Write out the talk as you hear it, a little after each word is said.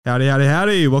Howdy, howdy,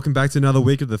 howdy. Welcome back to another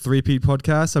week of the 3P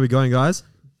podcast. How we going, guys?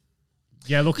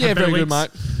 Yeah, look, yeah, very good, mate.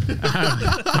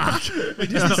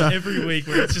 Just not every week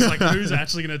where it's just like, who's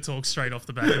actually going to talk straight off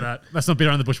the back of that? Let's not beat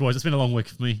around the bush, boys. It's been a long week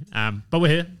for me. But we're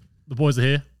here. The boys are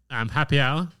here. Happy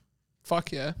hour.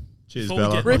 Fuck yeah. Cheers, Before we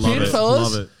Bella. get- Rip Love in, it.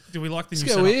 fellas. Love it. Do we like the Let's new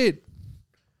go setup? weird.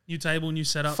 New table, new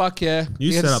setup? Fuck yeah. New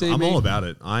You get to setup. see I'm me. all about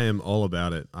it. I am all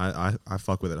about it. I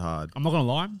fuck with it hard. I'm not going to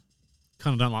lie.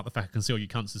 Kind of don't like the fact I can see all you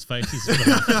cunts' faces.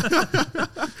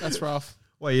 That's rough.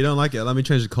 Wait, you don't like it? Let me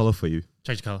change the color for you.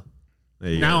 Change the colour.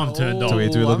 There you Now go. I'm turned on. Do we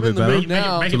look I'm a bit in the better? mood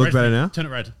now. Make To it look red better for me. now? Turn it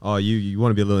red. Oh, you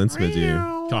want to be a little intimate, do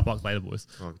you? Car parks later, boys.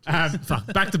 Oh,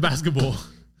 Fuck. Back to basketball.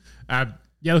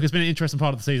 Yeah, look, it's been an interesting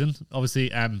part of the season.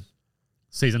 Obviously,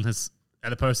 season has at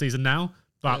the postseason now.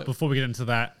 But Yep. before we get into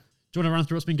that, do you want to run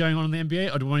through what's been going on in the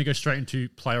NBA, or do we want to go straight into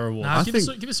player awards? Nah, I give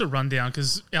think- us a rundown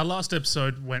because our last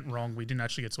episode went wrong. We didn't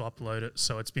actually get to upload it,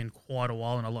 so it's been quite a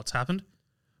while and a lot's happened.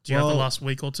 Do you have Well- the last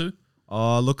week or two?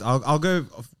 look, I'll go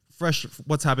fresh.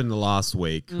 What's happened in the last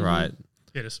week, right?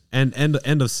 Hit us. And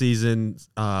end of season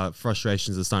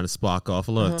frustrations are starting to spark off.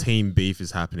 A lot of team beef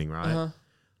is happening, right?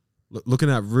 Looking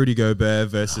at Rudy Gobert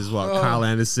versus Kyle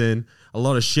Anderson, a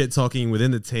lot of shit talking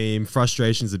within the team.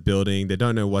 Frustrations are building. They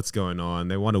don't know what's going on.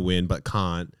 They want to win but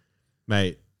can't.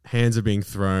 Mate, hands are being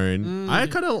thrown. I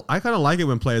kind of like it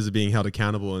when players are being held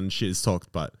accountable and shit is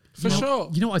talked. But For sure.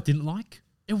 You know what I didn't like?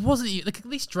 It wasn't like at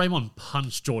least Draymond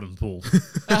punched Jordan Poole.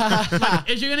 Like,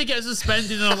 if you're gonna get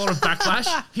suspended and a lot of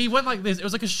backlash, he went like this. It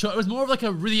was like it was more of like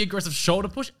a really aggressive shoulder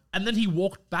push, and then he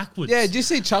walked backwards. Yeah, did you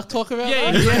see Chuck talk about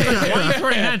yeah. that? Why are you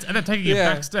throwing hands and then taking a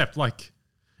Yeah. back step? Like,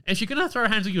 if you're gonna throw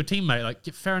hands with your teammate, like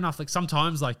fair enough. Like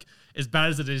sometimes, like as bad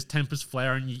as it is, tempers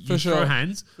flare and you For throw sure.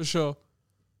 hands, For sure.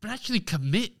 but actually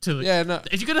commit to. Yeah, no.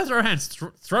 If you're gonna throw hands,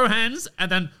 throw hands and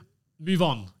then move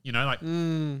on. You know, like.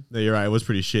 no, you're right. It was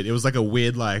pretty shit. It was like a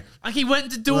weird like. Like he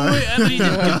went to do it and then he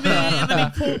didn't commit and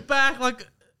then he pulled back. Like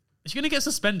if you're gonna get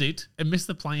suspended and miss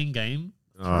the playing game,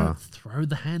 throw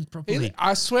the hand properly.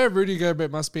 I swear Rudy Gobert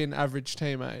must be an average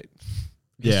teammate.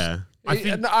 Yeah.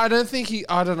 I don't think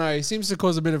I don't know. He seems to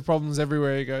cause a bit of problems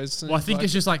everywhere he goes. Well, I think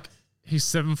it's just like he's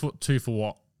 7'2" for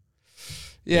what?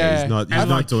 yeah. He's not And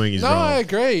like- doing his No, I role.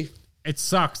 agree. It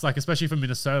sucks, like especially for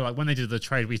Minnesota. Like when they did the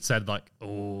trade, we said like,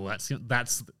 oh,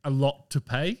 that's a lot to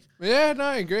pay. Yeah, no,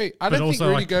 I agree. I don't think also,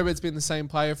 Rudy like- Gobert's been the same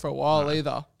player for a while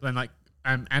either. But then like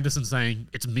Anderson saying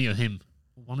it's me or him.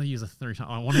 I want to use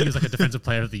I want to use like a defensive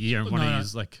player of the year and want to No.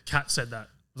 use like Kat said that.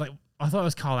 like I thought it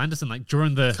was Kyle Anderson. Like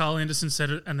during the Carl Anderson said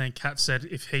it, and then Kat said,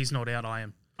 if he's not out, I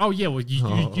am. oh yeah, well you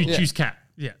Yeah. choose Cat.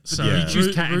 Yeah, so Yeah. You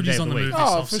choose Kat and Rudy's Dave on the the move week. this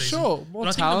Oh, offseason. for sure. More But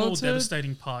I think the more talented.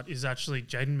 devastating part is actually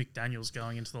Jaden McDaniels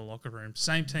going into the locker room.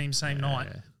 Same team, same night,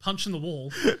 punching the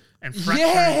wall and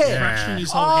fracturing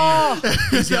his whole hand.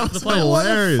 He's out for the playoffs. What a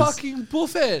Hilarious. fucking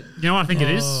buffet. You know what I think it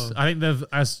is? I think they've,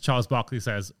 as Charles Barkley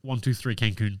says, 1, 2, 3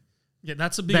 Cancun. Yeah,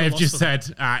 that's a big They've loss just for them.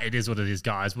 said, it is what it is,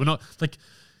 guys. We're not like.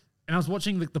 And I was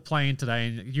watching the play-in today,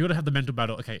 and you got to have the mental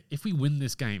battle. Okay, if we win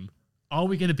this game, are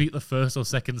we going to beat the first or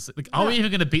second? Like, are we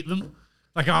even going to beat them?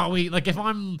 Like, are we like if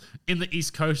I'm in the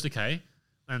East Coast, okay,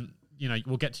 and you know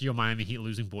we'll get to your Miami Heat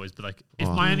losing boys, but like if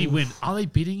Miami win, are they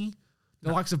beating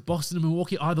the likes of Boston and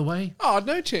Milwaukee either way? Oh,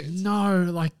 no chance. No,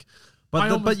 like.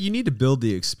 But you need to build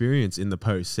the experience in the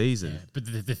postseason. But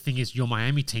the thing is, your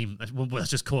Miami team. Well, let's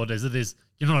just call it as it is.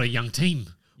 You're not a young team.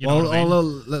 You know Well,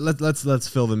 what I mean? let's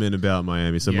fill them in about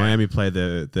Miami. So Yeah. Miami played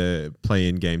the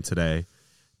play-in game today.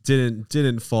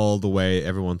 Didn't fall the way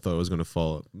everyone thought it was going to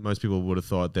fall. Most people would have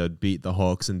thought they'd beat the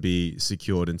Hawks and be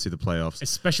secured into the playoffs,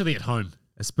 Especially at home.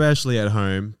 especially at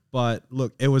home. But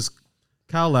look, it was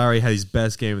Kyle Lowry had his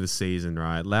best game of the season.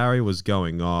 Right, Lowry was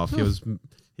going off.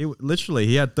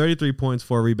 He had 33 points,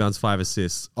 4 rebounds, 5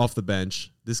 assists off the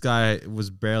bench. This guy was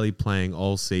barely playing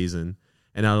all season.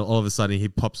 And now all of a sudden he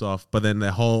pops off, but then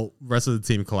the whole rest of the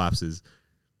team collapses.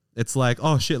 It's like,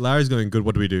 oh shit, Larry's going good.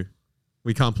 What do we do?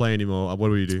 We can't play anymore. What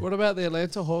do we do? What about the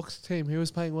Atlanta Hawks team? Who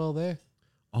was playing well there?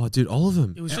 Oh, dude, all of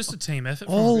them. It was just a team effort.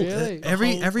 All Really? The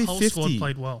every whole 50 squad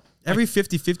played well. every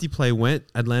 50-50 play went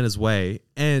Atlanta's way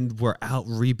and were out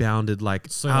rebounded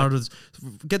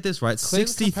get this right, Clint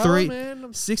 63 Capella,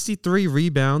 man. 63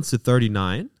 rebounds to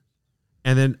 39.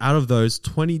 And then out of those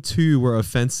 22 were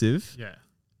offensive Yeah.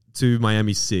 to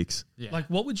Miami's 6. Yeah. Like,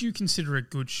 what would you consider a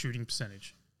good shooting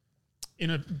percentage in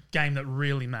a game that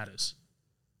really matters?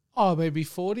 Oh, maybe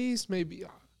 40s, maybe.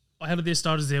 Out of their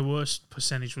starters, their worst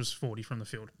percentage was 40 from the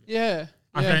field. Yeah.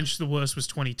 Our yeah. bench, the worst was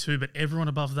 22, but everyone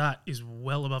above that is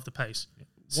well above the pace.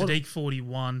 Sadiq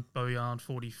 41, Bojan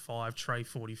 45, Trey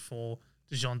 44,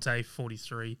 DeJounte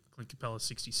 43, Clint Capella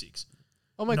 66.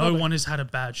 Oh my no god. one has had a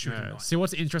bad shooting Yeah. night. See,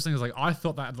 what's interesting is like I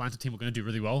thought that Atlanta team were going to do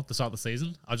really well at the start of the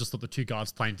season. I just thought the two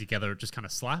guards playing together just kind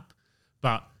of slap.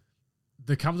 But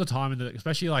there comes a time,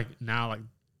 especially like now, like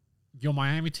your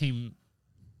Miami team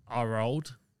are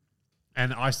old,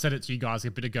 and I said it to you guys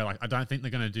a bit ago. Like I don't think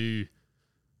they're going to do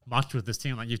much with this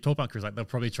team. Like you've talked about, Chris, like they'll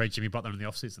probably trade Jimmy Butler in the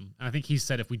offseason. And I think he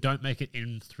said if we don't make it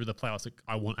in through the playoffs, like,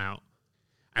 I want out.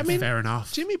 And fair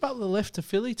enough. Jimmy Butler left a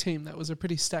Philly team that was a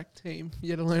pretty stacked team,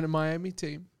 yet alone a Miami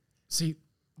team. See,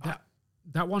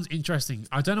 that one's interesting.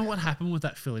 I don't know what happened with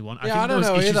that Philly one. Yeah, I don't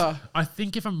know either. I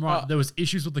think if I'm right, there was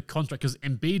issues with the contract because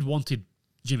Embiid wanted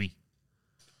Jimmy.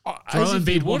 As Joel if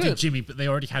he Embiid wanted wouldn't. Jimmy, but they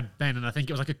already had Ben, and I think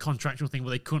it was like a contractual thing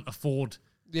where they couldn't afford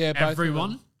Yeah, both of them.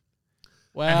 everyone.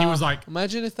 Wow. And he was like-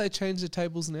 imagine if they changed the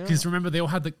tables now. Because remember, they all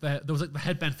had there was like the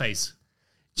headband phase.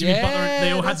 Jimmy Yeah, Butler,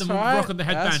 they all had that's them right. rocking the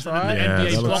headbands. That's And then right. the Yeah,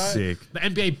 NBA that looks blocked- sick. The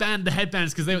NBA banned the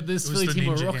headbands because this was Philly the team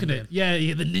were ninja rocking it. headband.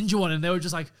 Yeah, the ninja one, and they were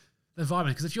just like they're vibing.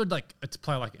 Because if you're like a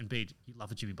player like Embiid, you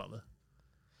love a Jimmy Butler.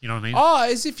 You know what I mean? Oh,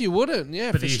 as if you wouldn't.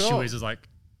 Yeah, but for the issue sure. is like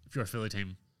if you're a Philly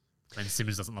team, Ben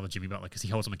Simmons doesn't love a Jimmy Butler because he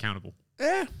holds him accountable.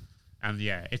 Yeah. And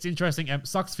yeah, it's interesting.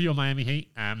 Sucks for your Miami Heat.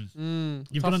 You've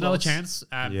got tough another loss. chance.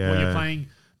 Where Yeah. you're playing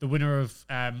the winner of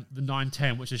the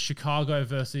 9-10, which is Chicago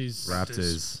versus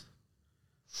Raptors.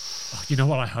 Oh, you know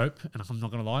what I hope, and I'm not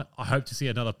going to lie, I hope to see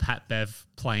another Pat Bev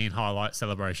playing highlight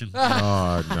celebration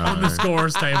Oh on the no.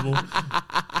 scorer's table.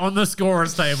 On the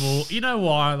scorer's table. You know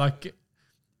why? Like,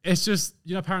 it's just,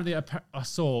 apparently I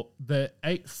saw the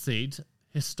 8th seed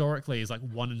historically is like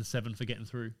 1-7 for getting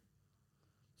through.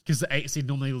 Because the 8th seed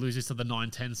normally loses to the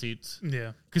 9-10 seeds.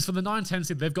 Yeah. Because for the 9-10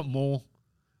 seed, they've got more.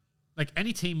 Like,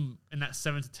 any team in that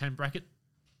 7 to 10 bracket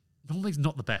normally is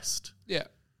not the best. Yeah.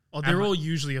 Oh, they're And, all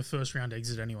usually a first round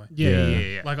exit anyway.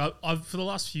 Yeah. Like I've for the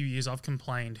last few years, I've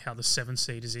complained how the 7th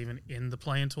seed is even in the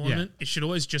play-in tournament. It should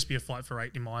always just be a fight for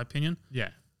 8, in my opinion. Yeah.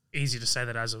 Easy to say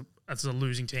that as a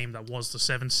losing team that was the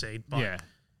 7th seed, but Yeah.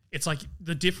 it's like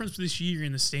the difference this year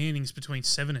in the standings between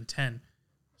 7 and 10.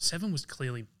 7 was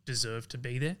clearly deserved to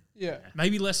be there. Yeah.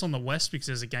 Maybe less on the West because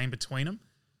there's a game between them,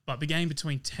 but the game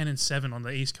between 10 and 7 on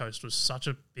the East Coast was such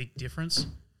a big difference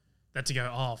that to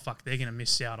go, oh fuck, they're going to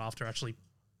miss out after actually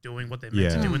doing what they're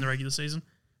meant to Yeah. do in the regular season.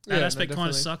 That Yeah, aspect no, kind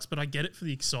of definitely. sucks, but I get it for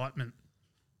the excitement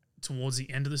towards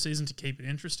the end of the season to keep it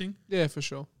interesting, Yeah, for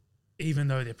sure. even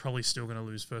though they're probably still going to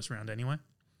lose first round anyway.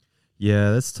 Yeah,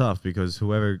 that's tough because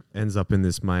whoever ends up in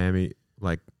this Miami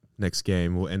next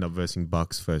game will end up versing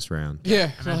Bucks first round.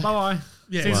 Yeah. And then bye-bye.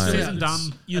 Yeah, Season- Right. season done.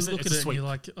 You It's a- look it's at a it and sweep. you're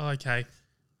like, oh, okay,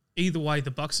 either way,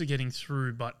 the Bucks are getting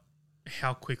through, but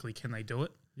how quickly can they do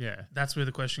it? Yeah. That's where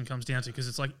the question comes down to, because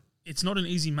it's like it's not an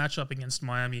easy matchup against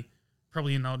Miami,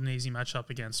 probably not an easy matchup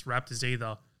against Raptors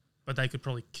either, but they could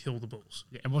probably kill the Bulls.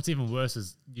 Yeah, and what's even worse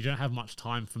is you don't have much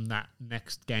time from that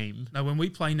next game. Now, when we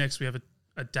play next, we have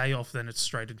a day off, then it's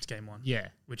straight into game 1, Yeah.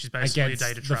 which is basically Against a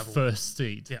day to the travel. first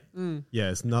seed. Yeah. Yeah,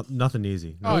 it's nothing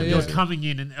easy. Oh, yeah. You're coming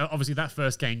in, and obviously that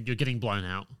first game, you're getting blown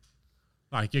out.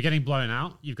 Like, you're getting blown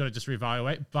out. You've got to just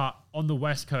reevaluate. But on the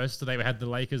West Coast today, we had the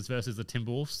Lakers versus the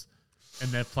Timberwolves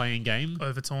in their playing game.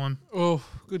 Overtime, Oh,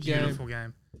 good game. beautiful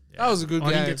game. That was a good I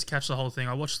didn't game. get to catch the whole thing.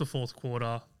 I watched the fourth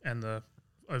quarter and the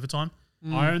overtime.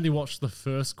 I only watched the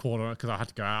first quarter because I had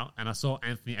to go out, and I saw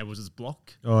Anthony Edwards'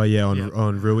 block. Oh yeah, Yeah.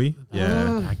 on Rui.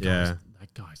 Yeah, That yeah.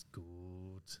 guy's good.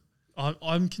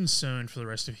 I'm concerned for the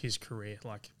rest of his career.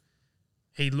 Like,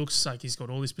 he looks like he's got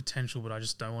all this potential, but I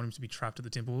just don't want him to be trapped at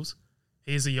the Timberwolves.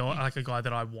 He's a guy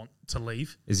that I want to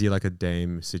leave. Is he like a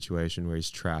Dame situation where he's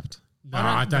trapped? No,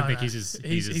 I don't think no. he's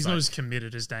not like- as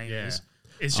committed as Dame Yeah. is.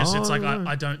 It's just it's like Oh.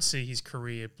 I don't see his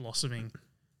career blossoming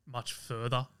much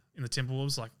further in the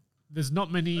Timberwolves. Like, There's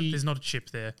not many. there's not a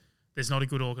chip there. There's not a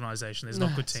good organization. There's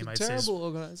not good It's a teammates. terrible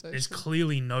organization. There's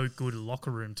clearly no good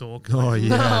locker room talk. Oh yeah,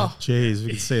 No. jeez, we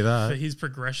can see For that. his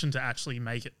progression to actually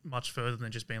make it much further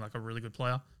than just being like a really good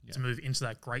player, to move into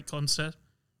that great concept,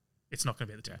 it's not going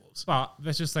to be the Timberwolves. But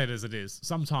let's just say it as it is.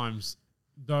 Sometimes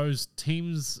those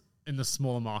teams in the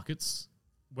smaller markets,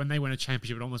 when they win a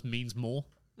championship, it almost means more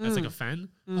as like a fan.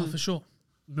 Oh, for sure.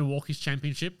 Milwaukee's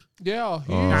championship. Yeah, huge.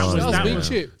 Oh, that was that big was-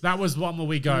 chip. That was one where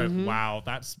we go, wow,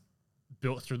 that's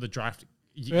built through the draft.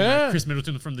 You know, Yeah, Chris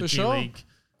Middleton from the for G sure. League.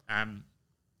 And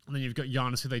then you've got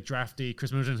Giannis who they drafted,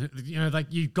 Chris Middleton. Like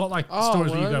you've got like Oh,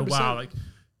 stories where you go, 100%. wow, like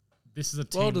this is a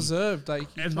team. Well deserved. Like,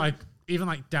 And like even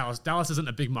like Dallas. Dallas isn't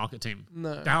a big market team.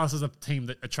 No. Dallas is a team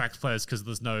that attracts players because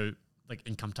there's no like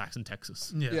income tax in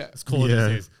Texas. Yeah. yeah, Let's call it Yeah.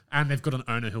 as it is. And they've got an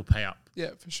owner who'll pay up.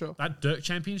 yeah, for sure. That Dirk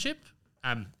championship,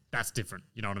 that's different.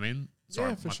 You know what I mean? Sorry,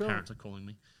 Yeah, for my sure. parents are calling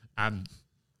me.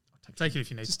 Take it if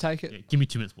you need. Just take it. Yeah, give me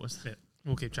 2 minutes, boys. Yeah,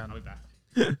 we'll keep chatting. I'll be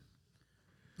back.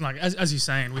 Like as you're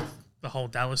saying with the whole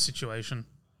Dallas situation,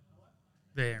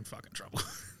 they're in fucking trouble.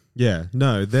 Yeah,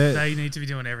 no, They need to be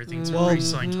doing everything to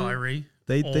re-sign Kyrie,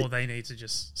 or they need to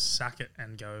just sack it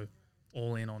and go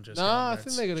all in on just. No, I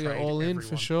think they're going to go all in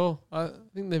for sure. I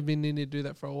think they've been needing to do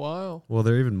that for a while. Well,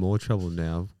 they're even more trouble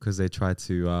now because they tried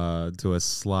to do a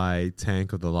sly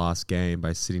tank of the last game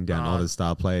by sitting down all the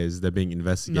star players. They're being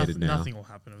investigated now. Nothing will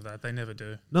happen with that. They never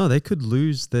do. No, they could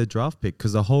lose their draft pick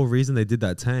because the whole reason they did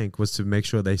that tank was to make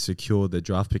sure they secured the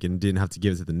draft pick and didn't have to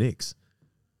give it to the Knicks.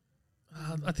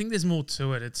 I think there's more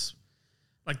to it. It's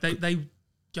like they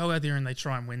go out there and they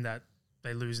try and win that.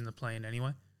 They lose in the play-in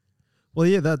anyway. Well,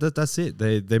 yeah, that's it.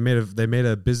 They made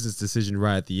a business decision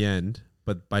right at the end,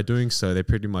 but by doing so, they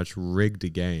pretty much rigged a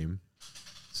game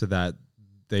so that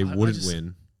they wouldn't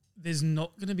win. There's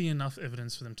not going to be enough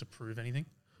evidence for them to prove anything.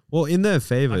 Well, in their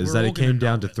favor Like, is we're that all it came gonna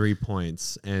down know to it. 3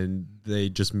 points and they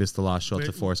just missed the last shot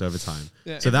to force overtime.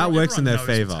 Yeah. So that works in their Everyone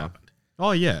knows what's favor. happened.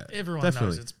 Oh yeah, Everyone definitely.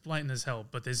 knows it's blatant as hell,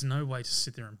 but there's no way to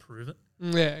sit there and prove it.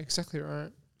 Yeah, exactly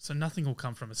right. So nothing will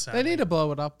come from it. They need to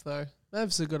blow it up, though.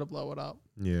 They've still got to blow it up.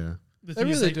 Yeah. The They thing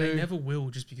is really they do. never will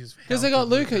just because Because they got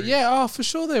Luca. Yeah, oh, for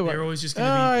sure they They're will. always just Oh,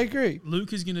 going I to agree. be.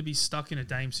 Luca's going to be stuck in a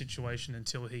Dame situation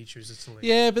until he chooses to leave.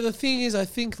 Yeah, but the thing is, I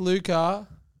think Luca,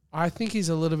 he's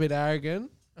a little bit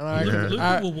arrogant. And I Yeah. reckon,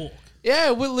 Luca will walk. yeah,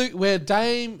 with Luke, where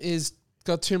Dame is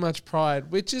got too much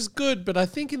pride, which is good, but I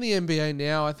think in the NBA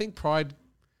now, I think pride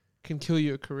can kill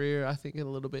your career. I think in a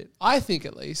little bit. I think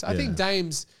at least. I think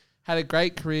Dame's had a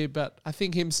great career, but I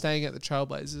think him staying at the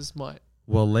Trailblazers might.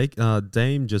 Well,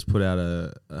 Dame just put out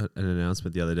an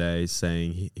announcement the other day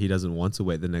saying he doesn't want to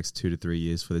wait the next 2 to 3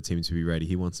 years for the team to be ready.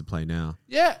 He wants to play now.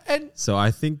 Yeah, and So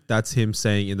I think that's him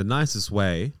saying in the nicest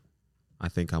way, I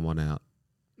think I'm on out.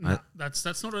 No, that's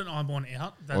not an I'm on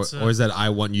out. That's Or is that I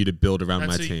want you to build around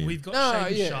my that's team? We've got No,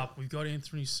 Shaden yeah. Sharp. We've got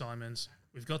Anthony Simons.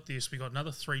 We've got this. We've got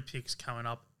another 3 picks coming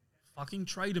up. Fucking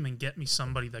trade him and get me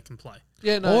somebody that can play.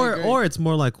 yeah, no, I agree. Or it's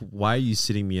more like, why are you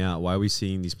sitting me out? Why are we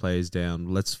seeing these players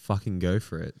down? Let's fucking go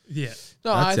for it. Yeah.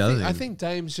 No, That's the other I thing. think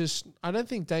Dame's just. I don't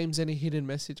think Dame's any hidden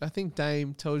message. I think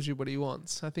Dame tells you what he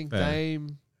wants. I think Fair.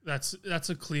 Dame. That's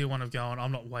a clear one of going,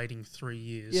 I'm not waiting 3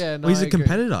 years. Yeah, no, Well, he's I a agree.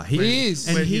 competitor. He is.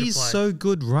 And We're here to he's play. so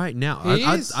good right now. He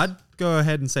is. I'd go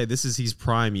ahead and say this is his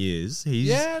prime years. He's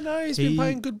He's been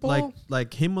playing good ball.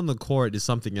 Like him on the court is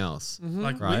something else.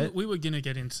 Like Right. we were going to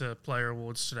get into player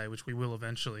awards today, which we will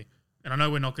eventually. And I know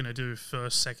we're not going to do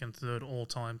first, second, third, all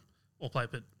time, all play,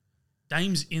 but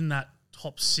Dame's in that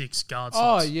top 6 guard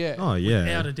Oh slots. yeah. Oh yeah.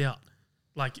 Without a doubt.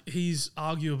 Like, he's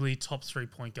arguably top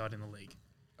 3-point guard in the league.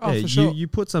 Oh, Yeah, for sure. you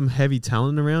put some heavy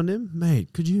talent around him,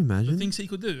 mate. Could you The imagine? things he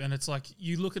could do. And it's like,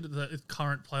 you look at the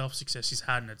current playoff success he's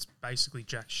had, and it's basically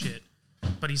jack shit.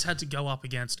 But he's had to go up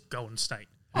against Golden State.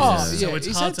 Oh So yeah. it's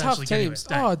He's hard had to tough actually get teams.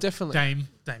 anywhere. Oh, definitely. Dame.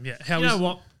 Damn, yeah. How You is know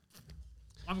what?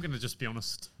 I'm going to just be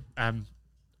honest.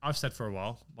 I've said for a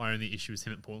while, my only issue is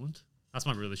him at Portland. That's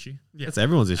my real issue. That's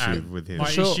everyone's issue Um, with him. My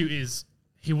Sure. issue is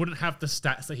he wouldn't have the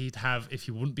stats that he'd have if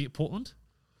he wouldn't be at Portland.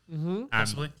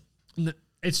 possibly?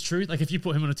 It's true. Like, if you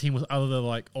put him on a team with other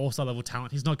like all-star level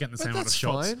talent, he's not getting the But same amount of that's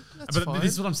shots. fine. That's but fine.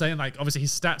 this is what I'm saying. Like, obviously,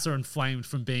 his stats are inflated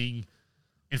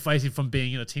from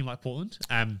being in a team like Portland.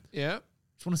 Yeah.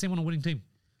 Just want to see him on a winning team.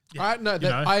 All right. No, know?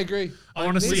 I agree. I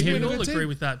want to Needs see to be him. a We good all team. agree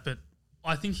with that, but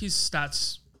I think his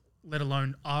stats, let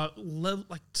alone, are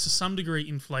like to some degree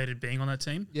inflated being on that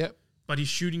team. Yep. But his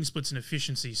shooting splits and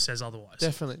efficiency says otherwise.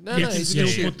 Definitely. No, Yeah, no. He He's can a good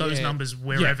still shoot. put those Yeah. numbers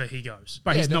wherever he goes.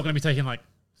 But Yeah, he's not going to be taking like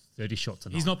 30 shots a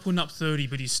night. He's not putting up 30,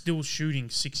 but he's still shooting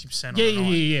 60% Yeah, on the night.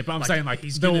 yeah. But I'm saying like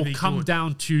he's they'll gonna be come good.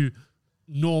 down to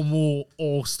normal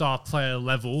all-star player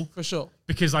level. For sure.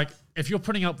 Because like if you're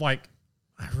putting up like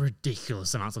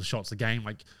ridiculous amounts of shots a game,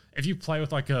 like if you play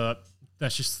with like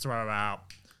let's just throw out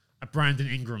a Brandon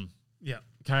Ingram, Yeah.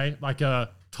 okay, like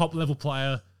a top level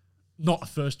player, not a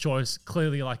first choice,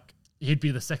 clearly like he'd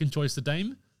be the second choice to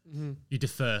Dame. You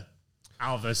defer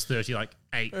Alvarez 30, like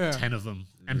 8, Yeah. 10 of them,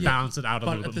 and Yeah, balance it out a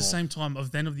But little at bit the more. same time,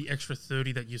 of the extra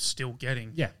 30 that you're still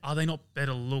getting, Yeah. are they not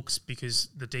better looks because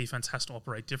the defense has to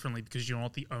operate differently because you're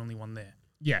not the only one there?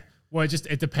 Yeah, well,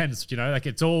 it depends, you know, like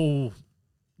it's all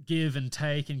give and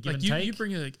take and give Like and take. you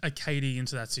bring a KD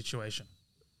into that situation.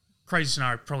 Crazy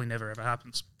scenario, probably never ever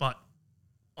happens. But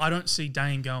I don't see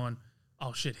Dane going,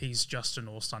 oh shit, he's just an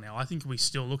all-star now. I think we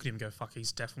still look at him and go, fuck,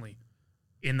 he's definitely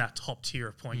in that top tier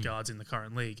of point guards in the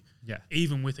current league. Yeah.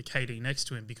 Even with a KD next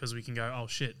to him, because we can go, oh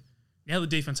shit, now the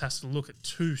defense has to look at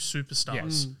 2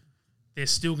 superstars. They're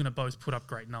still going to both put up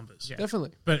great numbers. Yeah.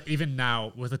 Definitely. But even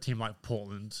now, with a team like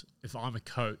Portland, if I'm a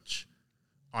coach,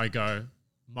 I go,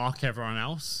 mark everyone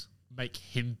else, make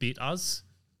him beat us,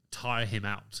 tire him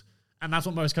out. And that's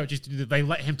what most coaches do. They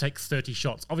let him take 30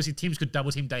 shots. Obviously, teams could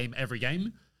double team Dame every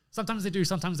game, Sometimes they do,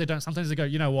 sometimes they don't. Sometimes they go,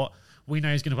 you know what? We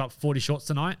know he's going to put up 40 shots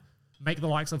tonight. Make the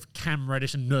likes of Cam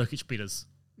Reddish and Nurkic beat us.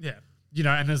 Yeah. You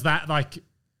know, and there's that, like,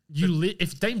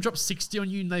 if Dame drops 60 on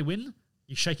you and they win,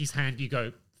 you shake his hand, you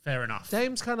go, fair enough.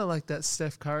 Dame's kind of like that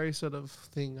Steph Curry sort of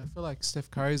thing. I feel like Steph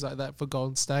Curry's like that for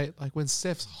Golden State. Like when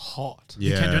Steph's hot,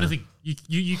 You can't do anything.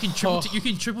 You can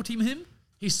triple team him.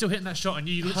 He's still hitting that shot, and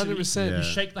you literally 100%. you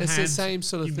shake the It's hand. the same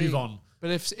sort of you thing. move on.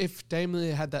 But if Dame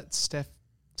Lillard had that Steph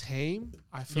team,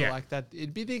 I feel Yeah. like that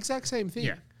it'd be the exact same thing.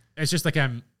 Yeah, it's just like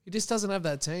He just doesn't have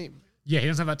that team. yeah, he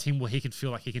doesn't have that team where he can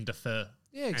feel like he can defer.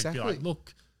 Yeah, And exactly. be like,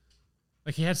 look,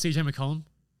 like he had CJ McCollum.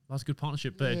 That was a good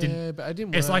partnership, but it didn't. But it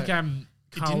didn't. It's work. like It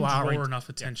Kyle didn't Lowry. draw enough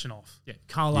attention off. Yeah,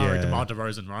 Kyle Lowry, Yeah. DeMar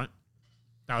DeRozan, right?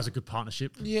 That was a good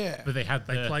partnership. yeah. But they had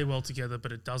They play well together,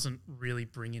 but it doesn't really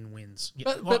bring in wins.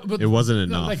 Yeah, But- It wasn't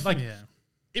no, enough. Like Yeah.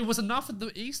 it was enough at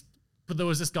the East, but there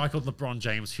was this guy called LeBron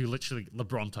James who literally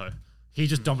LeBronto. He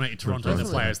just dominated Toronto and the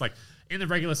Definitely. players. Like in the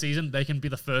regular season, they can be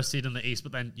the first seed in the East,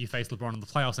 but then you face LeBron in the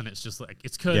playoffs, and it's just like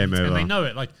it's curtains, Game and they over. know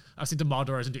it. Like I've seen DeMar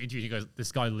DeRozan do interviews. He goes,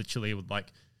 "This guy literally would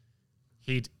like."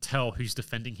 He'd tell who's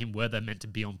defending him where they're meant to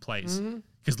be on plays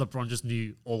because LeBron just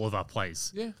knew all of our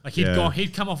plays. Yeah. like he'd Yeah.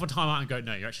 he'd come off a timeout and go,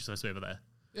 "No, you're actually supposed to be over there."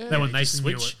 Yeah. Then when he they just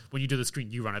knew switch, it. when you do the screen,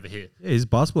 you run over here. Yeah, his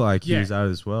basketball IQ Yeah. is out of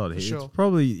this world. He's sure.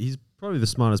 probably the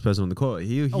smattest person on the court.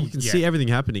 He can yeah. see everything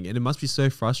happening, and it must be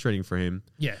so frustrating for him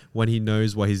Yeah, when he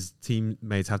knows what his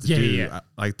teammates have to Yeah, do, yeah, yeah.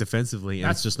 like defensively, and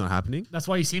That's- it's just not happening. that's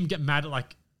why you see him get mad at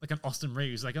like an Austin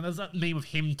Reeves. Like, and there's that meme of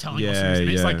him telling Yeah, Austin Reeves, and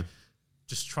it's yeah. like,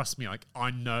 just trust me. Like,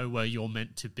 I know where you're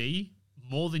meant to be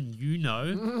more than you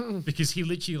know, because he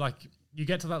literally like you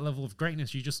get to that level of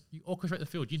greatness. You orchestrate the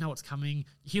field. You know what's coming.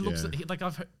 He looks Yeah. like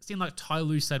I've seen like Ty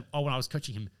Lue said. Oh, when I was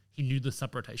coaching him, he knew the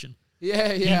sub rotation.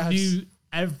 Yeah, yeah. He knew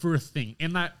everything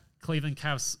in that Cleveland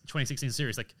Cavs 2016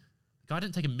 series. Like, the guy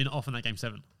didn't take a minute off in that game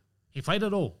 7. He played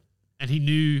it all, and he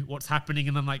knew what's happening.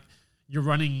 And then like you're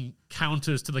running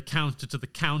counters to the counter to the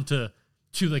counter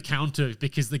to the counter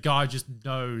because the guy just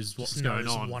knows what's Just going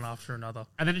knows on. one after another.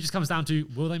 And then it just comes down to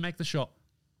will they make the shot?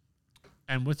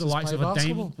 And with the Just likes play of a Dame,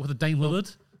 basketball. with a Dame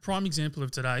Lillard, Prime example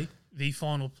of today, the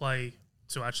final play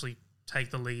to actually take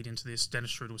the lead into this.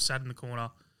 Dennis Schroeder was sat in the corner.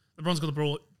 LeBron's got the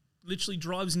ball, literally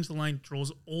drives into the lane,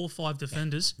 draws all 5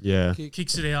 defenders, Yeah,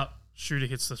 kicks it out. Schroeder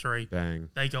hits the 3. bang.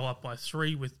 They go up by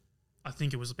 3 with, I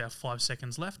think it was about 5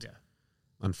 seconds left. Yeah.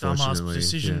 Dumbass Unfortunately,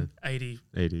 decision. 80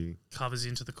 yeah. 80. covers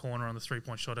into the corner on the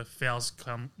 3-point shot. Fouls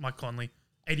Mike Conley,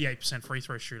 88% free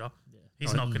throw shooter.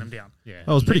 He's knocking him down. yeah,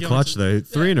 That was pretty They go clutch into- though.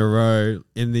 3 in a row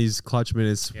in these clutch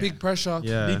minutes. Big pressure.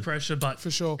 Yeah, Big pressure, but For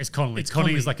sure. it's Conley. It's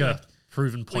Conley is Conley, like yeah. a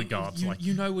proven point guard. You, like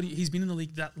you know what? He's been in the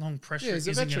league that long. Pressure Yeah, he's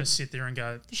a isn't going veteran. to sit there and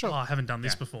go, sure. "Oh, I haven't done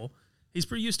this Yeah. before." He's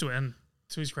pretty used to it, and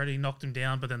to his credit, he knocked him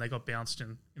down. But then they got bounced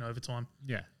in overtime,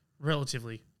 yeah,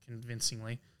 relatively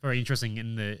convincingly. very interesting.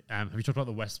 In the have you talked about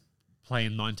the West play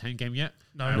in 9-10 game yet?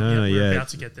 No, No, we're yeah. about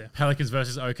to get there. Pelicans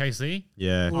versus OKC.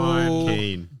 yeah. Ooh. I'm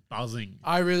keen. Buzzing.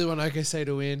 I really want OKC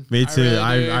to win. Me too. do.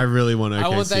 I really want OKC I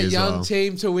want that as young well.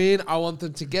 team to win. I want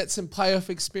them to get some playoff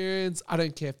experience. I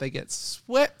don't care if they get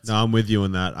swept. No, I'm with you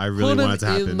on that. I really Put want it to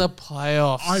them happen. in the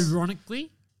playoffs.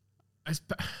 Ironically, this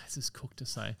is cooked to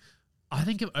say. I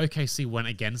think if OKC went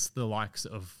against the likes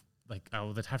of like,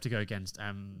 they'd have to go against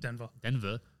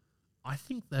Denver. I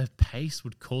think their pace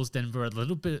would cause Denver a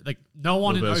little bit like no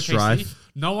one in Little bit of OKC. strife.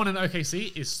 No one in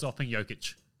OKC is stopping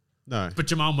Jokic, no, but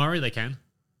Jamal Murray they can.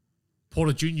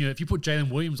 Porter Jr. If you put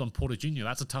Jalen Williams on Porter Jr.,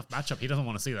 that's a tough matchup. He doesn't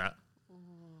want to see that.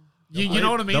 You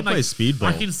know what I mean? they'll play speedball.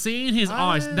 I can see in his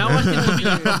eyes. Now I can look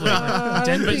at it properly. I don't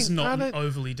Denver's think- I not an don't-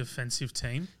 overly defensive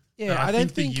team. Yeah, but I I don't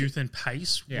think the think- youth and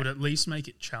pace Yeah. would at least make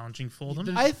it challenging for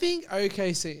them. I think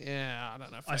OKC. Yeah, I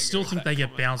don't know. If I agree still with think that they get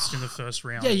comment. bounced in the first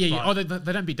round. Yeah. but Oh,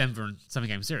 they don't beat Denver in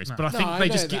 7-game series, but I No, think I they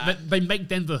know just that. they make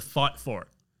Denver fight for it.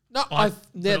 No, I-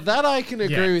 that I can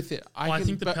agree Yeah. with it. I can,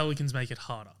 think the but- Pelicans make it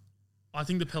harder. I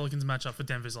think the Pelicans matchup for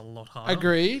Denver is a lot harder.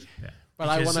 agreed. Yeah. But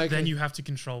I Because want then to. you have to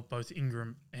control both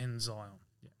Ingram and Zion.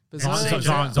 But Zion- Zion-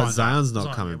 Zion- but Zion's not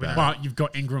Zion, coming yeah, we back. But you've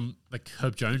got Ingram, like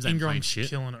Herb Jones, ain't playing Ingram's shit.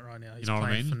 killing it right now. He's know what I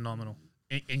playing mean? phenomenal.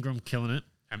 Ingram killing it.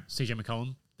 CJ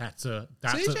McCollum. That's CJ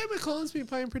McCollum's been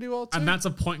playing pretty well too. and that's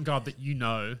a point guard that you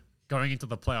know going into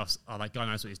the playoffs. Oh, that guy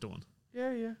knows what he's doing.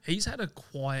 yeah. He's had a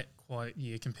quiet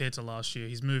year compared to last year.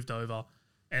 He's moved over,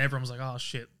 and everyone was like, "Oh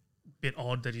shit, bit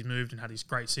odd that he's moved and had his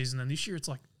great season." And this year, it's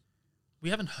like we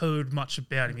haven't heard much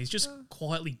about him. He's just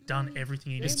quietly done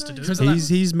everything he needs to do. Because of that-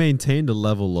 He's maintained a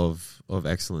level of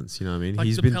excellence. You know what I mean? Like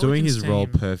He's the been doing Pelicans his role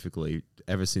team- perfectly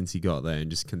ever since he got there, and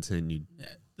just continued.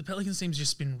 The Pelicans team's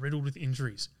just been riddled with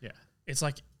injuries. Yeah. It's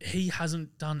like he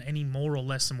hasn't done any more or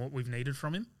less than what we've needed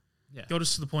from him. Yeah. Got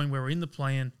us to the point where we're in the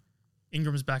play-in.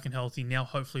 Ingram's back and healthy. Now,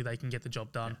 hopefully, they can get the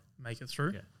job done, make it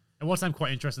through. Yeah. And what's I'm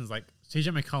quite interested in is like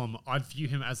CJ McCollum, I'd view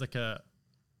him as like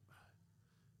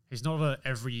he's not a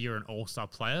every year an all-star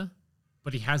player,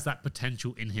 but he has that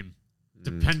potential in him,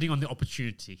 depending on the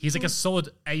opportunity. He's like a solid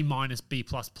A-, B+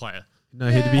 player. No,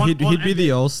 Yeah. he'd be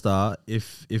the All Star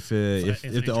if the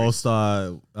injuries. All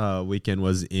Star weekend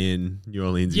was in New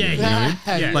Orleans. Yeah, again, you know what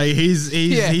I mean? yeah. Like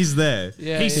he's there.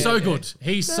 Yeah, He's yeah, so yeah. good.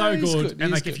 He's No, so he's good. good. And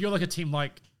He's like good. if you're like a team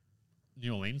like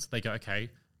New Orleans, they go, okay,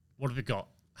 what have we got?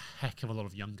 A heck of a lot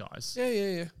of young guys.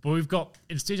 Yeah. But we've got,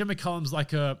 in CJ McCollum's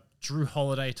like a Drew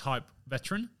Holiday type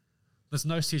veteran, there's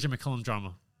no CJ McCollum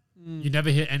drama. You never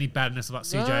hear any badness about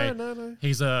CJ. No.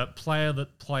 He's a player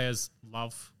that players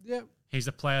love. Yep. He's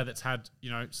a player that's had,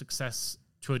 success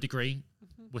to a degree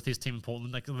with his team in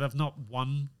Portland. Like they've not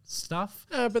won stuff,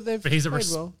 No, but they've but he's played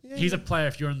well. Yeah, he's a player.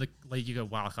 If you're in the league, you go,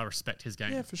 wow, like, I respect his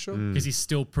game yeah, for sure. because he's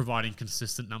still providing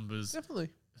consistent numbers Definitely.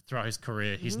 throughout his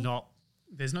career. He's not,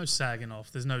 There's no sagging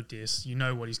off. There's no diss. You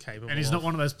know what he's capable of. and he's not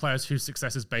one of those players whose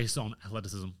success is based on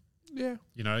athleticism. Yeah.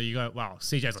 You go, wow,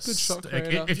 CJ's a Good shot like,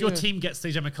 creator, if your yeah. team gets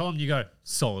CJ McCollum, you go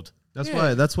solid.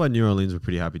 That's why New Orleans were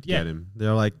pretty happy to Yeah. get him.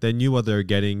 They're like they knew what they were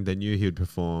getting. They knew he would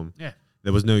perform. Yeah,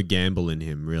 There was no gamble in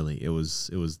him really. It was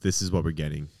this is what we're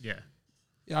getting. yeah.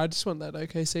 Yeah, I just want that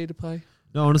OKC to play.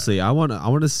 No, honestly, I want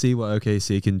to see what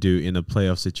OKC can do in a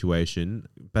playoff situation,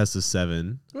 best of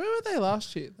 7. Where were they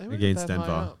last year? They weren't Against that high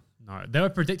Denver. up. No, they were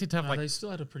predicted to have No, like they still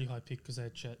had a pretty high pick because they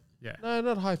had Chet. yeah. No,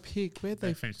 not high peak. Where'd They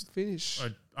they finished- finish?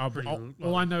 Pretty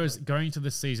All I know is going into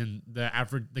this season, their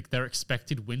average, like their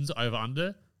expected wins over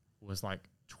under was like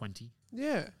 20,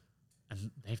 Yeah. and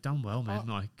they've done well, man.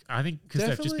 Like I think because they've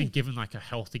just Definitely. been given like a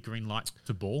healthy green light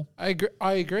to ball. I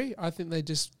agree. I think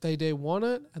they do want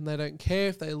it, and they don't care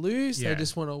if they lose. Yeah. They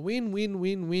just want to win. Last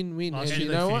And year you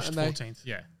they know what? finished And 14th.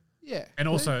 Yeah, yeah. and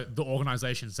also the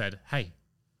organization said, "Hey,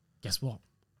 guess what?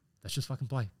 Let's just fucking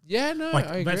play. Yeah, no, Like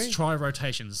I agree. let's try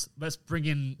rotations. Let's bring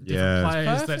in different Yeah. players.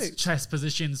 Let's Perfect. chess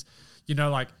positions.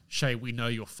 Like Shea, we know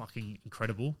you're fucking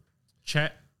incredible.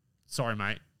 Chet, sorry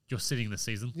mate, you're sitting this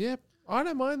season. Yep. I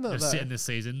don't mind that, They're though. sitting this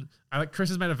season. Like Chris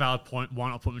has made a valid point. Why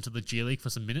not put him into the G League for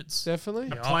some minutes? Definitely.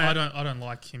 Yeah, player- I don't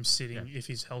like him sitting if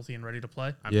he's healthy and ready to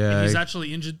play. Yeah. If he's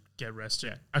actually injured, get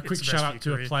rested. A It's quick the best shout for out your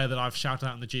to a career. player that I've shouted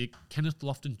out in the G League, Kenneth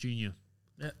Lofton Jr.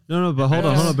 No, but hold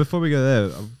Yes. on. Before we go there,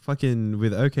 fucking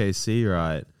with OKC,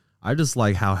 right? I just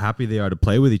like how happy they are to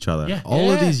play with each other. Yeah.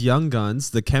 All of Yeah. these young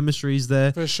guns, the chemistry's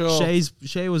there. For sure.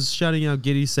 Shea was shouting out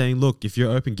Giddy, saying, "Look, if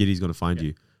you're open, Giddy's going to find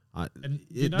you." And,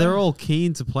 They're all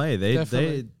keen to play.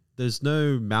 Definitely. There's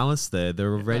no malice there.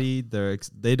 They're already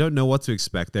they don't know what to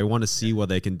expect. They want to see what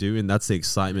they can do, and that's the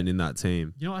excitement in that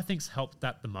team. You know what I think's helped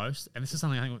that the most? And this is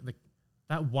something I think like,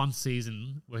 that one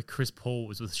season where Chris Paul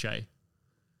was with Shea.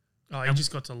 Oh, he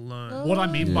just got to learn. What I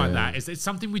mean by Yeah. that is it's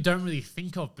something we don't really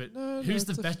think of, but No, who's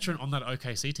no, the veteran on that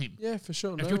OKC team? Yeah, for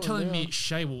sure. If you're telling me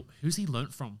Shea, well, who's he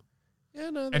learnt from?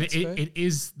 Yeah, no, And that's it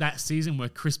is that season where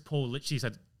Chris Paul literally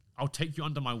said, "I'll take you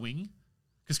under my wing,"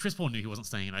 because Chris Paul knew he wasn't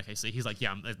staying in OKC. He's like,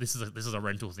 "Yeah, this is a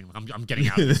rental thing. Like, I'm getting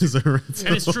out." of this. This is a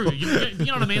And it's true. You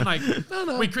know what I mean? Like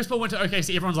No. when Chris Paul went to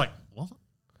OKC, everyone's like, "What?"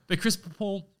 But Chris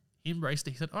Paul he embraced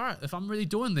it. He said, "All right, if I'm really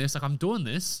doing this, like I'm doing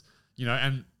this,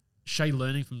 And Shea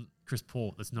learning from Chris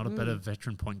Paul, there's not a better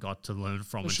veteran point guard to learn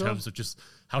from in sure. terms of just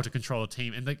how to control a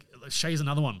team. And like Shea's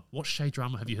another one. What Shea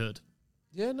drama have you heard?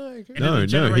 Yeah, no, I agree. And no, in a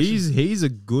generation- he's a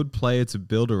good player to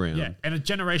build around. Yeah, and a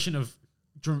generation of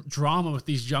drama with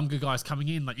these younger guys coming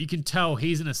in. Like you can tell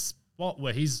he's in a spot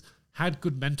where he's had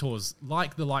good mentors,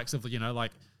 like the likes of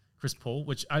like Chris Paul,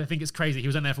 which I think is crazy. He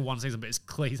was in there for one season, but it's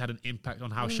clear he's had an impact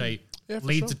on how Shea Yeah, for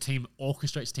leads sure. a team,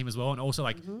 orchestrates a team as well, and also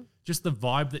like just the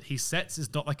vibe that he sets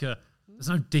is not like there's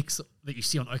no dicks that you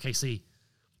see on OKC,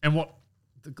 and what.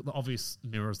 The obvious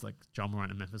mirrors like John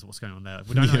Morant and Memphis. What's going on there?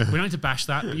 We don't need to bash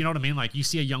that, but you know what I mean. Like you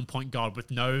see a young point guard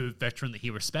with no veteran that he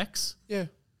respects, Yeah.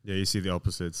 Yeah, you see the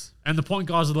opposites. and the point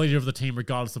guard's the leader of the team,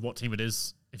 regardless of what team it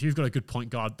is. If you've got a good point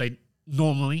guard, they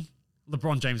normally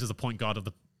LeBron James is the point guard of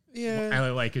the Yeah.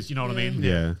 LA Lakers. You know what I mean?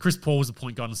 Yeah. Chris Paul is the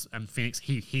point guard, and Phoenix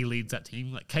he leads that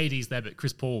team. Like KD's there, but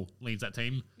Chris Paul leads that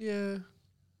team Yeah.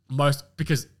 most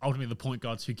because ultimately the point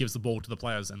guard's who gives the ball to the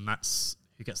players, and that's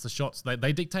who gets the shots.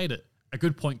 They dictate it. A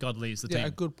good point guard leads the Yeah, team.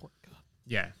 a good point.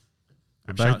 Yeah.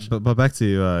 But back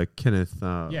to Kenneth.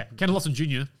 Yeah, Ken Lawson Jr.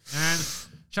 And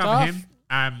shout out to Tough.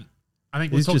 him. I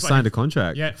think we'll He's talk just about signed him. a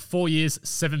contract. Yeah, 4 years,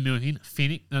 $7 million.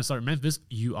 Memphis.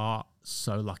 You are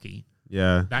so lucky.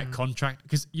 Yeah. That contract,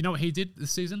 because you know what he did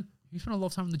this season? He spent a lot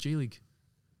of time in the G League,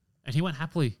 and he went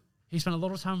happily. He spent a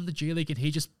lot of time in the G League, and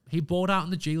he balled out in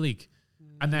the G League.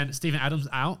 And then Steven Adams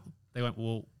out. They went,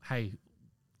 well, hey,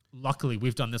 luckily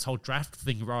we've done this whole draft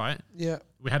thing right. Yeah.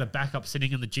 We had a backup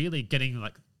sitting in the G League, getting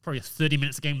like probably 30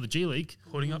 minutes a game in the G League.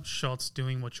 Putting up shots,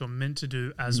 doing what you're meant to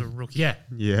do as a rookie. Yeah,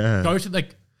 Yeah. go to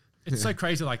like. It's so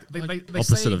crazy. Like they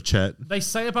Opposite say, of Chet. They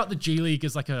say about the G League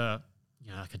is like a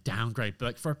like a downgrade, but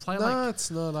like for a player No, like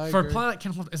it's not. I for agree. a player like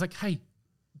Ken Fluff, it's like, hey,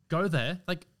 go there.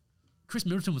 Like Chris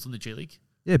Middleton was on the G League.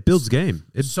 Yeah, it builds game.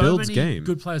 It So builds many game.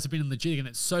 good players have been in the G League, and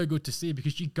it's so good to see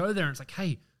because you go there and it's like,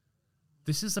 hey,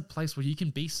 this is a place where you can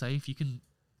be safe. You can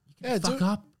fuck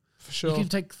up. For sure. You can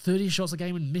take 30 shots a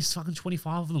game and miss fucking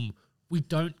 25 of them. We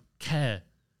don't care.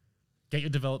 Get your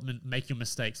development, make your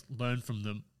mistakes, learn from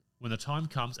them. When the time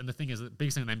comes, and the thing is, the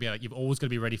biggest thing in the NBA, like you've always got to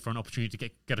be ready for an opportunity to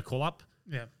get a call up.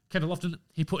 Yeah. Kevin Lofton,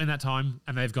 he put in that time,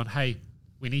 and they've gone, hey,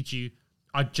 we need you.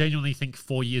 I genuinely think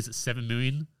 4 years at $7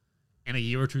 million in a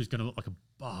year or two is going to look like a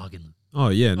bargain. Oh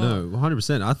yeah, no,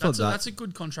 100%. I thought That's a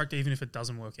good contract, even if it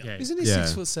doesn't work out. Yeah. Isn't he Yeah.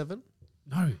 6'7"?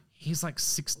 No, he's like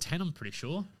 6'10", I'm pretty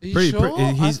sure. Are you Pretty- sure?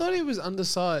 I he's- thought he was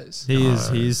undersized.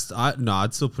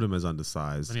 I'd still put him as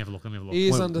undersized. Let me have a look. He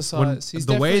is When- undersized. He's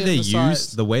the way definitely they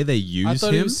undersized. use I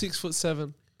thought he him, was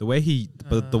 6'7". the way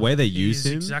they use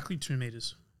He's him, exactly 2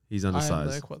 meters. he's I have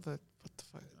undersized. no what the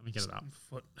fuck. Let me get it up.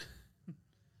 Foot.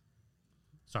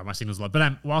 Sorry, my signal's low.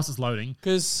 But whilst it's loading,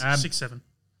 Because 6'7".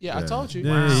 I told you.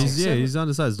 Yeah, Wow. he's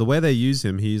undersized. The way they use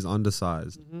him, he's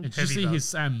undersized. did you Heavy see though.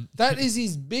 his That is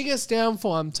his biggest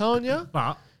downfall. I'm telling you.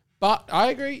 But But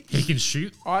I agree. he can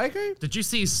shoot. I agree. Did you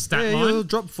see his stat Yeah, line? he'll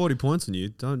drop 40 points on you.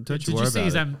 Don't Did you you worry see about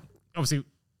his it. obviously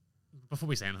before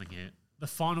we say anything here, the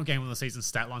final game of the season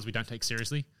stat lines we don't take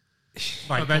seriously.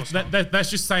 Like let's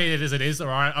just say it as it is, all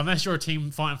right. Unless you're a team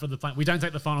fighting for the plan, we don't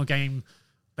take the final game.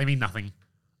 They mean nothing.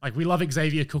 Like we love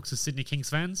Xavier Cooks as Sydney Kings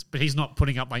fans, but he's not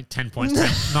putting up like 10 points,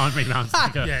 9 rebounds.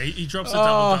 Like Yeah, he drops a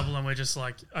double-double, and we're just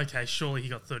like, okay, surely he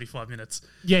got 35 minutes.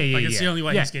 yeah. Like, it's the only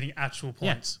way Yeah. he's getting actual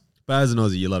points. But as an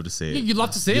Aussie, you love to see it. Yeah, you'd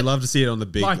love to see You it. love to see it on the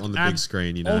big Like, big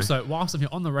screen. You know. Also, whilst I'm here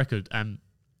on the record,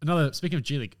 another speaking of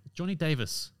G League, Johnny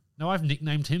Davis. Now I've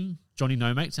nicknamed him Johnny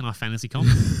No Mates in our fantasy comp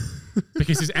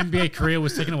because his NBA career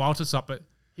was taking a while to stop, but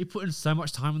he put in so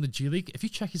much time in the G League. If you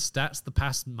check his stats the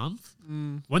past month,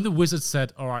 when the Wizards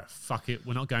said, all right, fuck it,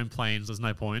 we're not going play-ins, there's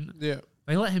no point, Yeah.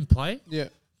 they let him play, Yeah.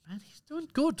 and he's doing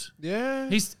good. Yeah.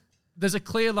 There's a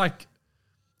clear, like,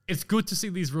 it's good to see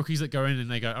these rookies that go in and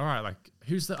they go, all right, like,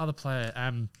 who's the other player?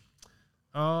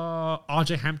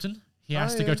 RJ Hampton. He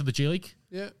asked to go yeah. to the G League.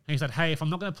 Yeah. And he said, hey, if I'm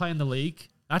not going to play in the league,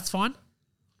 that's fine.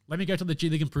 Let me go to the G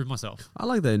League and prove myself. I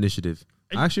like that initiative.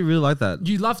 I actually really like that.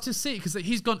 You love to see it because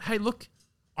he's gone, hey, look,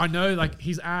 I know like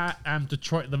he's at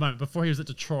Detroit at the moment. Before he was at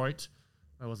Detroit,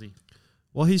 where was he?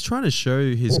 Well, he's trying to show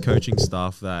his coaching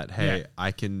staff that, hey, Yeah.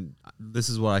 I can. This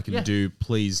is what I can Yeah. do.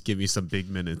 Please give me some big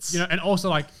minutes. You know, and also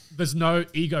like there's no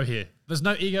ego here. There's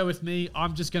no ego with me.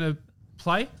 I'm just going to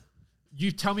play.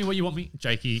 You tell me what you want me,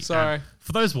 Jakey. Sorry.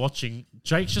 For those watching,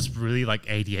 Jake's just really like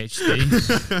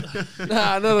ADHD.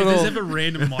 Nah, not If at there's all. ever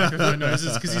random microphone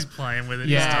noises because he's playing with it.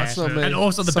 Yeah. He's It's not touching me. it. And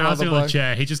also the Some bouncing other on the bloke.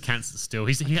 chair. He just can't sit still.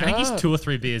 I think he's can't. 2 or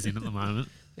 3 beers in at the moment.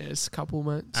 Yeah, it's a couple,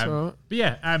 mate. It's Um, all right. But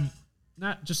yeah,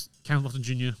 just Cam Lofton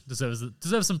Jr.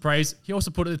 deserves some praise. He also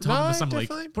put in the time in No, the summer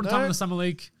definitely. league. Put in time No. in the summer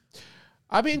league.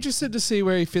 I'd be interested to see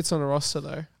where he fits on a roster,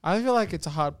 though. I feel like it's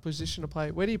a hard position to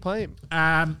play. Where do you play him?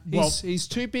 Well, He's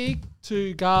too big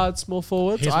to guard small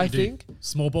forwards, here's what I you do. think.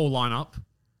 Small ball lineup.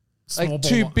 Small Like ball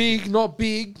too li- big, not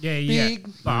big. Yeah, big.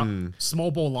 yeah. But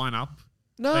small ball lineup.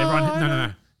 No, They run. I No.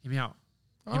 don't- Hear me out.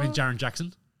 You mean Jaren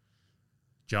Jackson?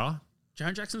 Jar?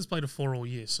 Jaren Jackson's played a 4 all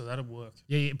year, so that'll work.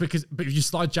 Yeah, but if you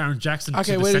slide Jaren Jackson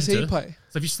Okay, to the where does center, he play?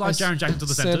 So if you slide As Jaren Jackson to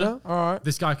the center, All right.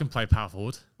 this guy can play power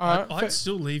forward. All right. I'd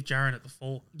still leave Jaren at the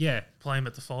 4, Yeah, play him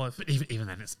at the 5. but even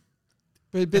then, it's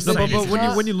But It's then not you bad. But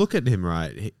can't- when you look at him,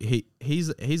 right, he's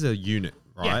a unit,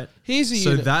 right? he's a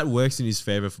So unit. that works in his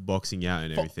favor for boxing out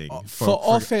and everything. for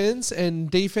offense and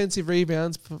defensive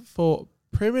rebounds, for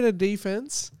perimeter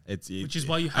defense. Which is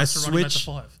why you have to run him at the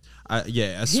 5. A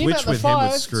Him switch at the with him would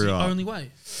five, It's screw the up. only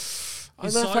way. I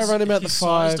don't know if I run him at the his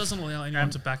 5. size doesn't allow anyone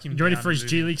to back him You ready down for his and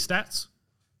G move him. League stats?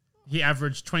 He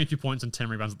averaged 22 points and 10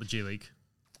 rebounds at the G League.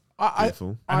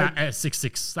 Beautiful. And that at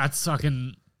 6'6". That's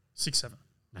fucking... 6'7".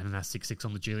 And that's 6'6"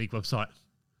 on the G League website.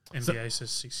 NBA says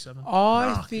 6'7".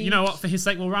 I think You know what? For his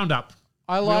sake, we'll round up.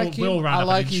 I like we'll him. round I up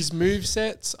like an inch. his move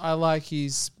sets. I like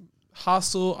his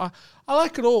hustle. I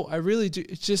like it all. I really do.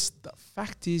 It's just the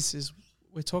fact is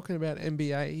we're talking about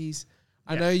NBA.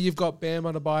 I know you've got Bam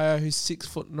Adebayo who's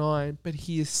 6'9", but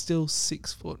he is still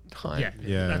 6'9". Yeah.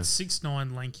 Yeah. That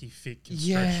 6'9" lanky fit can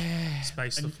Yeah. stretch,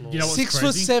 space the And floor. you know what's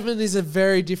 6'7" is a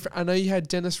very different. I know you had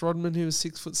Dennis Rodman who was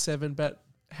 6'7", but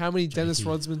How many Dennis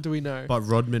Rodman do we know? But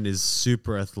Rodman is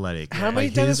super athletic. How many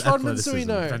his Dennis Rodmans do we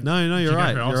athleticism- know? No, you're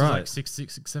right. You're right. Like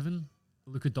 6'6", 6'7".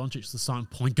 Luka Doncic, the starting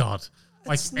point guard.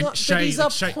 Like It's and not, Shea, but he's like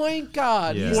a Shea- point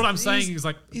guard. Yeah. He's- What I'm saying is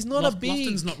like he's not a big.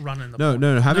 Lofton's not running the No, ball.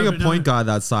 no. Having No, a but point no. guard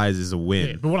that size is a win.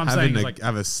 Yeah, but what I'm having saying is, a, like-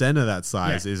 have a center that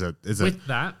size Yeah. is a with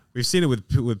that. We've seen it with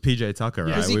PJ Tucker,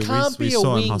 right? Because he can't be a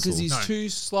saw him wing hustle. because he's No. too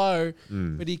slow,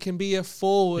 but he can be a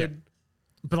forward.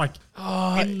 But like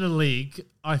in the league,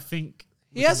 I think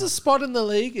He has a spot in the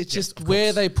league. It's just of where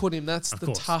course. they put him. That's of the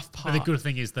course. tough But part. the good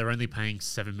thing is they're only paying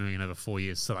 $7 million over 4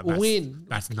 years, so like that's, Win.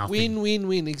 That's nothing.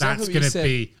 Win. Exactly That's what you going to said.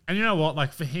 be, and you know what?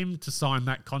 Like for him to sign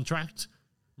that contract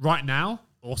right now,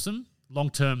 awesome. Long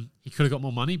term, he could have got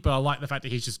more money, but I like the fact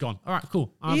that he's just gone. All right,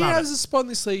 cool. I'm He about has it. a spot in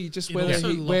this league, just It where also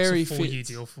he locks where a he 4-year fits.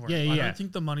 deal for him. Yeah, I yeah. don't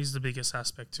think the money's the biggest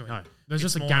aspect to him. No, there's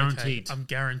It's just a more, guaranteed. I'm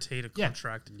guaranteed a Yeah.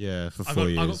 contract. Yeah, for I 4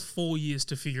 got years. 4 years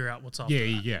to figure out what's up.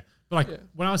 Yeah. But like Yeah.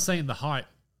 when I was saying the height,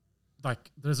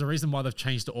 like there's a reason why they've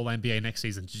changed to all NBA next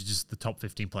season to just the top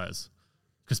 15 players,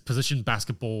 because position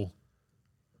basketball.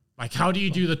 Like, how do you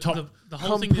do the top? The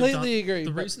whole thing they've done, Completely agree,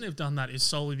 The but- reason they've done that is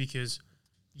solely because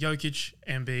Jokic,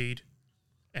 Embiid,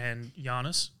 and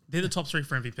Giannis, they're the top three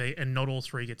for MVP, and not all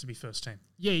three get to be first team.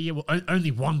 Yeah. Well,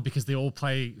 only one because they all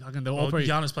play. They're all Well, pretty.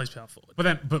 Giannis plays power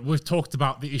forward. But we've talked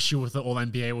about the issue with the All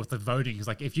NBA with the voting. Is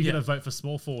like if you're Yeah. going to vote for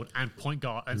small forward and point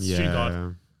guard and shooting Yeah.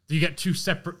 guard, do you get two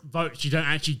separate votes? You don't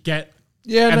actually get.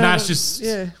 Yeah, And no, that's no, just-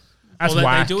 yeah. That's Well, they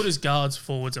whack. do it as guards,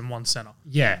 forwards, and one center.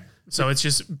 Yeah. So it's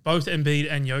just both Embiid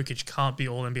and Jokic can't be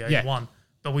all NBA Yeah. one,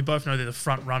 but we both know they're the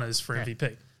front runners for Yeah.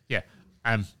 MVP. Yeah.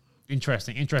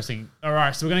 Interesting. All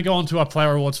right, so we're going to go on to our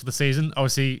player awards for the season.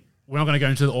 Obviously, we're not going to go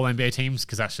into the All NBA teams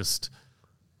because that's just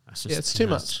Yeah, it's too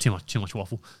much. Too much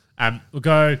waffle. We'll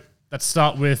go. Let's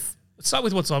start with. Let's start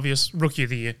with what's obvious: Rookie of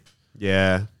the Year.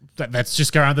 Yeah. Let's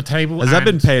just go around the table. Has that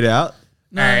been and- paid out?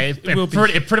 No, it it will be.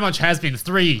 pretty much has been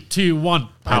 3, 2, 1.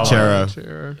 Power. Chero.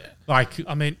 Sure. Like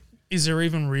I mean, is there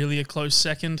even really a close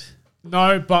second?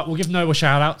 no, but we'll give Noah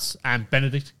shout outs and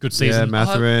Benedict. Good Yeah, season.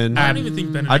 Mathurin. I don't even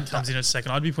think Benedict I'd- comes in at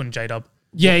second. I'd be putting J-Dub.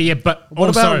 Yeah, but What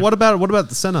also, about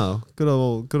the center? Good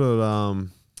old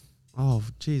oh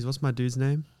geez, what's my dude's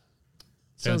name?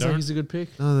 Sounds like he's a good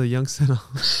pick. No, the young center.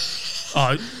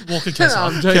 Oh, Walker Kessler.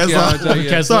 I'm joking. I'm joking.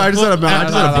 Kessler. Sorry, I just had a blank.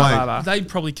 Nah. They'd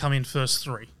probably come in first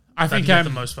three. I They'd think get the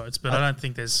most votes, but I don't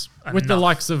think there's with the enough.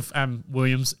 likes of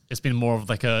Williams, it's been more of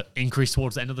like a increase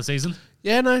towards the end of the season.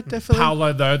 Yeah, no, definitely.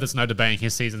 Paolo, though, there's no debating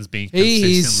his season's been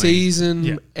He is consistently. season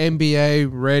Yeah. NBA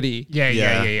ready.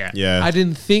 Yeah. Yeah. I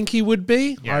didn't think he would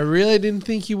be. Yeah. I really didn't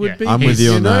think he would Yeah. be. I'm with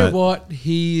you on know that. what?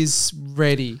 He is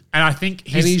ready. And I think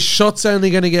And his shot's only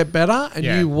going to get better. And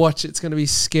Yeah. you watch, it's going to be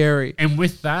scary. and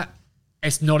with that,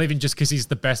 it's not even just because he's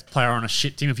the best player on a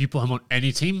shit team. If you put him on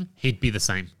any team, he'd be the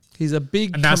same. He's a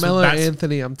big And that's what- Carmelo that's-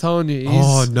 Anthony. I'm telling you. He's,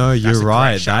 Oh no, That's a you're great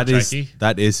right. shout, Jakey.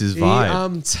 That is his he, vibe.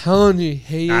 I'm telling you,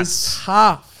 he is That's-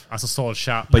 tough. That's a solid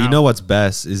shout. But you Now, know what's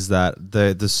best is that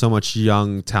there's so much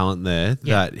young talent there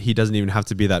Yeah. that he doesn't even have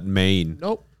to be that main.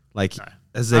 Nope. Like No.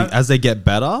 as they get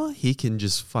better, he can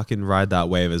just fucking ride that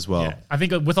wave as well. Yeah. I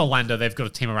think with Orlando, they've got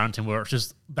a team around him where it's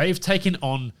just they've taken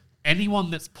on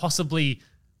anyone that's possibly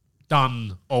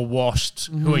done or washed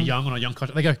who are young on a young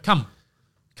contract. They go,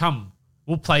 come,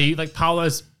 we'll play you. Like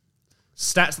Paolo's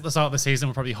stats at the start of the season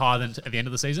were probably higher than at the end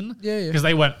of the season. Yeah. Because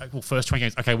they went, well, first 20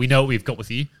 games, okay, we know what we've got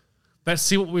with you. Let's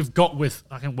see what we've got with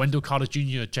Wendell Carter Jr.,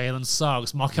 Jalen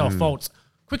Suggs, Markel Fultz.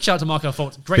 Quick shout out to Markel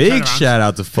Fultz. Great Big turnaround. shout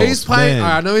out to Fultz. He's playing.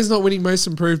 man. I know he's not winning most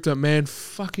improved, but man,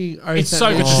 fucking oath It's that so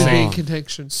man good to should be see. in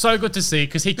contention. So good to see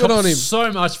because he Good on copped him.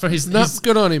 so much for his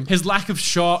Good on him. his lack of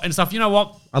shot and stuff. You know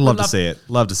what? I'd love to see it.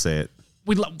 Love to see it.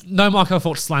 We no Marco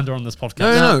Fultz slander on this podcast.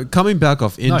 No. Coming back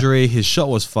off injury, his shot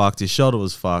was fucked. His shoulder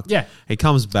was fucked. Yeah. He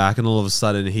comes back and all of a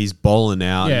sudden he's bowling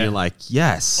out. Yeah. And you're like,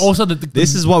 yes. Also,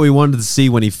 this is what we wanted to see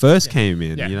when he first came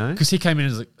in. You know. because he came in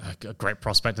as a great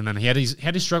prospect, and then he had his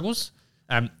struggles.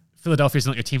 Philadelphia's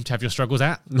not your team to have your struggles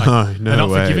at. Like, No they're not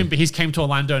way. forgiving. But he's came to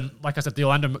Orlando, and like I said, the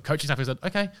Orlando coaching staff has said,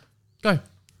 "Okay, go.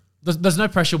 There's no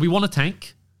pressure. We want to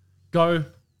tank. Go,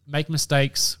 make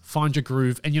mistakes, find your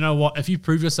groove, and you know what? If you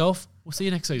prove yourself, we'll see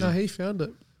you next No, season." he found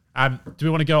it. Do we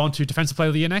want to go on to Defensive Player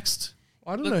of the Year next?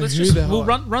 I don't know Let's who just the hell. we'll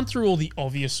run through all the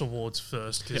obvious awards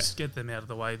first because get them out of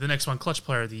the way. The next one, Clutch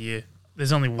Player of the Year.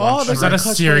 There's only one. Oh, straight. Is that a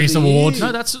Clutch serious Player of the award? Year.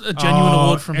 No, that's a genuine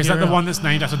award from Is here that the out. one that's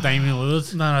named after Damian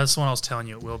Lillard? No, that's the one I was telling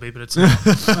you it will be, but it's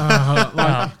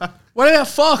not. What about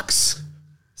Fox?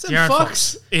 Is it De'Aaron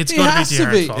Fox? It's He got has to to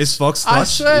be be. De'Aaron Fox. Is Fox I clutch?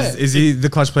 swear. Is he the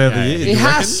clutch player of the Yeah, year? yeah. Do He you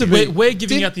has to We're, be. we're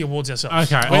giving Did- out the awards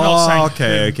ourselves. Okay. We're not saying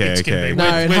okay, who it's gonna okay. be. No,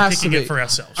 We're, it we're has picking to it be. for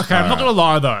ourselves. Okay, I'm not gonna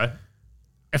lie though.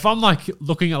 If I'm like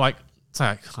looking at like it's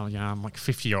like, oh, I'm like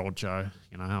 50-year-old Joe.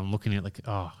 I'm looking at like,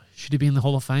 oh, should he be in the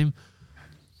Hall of Fame?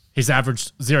 He's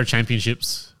averaged 0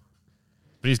 championships,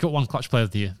 but he's got 1 clutch player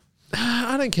of the year.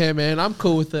 I don't care, man. I'm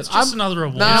cool with it. It's just another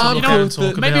award. No, to I'm look cool at and with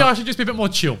talk it. Maybe about. I should just be a bit more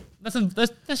chill.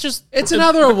 That's just. It's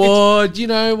another award. You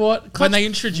know what? When they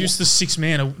introduced the 6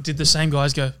 man, did the same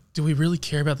guys go, do we really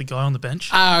care about the guy on the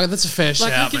bench? That's a fair Like,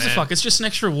 shout, who gives man. a fuck? It's just an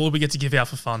extra award we get to give out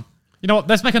for fun. You know what?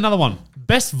 Let's make another one.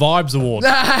 Best Vibes Award.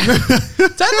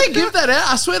 Don't they give that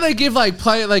out? I swear they give like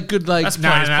player like good like. That's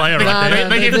players player right there.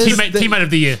 They give the teammate of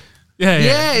the year.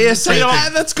 yeah. So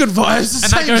that's good vibes. The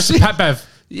And that same goes to shit. Pat Bev.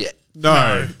 Yeah.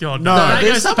 No. God, No. That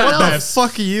there's goes to someone Pat What the Bev.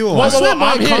 fuck are you on? What's Well, swear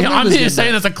Mike I'm here, Conlon I'm was here in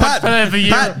saying that. there's a clutch player of the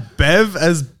year. Pat Bev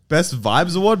as best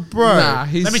vibes award, bro. Nah,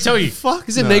 he's. Let me tell you. Fuck.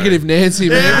 He's a negative Nancy,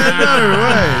 man.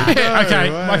 No way.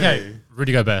 Okay.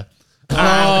 Rudy Gobert.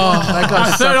 That guy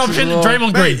My third sucks option, as well.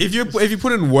 Draymond Mate, Green. if you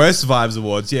put in worst vibes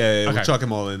awards, yeah, we'll Okay. chuck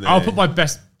them all in there. I'll put my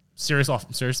best serious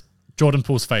Jordan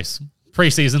Poole's face.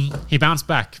 Preseason, he bounced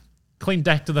back. Clean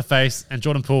deck to the face, and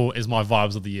Jordan Poole is my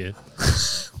vibes of the year.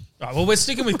 Right, well, we're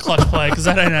sticking with clutch player because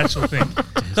that ain't an actual thing.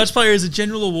 Clutch player is a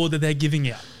general award that they're giving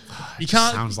out. You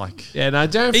can't Sounds like. Yeah, no,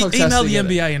 Darren Fox has email to the get it.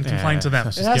 NBA and complain to them.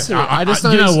 It has to. I I just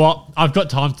you know noticed- what? I've got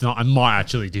time tonight. I might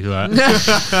actually do that.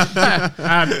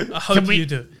 I hope you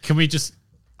do. Can we just?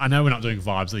 I know we're not doing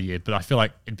vibes of the year, but I feel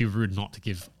like it'd be rude not to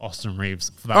give Austin Reeves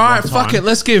for that. All right, one fuck time. it.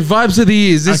 Let's give vibes of the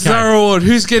years. This is Okay. our award.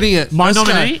 Who's getting it? My Let's go.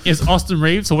 nominee is Austin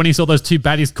Reeves. So when he saw those 2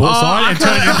 baddies courtside and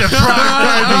turned into All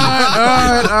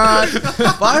right.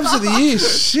 Vibes of the year.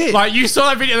 Shit. like you saw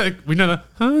that video, like, we know the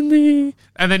honey,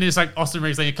 and then it's like Austin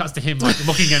Reeves. Then it cuts to him like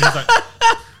looking and he's like,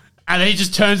 and then he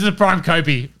just turns into prime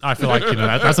Kobe. I feel like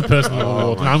that's a personal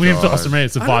award. And I'm going to give it to Austin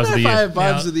Reeves. It's the I vibes don't of the know if I year. have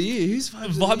vibes Yeah. of the year. Who's vibes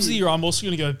of the Vibes of the year? year, I'm also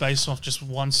going to go based off just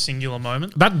one singular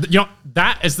moment.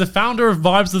 That is the founder of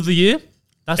vibes of the year.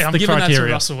 That's And I'm the giving that to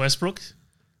criteria. Russell Westbrook.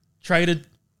 Traded,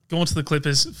 going to the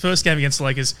Clippers. First game against the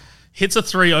Lakers. Hits a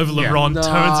 3 over LeBron. Nah.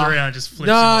 Turns around and just flips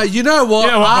Nah, him off. you know what?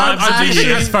 You know what? I'm I think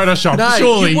that's Photoshop. No,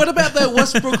 surely. what about that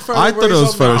Westbrook photo? I where thought it he's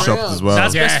was on the photoshopped ground? as well.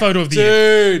 That's Yeah. best photo of the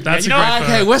year. Dude, That's you a know great what?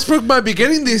 photo. okay, Westbrook might be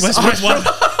getting this. Westbrook won.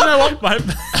 You know what?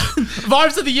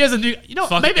 Vibes of the year is a new. You know,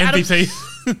 Fuck maybe Adam. MVP.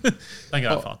 Don't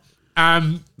go that far.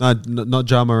 Not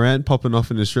Ja Morant popping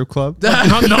off in a strip club. More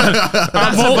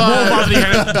vibes of the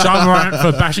year. John Morant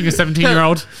for bashing a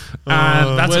 17-year-old.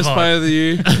 That's Worst a vibe. player of the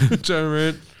year, Joe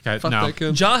Morant. Okay, Fuck no. that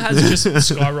cunt. Ja has just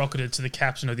skyrocketed to the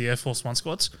captain of the Air Force One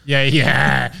squads.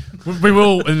 Yeah. We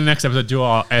will in the next episode do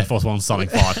our Air Force One starting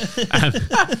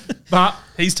 5. But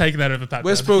He's taken that over Pat.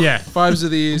 Westbrook, Yeah. vibes of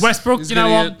the year. Westbrook, He's you know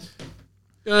getting what?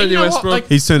 it. You know what? Westbrook.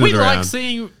 He's turned it we like around.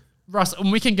 seeing Russ,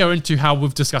 and we can go into how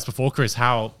we've discussed before, Chris,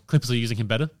 how Clippers are using him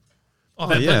better.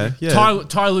 Oh, Yeah.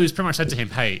 Ty Lue's pretty much said to him,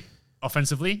 hey,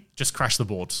 offensively, just crash the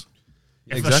boards.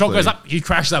 If the shot Exactly. goes up, you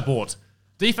crash that board.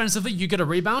 Defensively, you get a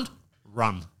rebound,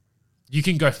 run. You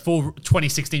can go full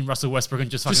 2016 Russell Westbrook and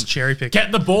just fucking Just cherry pick.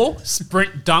 get the ball,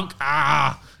 sprint, dunk.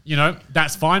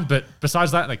 That's fine. But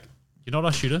besides that, like, you're not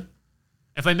a shooter.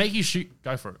 If they make you shoot,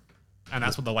 go for it. And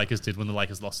that's what the Lakers did when the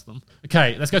Lakers lost to them.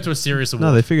 Okay, let's go to a serious award.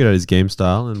 No, they figured out his game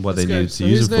style and what Let's they go. needed So to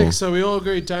use who's him for. next? So we all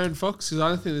agree Darren Fox because I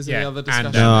don't think there's any Yeah, other and,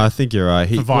 discussion. No, I think you're right.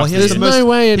 He, For well, he Vibes has of the the most. year. No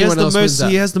way he has anyone the else wins most. that.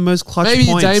 He has the most clutch Maybe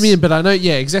points. Damien, but I know.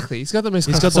 Yeah, exactly. He's got the most.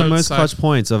 He's got the most clutch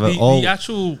points of it all. The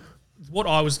actual, what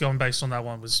I was going based on that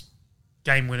one was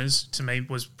game winners to me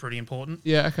was pretty important.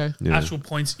 Yeah. Okay. Yeah. Actual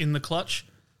points in the clutch,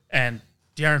 and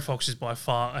De'Aaron Fox is by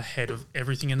far ahead of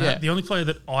everything in that. Yeah. The only player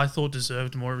that I thought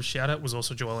deserved more of a shout out was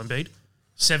also Joel Embiid.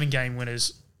 7 game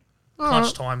winners,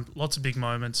 clutch time, lots of big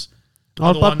moments.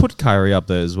 Another I'd one- put Kyrie up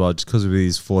there as well, just because of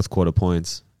his fourth quarter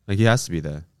points. Like he has to be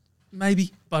there.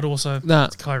 Maybe, but also Nah.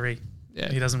 it's Kyrie. Yeah.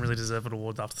 He doesn't really deserve an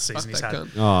award after the Fuck season he's that had. cunt.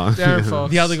 Oh, Darren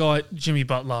Fox. The other guy, Jimmy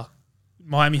Butler,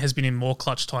 Miami has been in more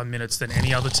clutch time minutes than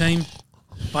any other team,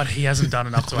 but he hasn't done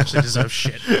enough to actually deserve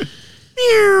shit.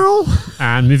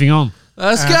 And moving on.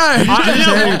 Let's go.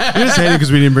 You're just hating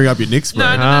because we didn't bring up your Knicks, bro.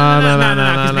 No,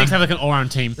 because Knicks have like an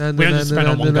all-round team. No, We don't no, just no, spend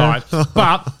no, on one no, guy.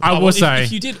 But I will Well, say,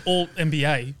 if you did all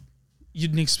NBA,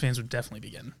 your Knicks fans would definitely be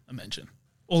getting a mention.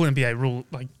 All NBA rule,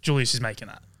 like Julius is making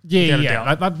that. Without a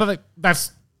doubt. but like,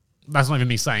 that's not even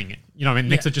me saying it. You know, I mean,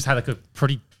 Knicks Yeah. have just had like a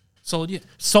pretty Solid year.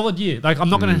 solid year. Like, I'm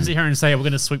not going to sit here and say we're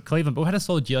going to sweep Cleveland, but we had a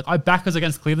solid year. Like, I back us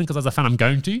against Cleveland because as a fan, I'm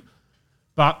going to.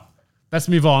 But let's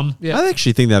move on. Yeah. I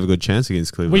actually think they have a good chance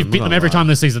against Cleveland. We've beat them every time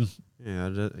this season.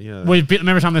 Yeah. We've beat them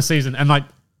every time this season, and like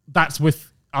that's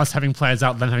with us having players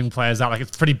out, them having players out. Like,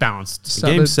 it's pretty balanced.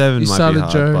 Game 7 you might be started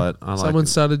hard, Joe. but I like Someone it.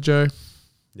 started Joe.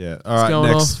 Yeah. All right.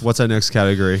 going Next. off. What's our next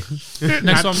category?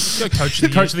 Next one, go coach of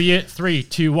the Coach year. of the year, 3,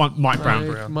 2, 1, Mike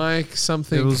Brown. Mike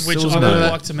something. Which it was I would known.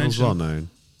 like to It was mention. well known.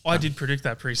 I did predict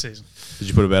that preseason. Did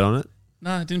you put a bet on it?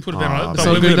 No, I didn't put a bet on it.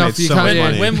 so But good when, enough you can't-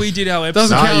 yeah. when we did our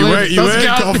Doesn't episode, count. you Liam. weren't Doesn't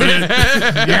count. confident.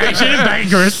 Yeah, you shouldn't bang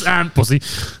Chris. Pussy.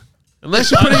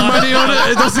 Unless you're putting money on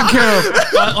it, it doesn't count.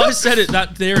 I said it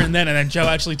that there and then Joe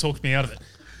actually talked me out of it.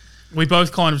 We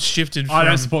both kind of shifted I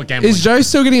don't from support gambling. Is Joe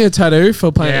still getting a tattoo for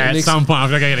playing Yeah, at at Knicks? some point I've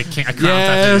got to get a crown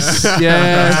Yes, tattoo.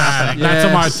 yes, That's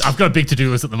on my. yes. I've got a big to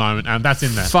do list at the moment, and that's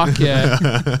in there. Fuck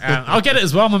yeah. I'll get it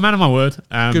as well. I'm a man of my word.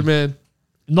 Good man.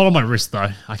 Not on my wrist though.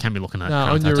 I can't be looking at. No, crown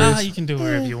on your tattoos. wrist. you can do it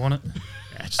wherever you want it.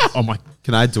 Yeah, just on my.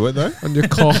 Can I do it though? On your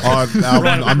cock. Oh,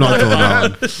 I'm not doing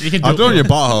that one. You can I'm do doing it. your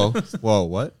butthole. Whoa,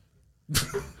 what?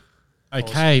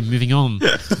 Okay, moving on.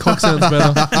 Cock sounds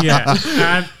better.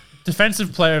 Yeah.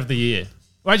 Defensive player of the year.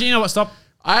 Wait, do you know what? Stop.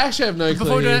 I actually have no clue.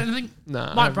 Before we do anything,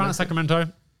 Nah, I Mike have Brown no at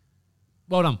Sacramento.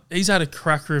 Well done. He's had a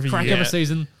cracker of a Cracker year. of a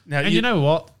season. Now, And you know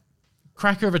what?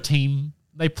 Cracker of a team.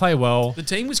 They play well. The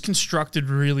team was constructed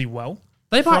really well.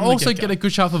 They might from the also get-go. get a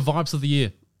good shout for vibes of the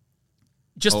year.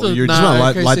 Just Oh, the you're Nah, just gonna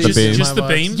okay, light so the just- beam. just the My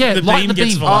beam. Yeah, the like beam the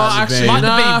gets beam. Oh, vibes. actually, Like the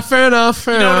nah, beam. fair enough,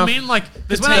 fair You know what I enough. mean? Like,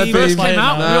 because The when it team first is came playing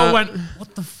out, we that. all went,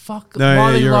 what the fuck? No, Why yeah,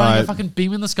 are they you're lighting right. a fucking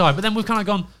beam in the sky? But then we've kind of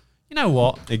gone, you know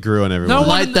what? It grew on everyone. No one-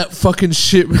 Light that fucking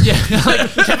shit. Yeah, like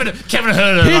Kevin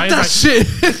Herter. Hit right? that He's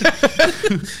shit.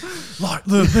 like, light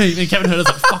the beam. And Kevin Herter's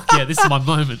like, fuck yeah, this is my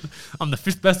moment. I'm the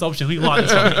fifth best option. We light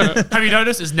this one. Have you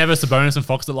noticed it's never Sabonis and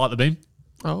Fox that light the beam?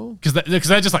 Oh. Because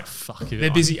they're just like, fuck it.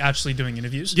 They're busy actually doing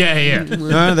interviews. Yeah, yeah, yeah.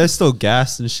 No, they're still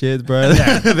gassed and shit, bro.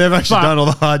 Yeah. They've actually But- done all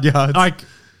the hard yards. Like,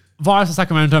 Vice and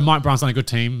Sacramento, Mike Brown's done a good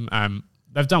team.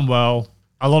 They've done well.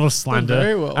 A lot of slander.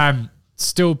 very well.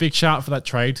 Still big shout for that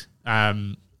trade.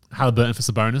 Halliburton for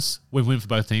Sabonis. Win-win for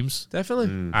both teams. Definitely.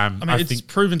 I mean, it's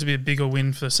proven to be a bigger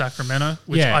win for Sacramento,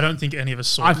 which Yeah. I don't think any of us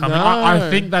saw I, coming. I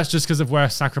think that's just because of where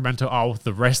Sacramento are with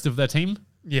the rest of their team.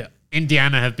 Yeah.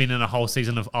 Indiana have been in a whole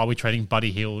season of are we trading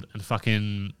Buddy Hield and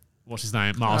fucking what's his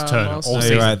name, Miles Turner Miles all Turner. No,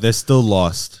 season. you're right. They're still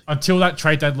lost. Until that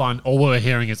trade deadline, all we were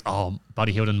hearing is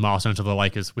Buddy Hield and Miles Turner to the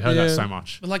Lakers. We heard that Yeah. so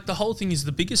much. But like the whole thing is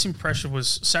the biggest impression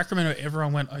was Sacramento.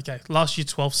 Everyone went, okay, last year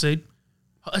 12 seed.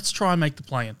 Let's try and make the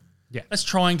play in. Yeah. Let's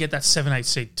try and get that 7-8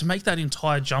 seed. To make that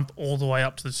entire jump all the way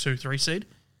up to the 2-3 seed,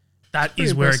 that is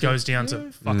pretty where it impressive. goes down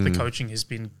to fuck the coaching has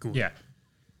been good. Yeah.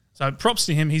 So props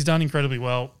to him. He's done incredibly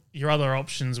well. Your other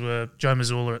options were Joe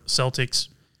Mazzulla at Celtics.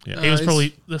 Yeah. He was he's-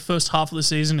 probably the first half of the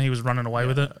season, he was running away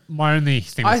with it. My only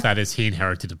thing with I- that is he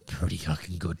inherited a pretty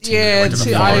fucking good team. Yeah, that went to the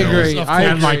see, I finals. agree. Of I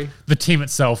And agree. like the team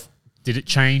itself, did it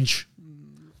change?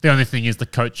 The only thing is the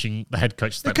coaching, the head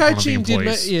coach. The stepped on coaching the did,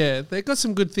 employees. yeah, they got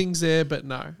some good things there, but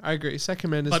no, I agree.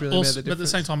 Sacramento's But, really also, made the but at the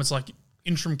difference. same time, it's like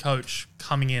interim coach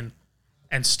coming in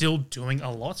and still doing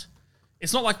a lot.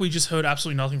 It's not like we just heard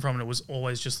absolutely nothing from it. It was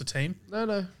always just the team.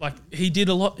 No, Like he did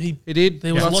a lot. He did.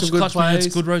 there was Got lots some of good clutch minutes,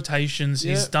 plays. good rotations.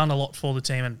 He's Yeah. done a lot for the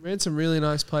team, and Ran some really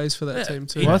nice plays for that Yeah, team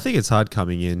too. he- Well, I think it's hard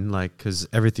coming in, like, because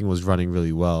everything was running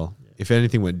really well. If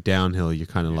anything went downhill, you're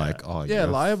kind of like, oh, Yeah, you're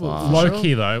liable. fucked. Low Sure.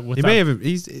 key though, with He that, may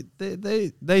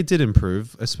have. They did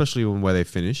improve, especially when where they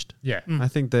finished. yeah. I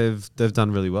think they've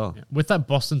done really well. With that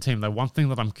Boston team, though, one thing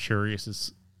that I'm curious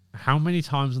is how many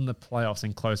times in the playoffs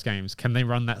in close games can they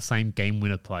run that same game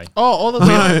winner play? Oh, all the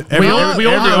time. Every- we all every do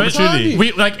it. opportunity.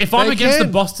 We like if I'm They against the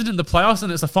can. Boston in the playoffs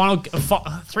and it's the final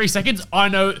 3 seconds, I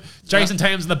know Jason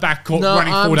Tatum's in the backcourt No,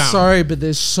 running full I'm down. sorry, but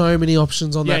there's so many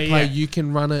options on that Yeah, play. yeah. You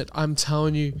can run it. I'm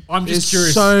telling you. I'm just there's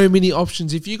curious. so many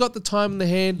options. If you got the time in the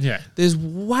hand, Yeah. there's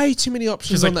way too many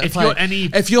options 'Cause, on like, that if play. you're any-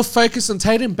 if you're focused on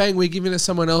Tatum, bang, we're giving it to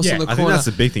someone else Yeah, on the I think corner. that's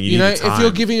the big thing. You You need know, the if you're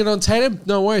time. giving it on Tatum,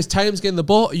 no worries. Tatum's getting the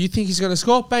ball. You think he's going to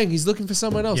score? Bang, he's looking for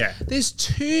someone else. Yeah. There's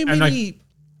too And, like, many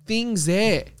things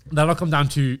there. That'll come down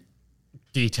to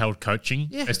detailed coaching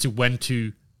Yeah. as to when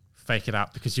to fake it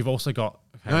out because you've also got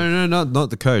okay, No, not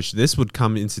the coach. This would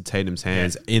come into Tatum's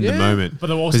hands in the Yeah. moment But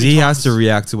there will also because be he has to times-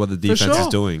 react to what the defense sure. is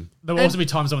doing. there will also be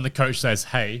times when the coach says,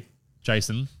 "Hey,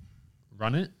 Jason,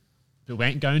 run it, but we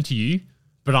ain't going to you.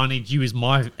 But I need you as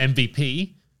my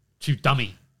MVP to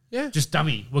dummy. Yeah. Just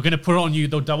dummy. We're going to put it on you.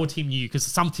 They'll double team you because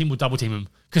some team will double team him.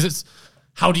 Because it's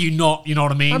how do you not? You know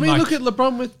what I mean? I mean, Like, look at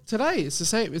LeBron with today. It's the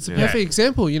same. It's a Yeah. perfect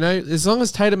example. You know, as long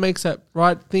as Tatum makes that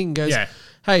right thing, goes, Yeah.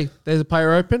 hey, there's a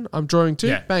player open. I'm drawing two.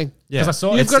 Yeah. Bang. because I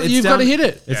saw You've got to hit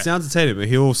it. It's Yeah. down to Tatum.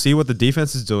 He'll see what the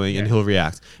defense is doing and Yeah. he'll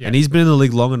react. Yeah. And he's been in the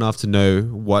league long enough to know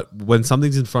when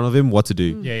something's in front of him, what to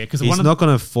do. Yeah, because He's not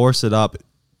going to force it up.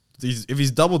 If he's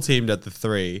double teamed at the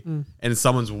 3 and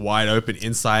someone's wide open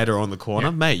inside or on the corner,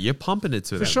 Yeah. mate, you're pumping it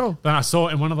to For them. sure. Then I saw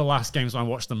in one of the last games when I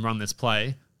watched them run this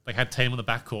play, they had Tatum on the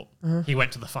backcourt. He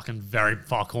went to the fucking very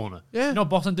far corner. Yeah. You know what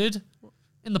Boston did?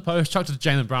 In the post, chucked it to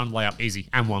Jalen Brown layup easy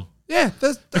and won. Yeah.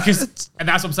 And that's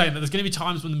what I'm saying. That there's going to be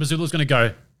times when the Missoula's going to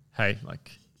go, hey, like,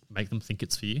 make them think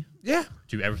it's for you. Yeah.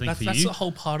 Do everything That's, for that's you. the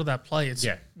whole part of that play. It's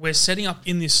Yeah. we're setting up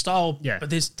in this style, Yeah. but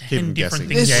there's 10 Keep 'em different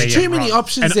guessing. things. There's we too can many run.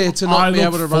 options there to not be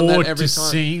able to run that every to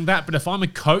time. seeing that, but if I'm a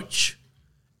coach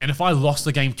and if I lost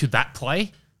the game to that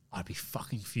play, I'd be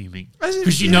fucking fuming As in-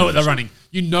 because you know what they're running.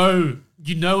 You know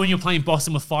when you're playing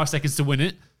Boston with 5 seconds to win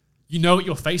it. You know what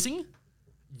you're facing.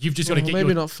 You've just got to Well, get maybe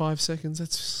your. not 5 seconds.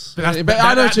 That's. But, that's, but but I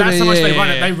know that, what you that's mean. how much Yeah, they run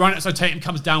yeah, it. yeah. They run it so Tatum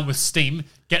comes down with steam,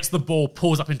 gets the ball,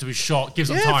 pulls up into his shot, gives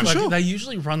him Yeah, time. for sure. They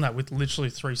usually run that with literally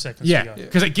 3 seconds Yeah, to go.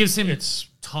 because it gives him It's-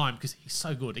 time because he's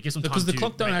so good. It gives him time Because the to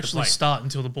clock don't make the actually play. start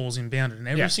until the ball's inbounded. And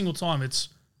every Yeah. single time it's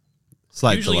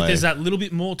Slight usually delay. if there's that little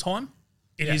bit more time,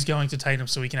 it is Yeah. going to Tatum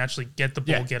so he can actually get the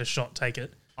ball, Yeah. get a shot, take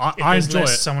it. I If there's enjoy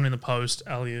less, it. someone in the post,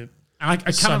 alley-oop, And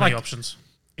I so kind of many like options.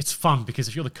 it's fun because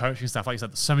if you're the coach and stuff like you said,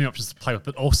 there's so many options to play with.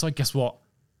 But also, guess what?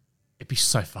 It'd be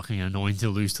so fucking annoying to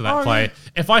lose to that Oh, play. yeah.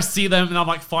 If I see them and I'm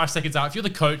like 5 seconds out, if you're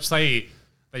the coach, say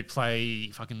they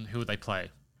play fucking who would they play?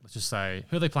 Let's just say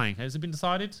who are they playing? Has it been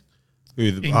decided?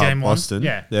 Who, the- In game one? Boston.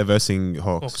 Yeah. They're versing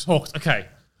Hawks. Hawks. Okay,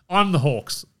 I'm the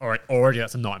Hawks. All right, already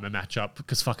that's a nightmare matchup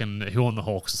because fucking who on the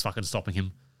Hawks is fucking stopping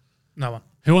him? No one.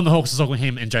 Who on the Hawks is stopping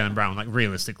him and Jaylen Brown? Like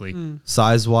realistically,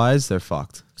 Size wise, they're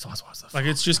fucked. size-wise, Like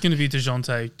it's just going to be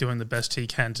DeJounte doing the best he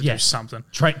can to Yeah. do something.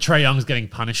 Trey Young's getting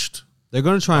punished. They're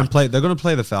going to try and play. They're going to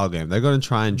play the foul game. They're going to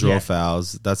try and draw Yeah.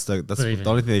 fouls. That's the even-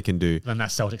 only thing they can do. Then that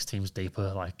Celtics team's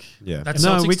deeper. Like Yeah. That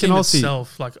no, Celtics we can team all see.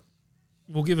 itself, like,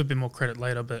 we'll give a bit more credit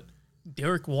later, but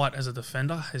Derek White as a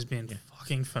defender has been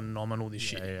fucking phenomenal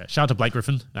this year. yeah. Shout out to Blake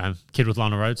Griffin, kid with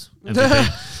Lana Rhodes.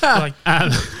 MVP.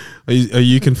 Like, Are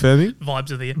you confirming?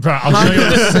 vibes of the year. Bro, I'll show you.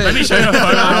 100%. Let me show you a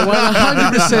photo. Nah,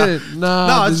 100%. Nah,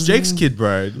 No, it's there's Jake's kid,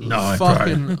 bro. No,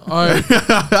 Fucking.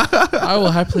 I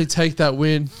will happily take that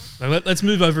win. So let's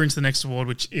move over into the next award,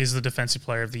 which is the Defensive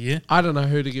Player of the Year. I don't know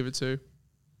who to give it to.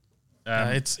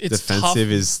 It's Defensive tough.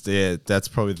 is that's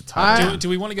probably the I- top. Do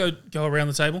we want to go around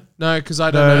the table? No, because I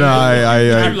don't No, know. no,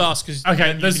 I You last because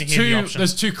Okay, you there's can hear the two. option.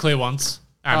 There's two clear ones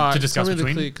All right, to discuss tell me the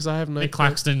between clear, because I have no Nick clue.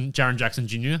 Claxton, Jaron Jackson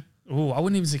Jr. Oh, I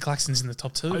wouldn't even say Claxton's in the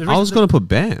top two. I was going to put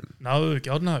Bam. No,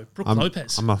 God no. Brooke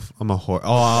Lopez. I'm a whore.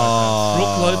 Oh,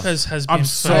 Brooke Lopez has been I'm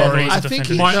phenomenal sorry. as a I think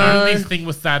defender. he- My No. only thing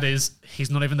with that is he's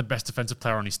not even the best defensive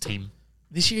player on his team.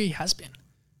 This year he has been.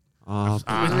 Oh,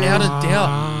 Without a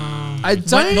doubt. I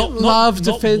don't not- love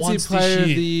not Defensive once this Player of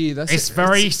year. the Year. That's It's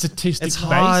very statistics it's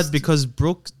hard based. because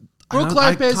Brooke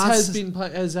Lopez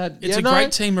has had. It's a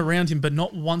great team around him, but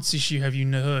not once this year have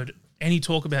you heard any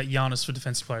talk about Giannis for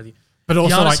Defensive Player of the Year. But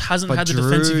also, Giannis like, hasn't had the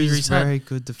defensive year he's very had.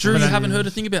 good Drew, defensive. you haven't heard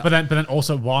a thing about. but then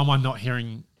also, why am I not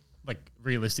hearing like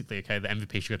realistically? Okay, the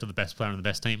MVP should go to the best player on the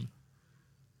best team.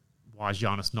 Why is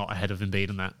Giannis not ahead of Embiid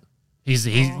in that?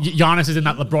 Giannis is in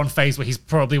that LeBron phase where he's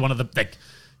probably one of the like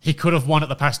he could have won it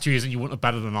the past 2 years and you wouldn't have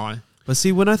batted an eye. But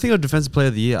see, when I think of Defensive Player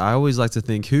of the Year, I always like to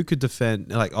think who could defend,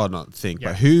 not think, Yeah.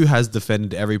 but who has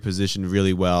defended every position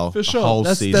really well For the sure. whole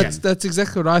That's, season. that's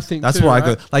exactly what I think. That's too, where I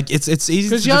right? go. Like it's easy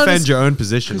to 'Cause defend Giannis- your own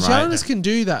position, Because right? Giannis can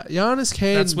do that. Giannis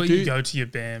can. That's where do, you go to your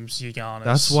Bams, your Giannis.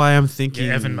 That's why I'm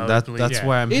thinking Evan that's Mobley. Yeah.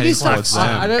 why I'm It heading is tough. towards I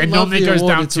them. don't And love normally the it goes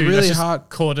award. down It's to really let's just hard.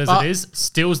 call it as But- it is: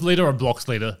 steals leader or blocks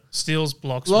leader. steals,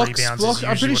 blocks, Blocks, rebounds. block- Is I'm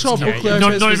usually pretty what sure it's Brook called.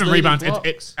 Lopez Not was even leading rebounds.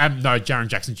 blocks. No, Jaron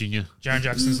Jackson Jr. Jaren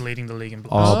Jackson's leading the league in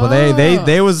blocks. Oh, but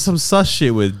there was some sus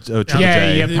shit with Triple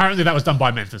Yeah, J. yeah. Apparently that was done by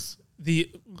Memphis.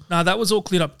 No, that was all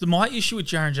cleared up. My issue with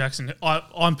Jaren Jackson,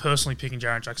 I'm personally picking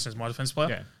Jaren Jackson as my defense player.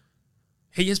 Yeah,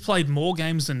 He has played more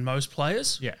games than most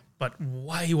players. yeah. But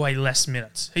way, way less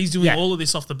minutes. He's doing Yeah. all of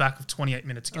this off the back of 28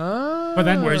 minutes a game. But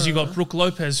then, Whereas you got Brooke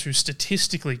Lopez, who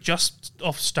statistically, just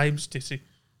off stadium statistic,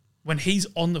 when he's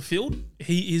on the field,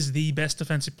 he is the best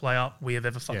defensive player we have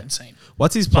ever fucking seen.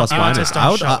 What's his plus But minus? just I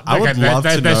would, don't show. I would love to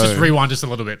let's know. just rewind just a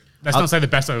little bit. Let's not say the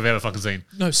best I've ever fucking seen.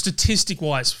 No,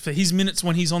 statistic-wise, for his minutes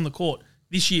when he's on the court,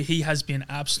 this year he has been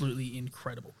absolutely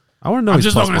incredible. I want to know I'm his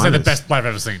just not plus going to say the minus. best player I've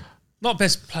ever seen. Not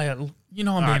best player. You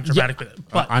know I'm being Alright, dramatic with it.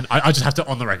 But I just have to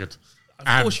on the record.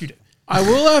 of course you do. I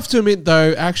will have to admit,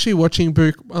 though, actually watching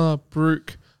Brooke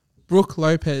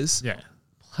Lopez Yeah.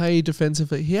 play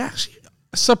defensively, he actually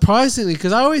surprisingly,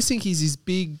 because I always think he's this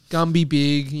big, Gumby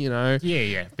big, you know.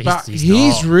 Yeah. But he's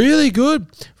he's not. really good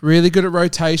at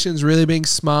rotations, really being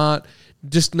smart.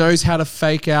 Just knows how to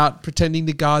fake out, pretending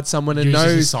to guard someone, and Uses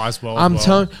his knows. size well I'm as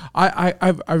well. telling.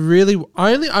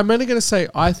 I'm only going to say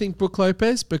I think Brooke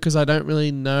Lopez because I don't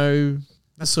really know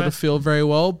the sort of fair. feel very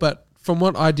well. But from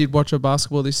what I did watch of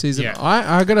basketball this season, Yeah.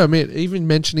 I got to admit, even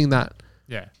mentioning that,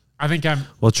 Yeah. I think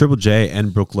Well, Triple J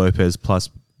and Brooke Lopez plus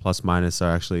minus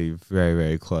are actually very,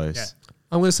 very close. Yeah.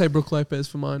 I'm going to say Brooke Lopez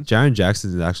for mine. Jaron Jackson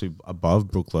is actually above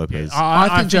Brooke Lopez.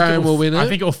 I think Jaren will win I it.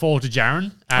 think it will fall to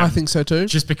Jaron. I think so too.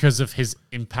 just because of his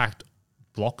impact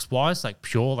blocks wise, like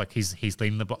pure, like he's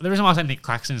leading the block. The reason why I say Nick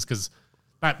Claxton is because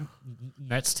that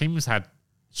Nets team has had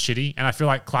shitty, and I feel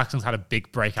like Claxton's had a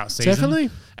big breakout season. Definitely.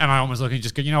 And I almost look and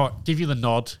just go, you know what, give you the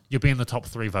nod. You'll be in the top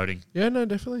 3 voting. Yeah, no,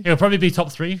 definitely. It'll probably be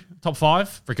top 3, top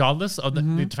 5, regardless of the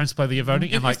defensive player that you're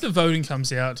voting. And If the voting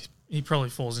comes out, he probably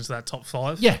falls into that top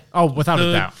 5. yeah, without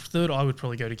a doubt. Third, I would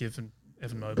probably go to give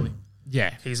Evan Mobley.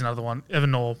 Yeah, He's another one.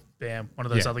 Evan or Bam, one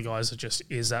of those Yeah. other guys that just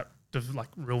is that like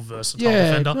real versatile Yeah,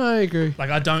 defender. no, I agree.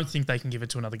 Like I don't think they can give it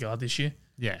to another guard this year.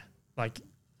 yeah. Like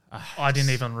I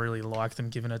didn't even really like them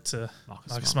giving it to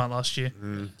Marcus Smart last year.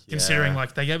 Mm, Considering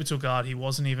like they gave it to a guard, he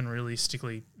wasn't even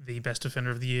realistically the best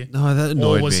defender of the year. No, that Or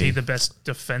annoyed was me. he the best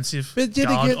defensive But yet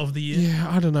guard again, of the year? yeah,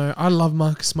 I don't know. I love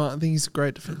Marcus Smart. I think he's a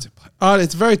great defensive player.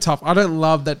 It's very tough. I don't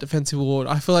love that defensive award.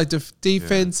 I feel like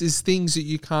defense is things that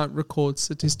you can't record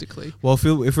statistically. Well,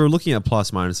 if we're looking at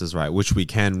plus minuses, right, which we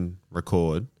can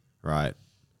record, right,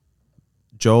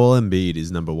 Joel Embiid is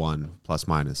number 1 plus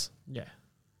minus. Yeah.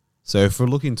 So if we're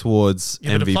looking towards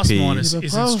Yeah, but a MVP, plus minus Yeah, but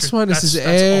isn't plus strict- minus is that's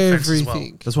offense as well.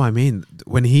 everything. that's what I mean.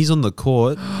 When he's on the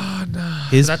court, Oh,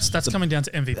 his That's coming down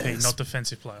to MVP, not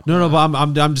defensive player. no, but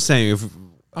I'm just saying if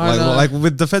I know. like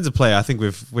with defensive player, I think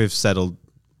we've settled.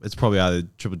 It's probably either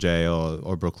Triple J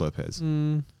or Brook Lopez.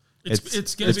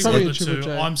 It's going to be probably one a of the Triple two.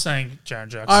 J. I'm saying Jaren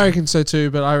Jackson. I reckon so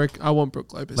too, but I want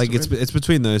Brook Lopez. Like to it's win. it's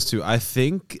between those two. I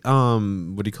think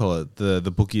what do you call it?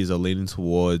 The bookies are leaning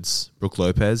towards Brook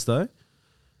Lopez though.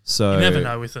 So You never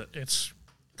know with it. It's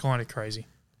kind of crazy.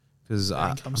 because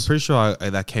I'm incomes. pretty sure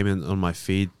that came in on my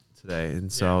feed today,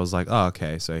 and so Yeah. I was like, oh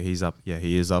okay, so he's up. Yeah,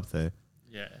 he is up there.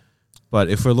 Yeah. But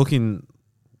if we're looking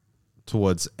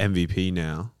towards MVP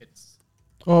now,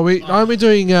 Oh, aren't we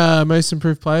doing most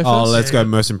improved player oh, first? let's Yeah. go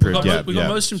most improved. Yeah, We got yeah.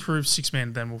 most improved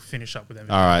 6-man, then we'll finish up with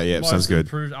MVP. All right, yeah, sounds Most good.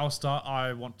 Improved, I'll start.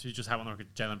 I want to just have on the record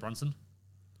Jalen Brunson.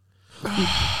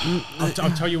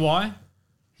 I'll tell you why.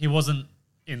 He wasn't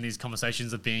in these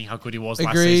conversations of being how good he was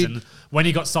last Agreed. season. When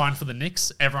he got signed for the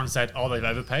Knicks, everyone said, "Oh, they've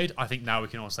overpaid." I think now we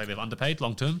can all say they've underpaid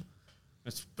long term.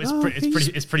 It's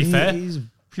pretty fair. He's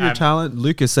pure Um, talent.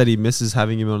 Lucas said he misses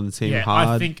having him on the team Yeah, hard.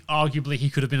 I think arguably he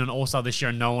could have been an All-Star this year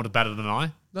and no one would have better than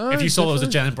I. No, If you saw there was a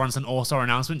definitely. Jalen Brunson All-Star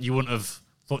announcement, you wouldn't have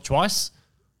thought twice.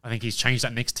 I think he's changed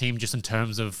that Knicks team just in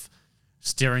terms of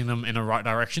steering them in the right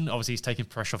direction. Obviously, he's taking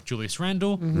pressure off Julius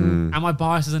Randle. Mm-hmm. Am I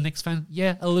biased as a Knicks fan?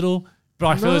 Yeah, a little. But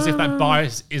I feel as if that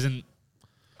bias isn't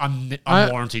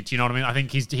unwarranted. You know what I mean? I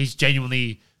think he's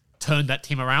genuinely turned that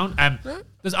team around. And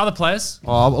there's other players.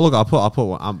 Oh, look, I'll put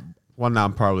one that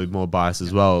I'm probably more biased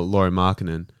as well. Laurie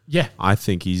Markkinen. Yeah. I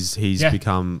think he's Yeah.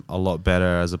 become a lot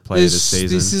better as a player this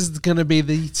season. This is going to be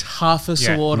the toughest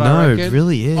Yeah. award, No, I it reckon.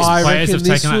 really is. I Players reckon have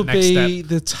this taken that will next be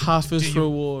the toughest Do you-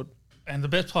 reward. And the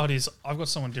best part is I've got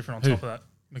someone different on top of that.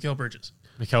 Mikael Bridges.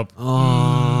 Mikal.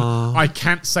 Oh, I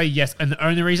can't say yes. And the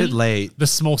only reason, bit late. the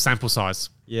small sample size.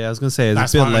 Yeah, I was gonna say it's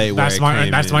That's a bit my, late. that's where it my,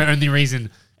 came that's in. my only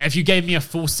reason. If you gave me a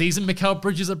full season, Mikal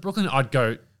Bridges at Brooklyn, I'd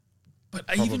go. But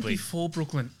even Probably. before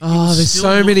Brooklyn, he Oh, was there's still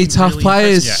so many looking tough really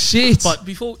players. impressive. Shit. But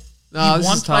before No, this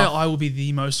one is player, tough. I will be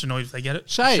the most annoyed if they get it.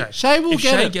 Shea will If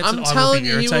get Shea it. gets I'm I will be telling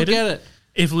you, he will irritated. get it.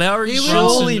 If Lowry, He will.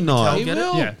 Brunson, Surely and not. Mikal He get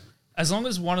will. it, Yeah. as long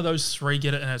as one of those three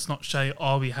get it and it's not Shea,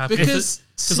 I'll be happy. Because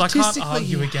I can't statistically,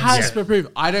 argue he against has it. to prove.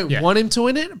 I don't Yeah. want him to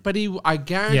win it, but I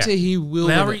guarantee Yeah. he will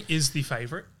win Lowry it. is the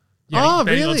favorite. Oh,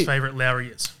 Betting really? odds favorite. Lowry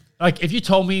is. Like, if you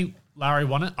told me Larry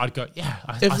won it, I'd go, yeah.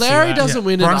 If I see Larry that. doesn't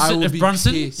win it, I will if be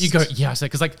Brunson, pissed. you go, yeah, I say,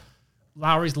 because, like,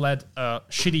 Lowry's led a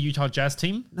shitty Utah Jazz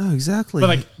team. No, exactly. But,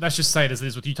 like, let's just say it as it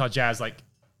is with Utah Jazz, like,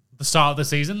 the start of the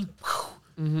season,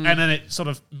 Mm-hmm. and then it sort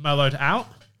of mellowed out.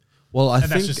 well, and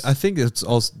that's just- I think it's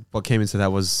also what came into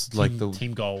that was like the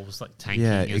Team goals, like tanking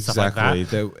yeah, and stuff like exactly.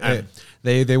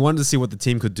 that. They wanted to see what the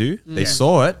team could do. They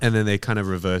saw it and then they kind of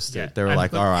reversed Yeah. it. They were And-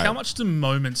 like, all right, How much do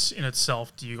moments in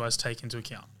itself do you guys take into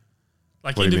account?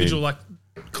 Like What do you individual, mean?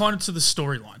 like kind of to the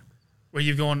storyline, where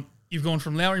you've gone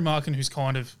from Lowry Markin, who's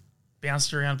kind of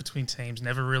bounced around between teams,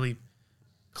 never really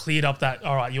cleared up that.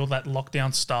 All right, you're that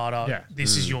lockdown starter. Yeah.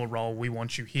 This is your role. We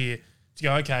want you here. To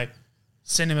go, okay,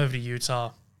 send him over to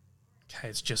Utah. Okay,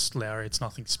 it's just Lowry. It's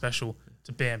nothing special.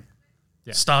 To bam,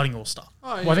 Yeah. starting All Star.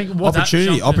 Oh, Well, I think what that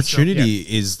opportunity jump in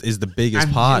itself, is the biggest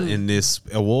And part you- in this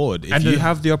award. If and you the-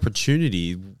 have the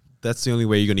opportunity, that's the only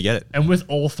way you're going to get it. And with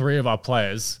all three of our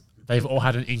players, they've all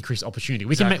had an increased opportunity.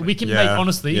 We Exactly. can Yeah. make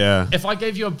honestly. Yeah. If I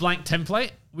gave you a blank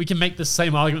template, we can make the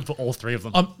same argument for all three of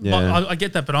them. Yeah. I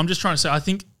get that, but I'm just trying to say, I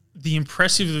think the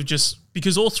impressive of just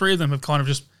because all three of them have kind of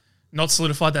just not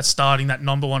solidified that starting, that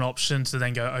number one option to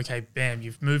then go, okay, bam,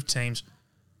 you've moved teams.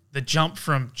 The jump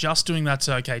from just doing that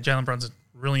to, okay, Jalen Brunson,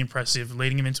 really impressive,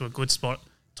 leading him into a good spot,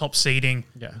 top seeding,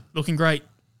 Yeah. looking great.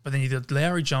 But then the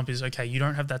Lowry jump is, okay, you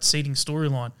don't have that seeding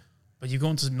storyline. but you've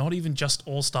gone to not even just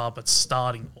All-Star, but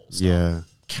starting All-Star. Yeah.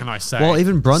 Can I say? Well,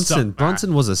 even Brunson. So-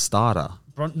 Brunson was a starter,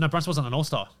 No, Brunson wasn't an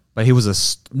all-star. but he was a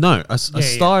starter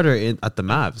at the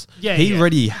Mavs. Yeah, he yeah.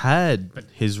 already had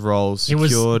his role He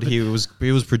was- secured. He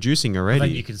was producing Then already.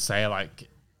 you can say like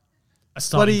a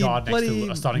starting guard next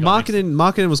to a starting guard.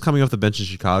 Marketing was coming off the bench in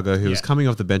Chicago. He was Yeah. coming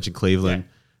off the bench in Cleveland.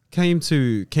 Came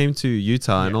to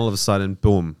Utah, and Yeah. all of a sudden,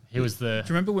 boom. He was the Do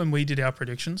you remember when we did our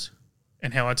predictions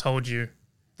and how I told you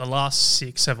the last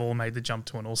 6 have all made the jump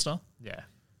to an All-Star? yeah.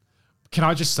 Can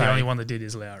I just say The only one that did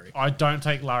is Lowry. I don't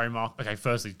take Larry Mark. Okay,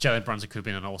 firstly, Jalen Brunson could have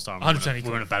been an all-star. 100% he We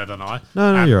wouldn't have batted an eye.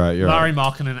 No, you're right. You're Larry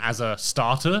right. Markkinen as a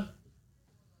starter,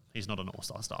 he's not an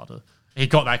all-star starter. He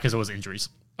got that because it was injuries.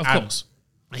 Of course.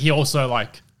 He also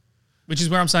like Which is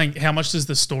where I'm saying, how much does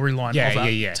the storyline of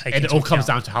that take And it into all comes account?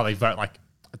 down to how they vote. Like,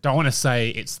 I don't want to say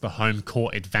it's the home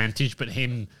court advantage, but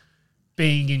him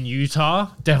being in Utah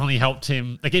definitely helped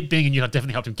him. Like, it being in Utah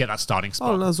definitely helped him get that starting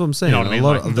spot. Oh, that's what I'm saying. You know what I mean? A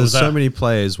lot Like, of, there was there's so that. many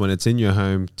players when it's in your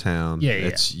hometown. Yeah,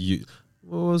 it's you.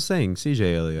 What I was saying,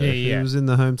 CJ earlier. Yeah, if yeah. he was in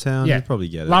the hometown, Yeah. he'd probably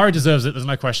get it. Larry deserves it. There's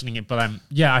no questioning it. But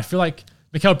yeah, I feel like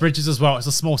Mikal Bridges as well. It's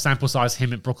a small sample size.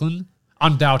 Him at Brooklyn.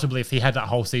 Undoubtedly, if he had that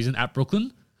whole season at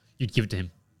Brooklyn, you'd give it to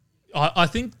him. I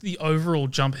think the overall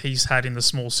jump he's had in the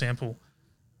small sample,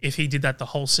 if he did that the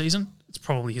whole season, it's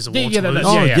probably his award to lose.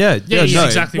 Oh, yeah, no,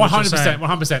 exactly what you're saying.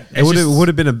 100%. It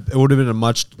would have been a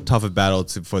much tougher battle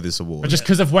for this award. But just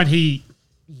because of when he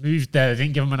moved there, they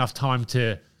didn't give him enough time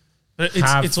to. But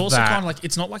have it's also that. kind of like,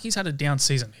 it's not like he's had a down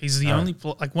season. He's the only,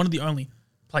 like one of the only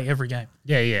play every game.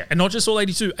 Yeah. And not just all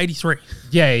 82, 83.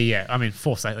 Yeah. I mean,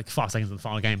 5 seconds in the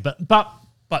final game, but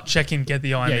But check in, get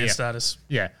the Iron Man yeah. status.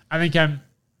 yeah, I think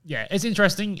it's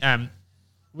interesting.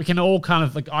 We can all kind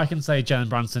of like I can say Jalen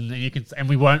Brunson, and you can, and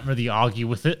we won't really argue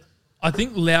with it. I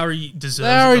think Lowry deserves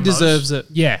Larry it the deserves most.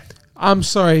 it. Yeah, I'm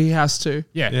sorry, he has to.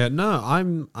 yeah, no,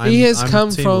 I'm He has I'm come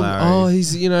Team from Larry.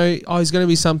 he's he's going to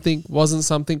be something, wasn't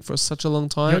something for such a long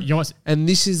time, you know what's- and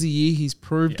this is the year he's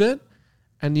proved it.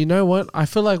 And you know what? I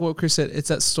feel like what Chris said. It's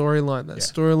that storyline. That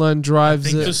storyline I drives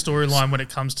think the it. storyline when it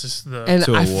comes to the And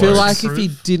to I awards. feel like if he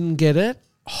Proof. didn't get it,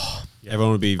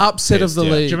 Everyone would be upset of pissed, the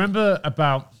yeah. league. Do you remember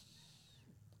about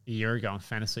a year ago in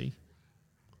fantasy?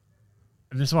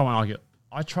 And this is what I want to argue.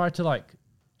 I tried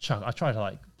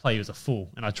to play you as a fool,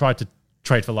 and I tried to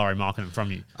trade for Larry Markkinen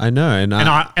from you. I know, and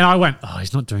I went, oh,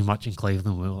 he's not doing much in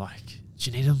Cleveland. We were like, do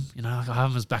you need him? You know, like I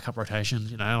have him as backup rotation.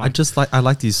 You know, I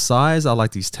liked his size. I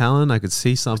liked his talent. I could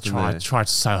see something there. tried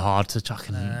so hard to chuck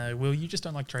him. Will, you just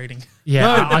don't like trading. Yeah,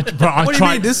 I What do you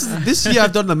tried. mean? This year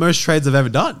I've done the most trades I've ever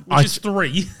done. Which is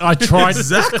 3. I tried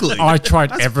Exactly. I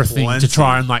tried That's everything plenty. to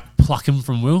try and like pluck him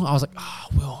from Will. I was like, oh,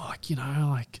 Will,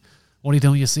 like what are you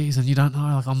doing with your season? You don't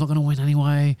know. Like I'm not going to win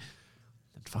anyway.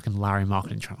 And fucking Larry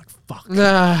Markkinen trying like fuck.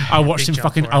 Nah. I watched Big him jump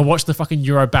fucking. for I him. watched the fucking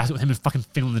Eurobasket with him in fucking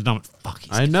Finland and done. Fuck.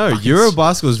 I know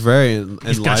Eurobasket was very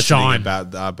enlightening shine.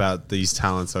 about these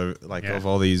talents of Yeah. of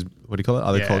all these what do you call it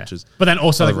other cultures. But then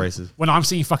also Other like, races. when I'm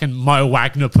seeing fucking Mo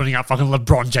Wagner putting out fucking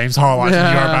LeBron James highlights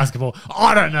Yeah. in Eurobasketball,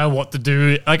 I don't know what to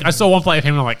do. Like I saw one play of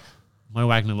him and I'm like, Mo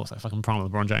Wagner looks like fucking prime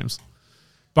LeBron James.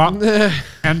 But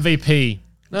MVP,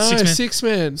 No, 6 man. 6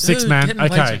 man. six Dude, man. get in the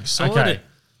Okay, playing. Solid okay. it.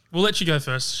 We'll let you go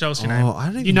first. Show us your name. I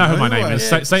don't even You know who my who name I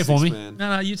is. am. Say it for me. Six-man.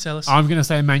 No, you tell us. I'm gonna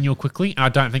say Emmanuel quickly, and I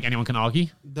don't think anyone can argue.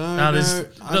 No,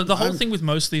 the whole thing with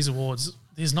most of these awards,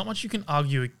 there's not much you can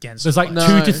argue against. There's like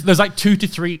No. there's like 2 to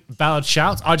 3 valid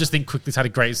shouts. I just think Quickly's had a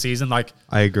great season. Like,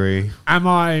 I agree. am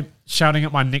I shouting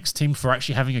at my Knicks team for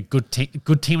actually having a good team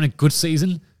and a good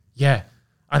season? Yeah,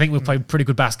 I think we played pretty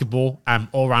good basketball,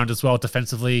 all round as well.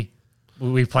 Defensively,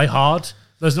 we play hard.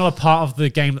 There's not a part of the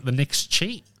game that the Knicks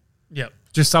cheat. Yep.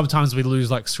 Just sometimes we lose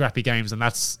like scrappy games, and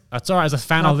that's all right. As a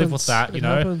fan, I'll live with that. You It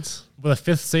know, happens. we're a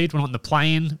 5th seed. We're not in the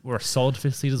play-in. We're a solid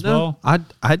 5th seed as No, well.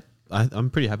 I'm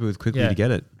pretty happy with Quickly Yeah. to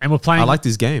get it. And we're playing. I like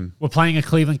this game. We're playing a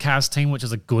Cleveland Cavs team, which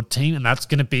is a good team, and that's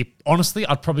going to be, honestly,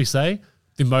 I'd probably say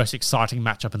the most exciting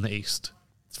matchup in the East.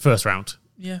 First round.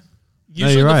 Yeah.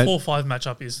 Usually you're the right. 4-5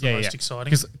 matchup is the most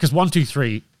exciting. Because 1, 2,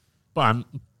 3,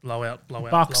 Blowout.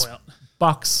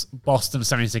 Bucks, Boston,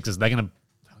 76ers, they're going to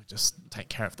just take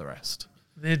care of the rest.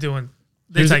 They're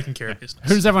Who's- taking care of business.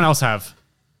 Who does everyone else have?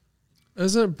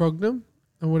 Isn't it Brogdon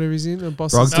or whatever he's in? Or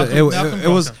Boston? Brogdon,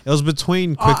 it was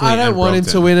between Quickly I don't and want him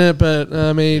to Brogdon. win it, but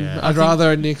I mean, Yeah. I'd I think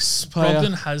rather a Knicks player.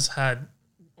 Brogdon has had,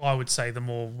 I would say, the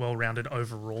more well-rounded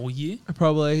overall year.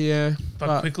 Probably, yeah.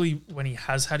 But quickly, when he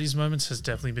has had his moments, has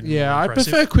definitely been Yeah, more I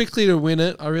impressive. prefer Quickly to win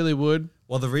it. I really would.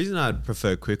 Well, the reason I'd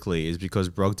prefer Quickly is because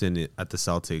Brogdon at the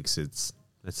Celtics, it's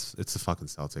the fucking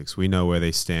Celtics. We know where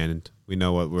they stand. We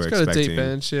know what we're He's got a expecting. deep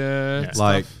bench, yeah.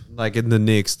 Yeah. Like in the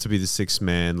Knicks to be the 6th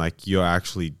man, like you're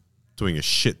actually doing a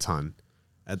shit ton.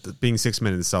 being 6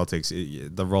 men in the Celtics,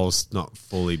 the role's not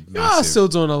fully You are massive. still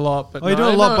doing a lot, but Oh, you're no,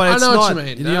 doing a lot, but I it's know what not. you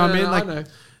mean. You know what I mean? Like know.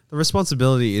 the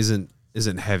responsibility isn't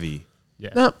heavy. Yeah.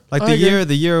 No, Like I the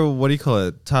agree. year, what do you call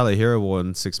it? Tyler Hero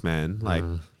won 6 man. Like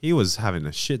he was having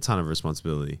a shit ton of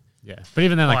responsibility. Yeah. But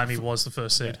even then, like, Miami was the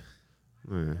first seed.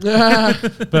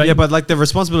 but Yeah, but like the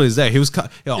responsibility is there. He was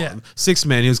Yeah. 6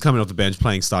 man. He was coming off the bench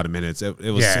playing starter minutes. It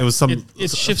was Yeah. it was some It a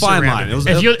shifts fine around line. a It was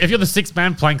if you're the 6th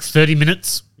man playing 30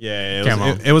 minutes, yeah, Come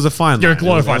on. it was a fine you're a line.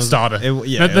 glorified It was- starter.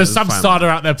 yeah, it There's was a some fine starter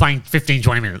out there playing 15,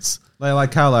 20 minutes.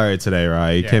 like Kyle Lowry today,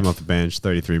 right? He Yeah. came off the bench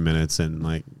 33 minutes and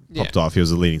like Yeah. popped off. He was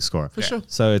the leading scorer. For sure.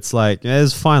 So it's like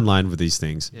there's a fine line with these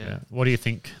things. Yeah. What do you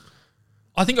think?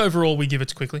 I think overall we give it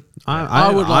to Quickly.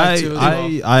 I would like to as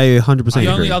well. I 100% The agree.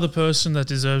 only other person that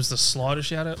deserves the slightest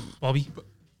shout out, Bobby.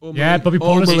 Or Yeah, Bobby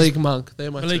or Portis. Malik Monk. They're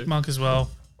my Malik two. Monk as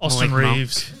well. Austin Malik Monk.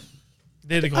 Reeves.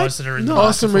 They're the guys that are in No, the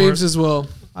Austin market for Reeves it. as well.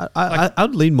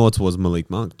 I'd lean more towards Malik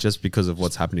Monk just because of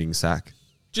what's happening in SAC.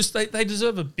 Just they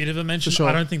deserve a bit of a mention. For sure.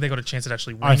 I don't think they got a chance at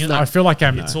actually I, winning it. I feel like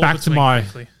I'm It's all back to between my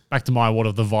Quickly. award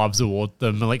of the Vibes Award,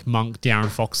 the Malik Monk, De'Aaron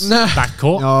Fox Nah.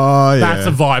 backcourt. Oh That's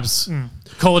the vibes.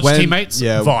 College teammates,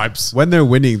 vibes. When they're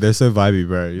winning, they're so vibey,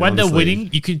 bro. When they're honestly. winning,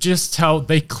 you can just tell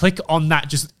they click on that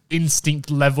just instinct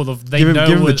level of they give him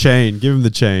know the what- chain. Give him the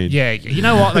chain. Yeah, you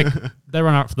know what? Like they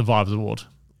run out for the Vibes Award,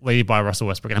 led by Russell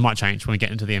Westbrook, and it might change when we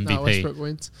get into the MVP. No, Westbrook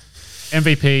wins.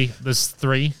 MVP, there's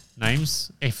 3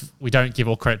 names. If we don't give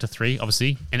all credit to 3,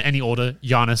 obviously, in any order,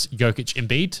 Giannis, Jokic,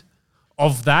 Embiid.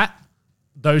 Of that,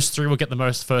 those 3 will get the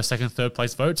most first, second, third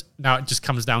place votes. Now it just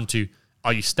comes down to,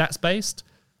 are you stats based?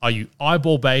 Are you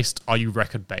eyeball based? Are you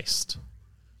record based?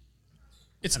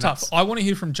 It's tough. I want to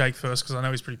hear from Jake first because I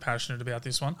know he's pretty passionate about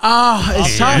this one. Ah,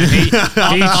 it's tough. He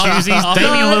chooses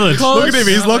Damian Lillard. Close. Look at him.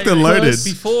 He's locked and Wait, loaded.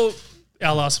 Before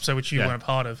our last episode, which you Yeah. weren't a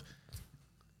part of,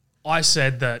 I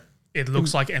said that it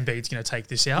looks like Embiid's going to take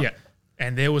this out. Yeah.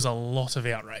 And there was a lot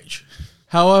lot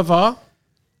However,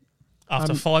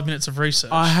 after 5 minutes of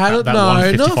research. I had it. That No, not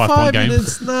 155 point 5 game.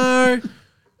 minutes. No.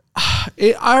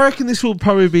 I reckon this will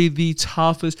probably be the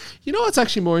toughest. You know what's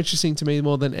actually more interesting to me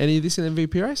more than any of this in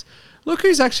MVP race? Look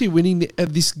who's actually winning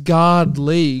this guard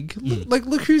league.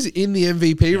 Look who's in the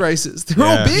MVP races. They're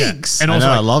all Yeah. bigs. And I also,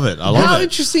 know, I love it. I love How it.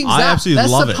 interesting is I that? absolutely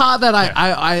That's love the it. part that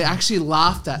I actually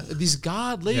laughed at. This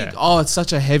guard league. Yeah. Oh, it's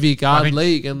such a heavy I guard think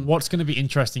league. And what's going to be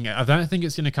interesting, I don't think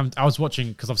it's going to come. I was watching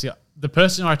because obviously the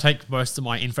person I take most of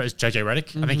my info is JJ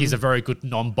Redick. I think he's a very good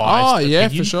non-biased. oh yeah,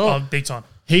 opinion. for sure. Oh, big time.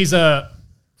 He's a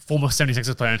former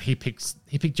 76ers player, and he picked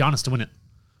Giannis to win it,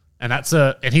 and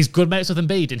and he's good mates with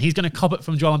Embiid, and he's going to cop it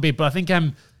from Joel Embiid. But I think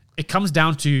it comes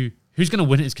down to who's going to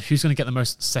win it is who's going to get the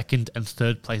most second and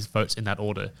third place votes in that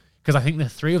order. Because I think the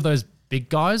 3 of those big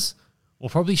guys will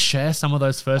probably share some of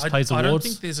those first place I don't awards.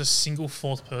 think there's a single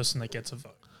fourth person that gets a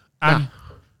vote.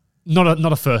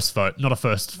 Not a first vote, not a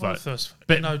first Not a vote. first vote.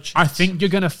 But No I chance. think you're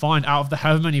going to find out of the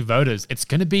however many voters, it's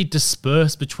going to be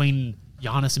dispersed between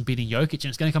Giannis and beating Jokic, and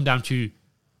it's going to come down to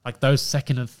like those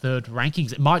second and third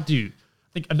rankings. It might do. I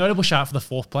think a notable shout out for the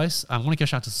 4th place. I want to give a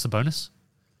shout out to Sabonis.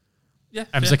 Yeah.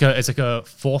 And fair. it's like a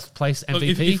 4th place MVP.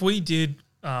 Look, if we did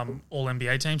all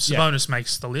NBA teams, Yeah. Sabonis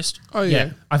makes the list. oh yeah.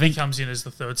 yeah, I He think comes in as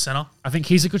the third center.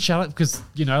 he's a good shout out because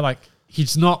like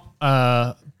he's not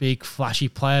a big flashy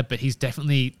player, but he's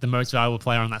definitely the most valuable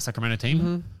player on that Sacramento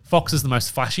team. Fox is the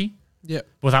most flashy. Yeah.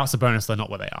 Without Sabonis, they're not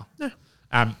where they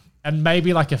are. And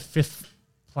maybe like a 5th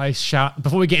place shout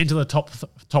before we get into the top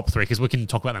 3 because we can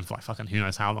talk about them for like fucking who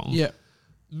knows how long. Yeah.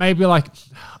 Maybe like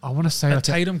I want to say like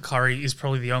Tatum, Curry is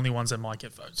probably the only ones that might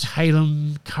get votes.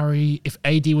 Tatum, Curry. If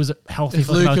AD was healthy If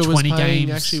for like Luka another was 20 playing,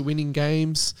 games, actually winning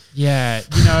games. yeah,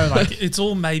 like It's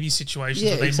all maybe situations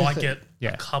Yeah, where they exactly. might get Yeah.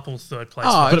 a couple third place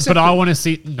Oh, votes. but I want to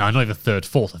see not even 3rd,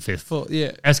 4th, or 5th. For,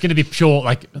 yeah. It's going to be pure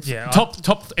like Yeah, top.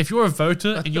 If you're a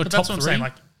voter in your But top that's what 3, I'm saying.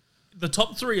 Like the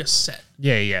top 3 are set.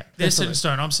 yeah. They're set in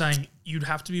stone. I'm saying you'd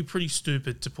have to be pretty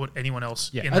stupid to put anyone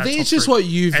else Yeah. in I that think top it's just 3. what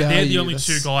you value. And they're the only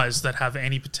That's- 2 guys that have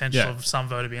any potential Yeah. of some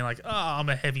voter being like, I'm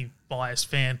a heavy biased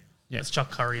fan. Yeah. Let's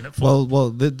chuck Curry in it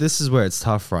for. This is where it's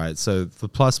tough, right? So the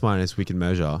plus minus we can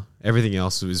measure. Everything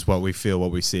else is what we feel,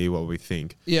 what we see, what we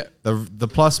think. Yeah. The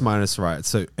plus minus, right?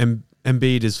 So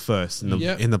Embiid is first in the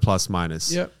Yep. in the plus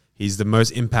minus. Yep. He's the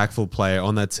most impactful player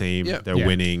on that team. Yep. They're Yeah.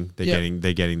 winning. They're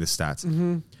Yep. getting the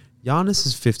stats. Giannis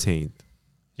is 15th.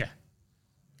 Yeah.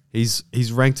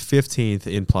 He's ranked 15th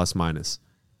in plus minus.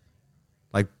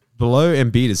 Like below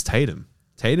Embiid is Tatum.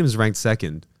 Tatum is ranked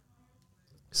 2nd.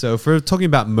 So if we're talking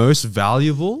about most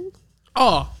valuable,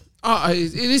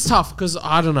 It is tough because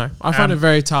I don't know. I find it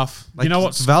very tough. like, You know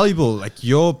what's what's- valuable? Like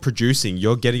you're producing,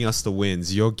 you're getting us the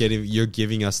wins, you're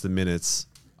giving us the minutes.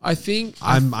 I think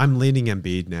I'm leaning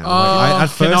Embiid now. Oh, Like,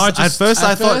 can I just- at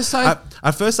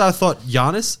first I thought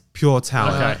Giannis, pure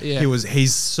talent. Okay. Yeah.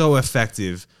 He's so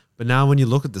effective. But now when you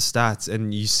look at the stats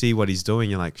and you see what he's doing,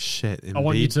 you're like, shit, Embiid,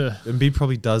 want you to- Embiid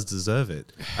probably does deserve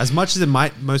it. As much as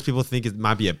most people think it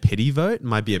might be a pity vote, it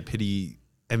might be a pity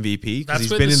MVP because That's he's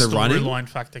where been the in the running. storyline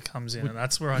factor comes in, and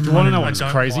that's where I You want to know I what's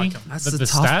don't crazy? like him. That's The the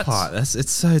tough stats? part.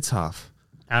 It's so tough.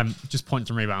 Just points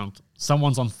and rebound.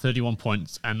 Someone's on 31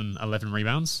 points and 11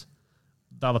 rebounds.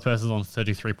 The other person's on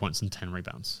 33 points and 10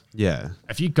 rebounds. Yeah.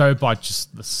 If you go by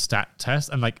just the stat test,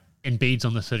 and like Embiid's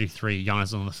on the 33, Giannis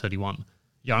is on the 31.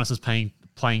 Giannis is playing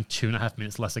 2.5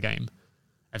 minutes less a game.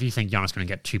 If you think Giannis going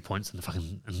to get 2 points in the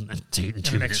fucking and two an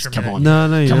minutes, extra come minute. on.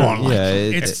 No, Come yeah, on, like, yeah.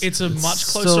 It's a much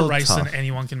closer still race tough. than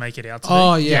anyone can make it out to be.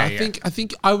 Oh yeah, Yeah, I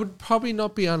think I would probably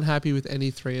not be unhappy with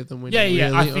any three of them winning. Yeah.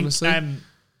 Really, I think, honestly. and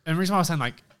the reason why I was saying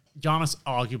like Giannis,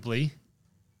 arguably,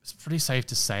 it's pretty safe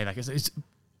to say like he's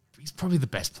probably the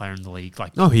best player in the league.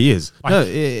 Like, No, he is. Like, No,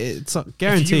 it's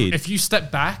guaranteed. If you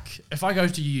step back, if I go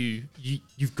to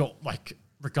you've got like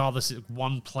regardless of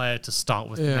one player to start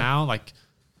with Yeah. now. Like,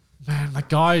 man, that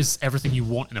guy's everything you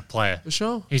want in a player. For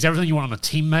sure. He's everything you want in a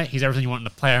teammate. He's everything you want in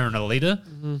a player and a leader.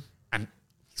 And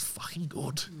he's fucking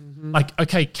good. Like,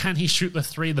 okay, can he shoot the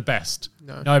three the best?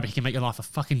 No. but he can make your life a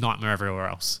fucking nightmare everywhere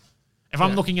else. If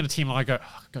I'm Yeah. looking at a team and I go, oh,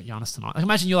 I got Giannis tonight. Like,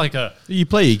 imagine you're like a... You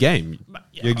play your game.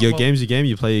 Yeah, Your well, game's your game.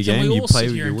 You play your Can game. we You all play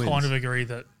sit here your and wins. kind of agree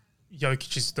that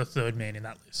Jokic is the third man in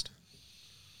that list?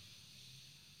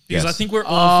 Because Yes. I think we're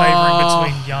all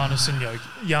favouring between Giannis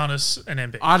and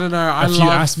Embiid. I don't know. if you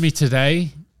ask me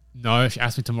today, no. If you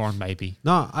ask me tomorrow, maybe.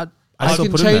 No, I I still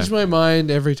can put him change there. my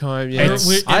mind every time. Yeah.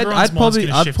 It's- Everyone's mind's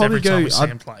gonna shift every time we see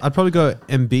him play. I'd probably go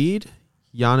Embiid,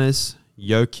 Giannis,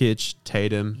 Jokic,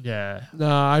 Tatum. Yeah. No,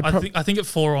 I'd I think at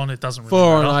 4 on it doesn't really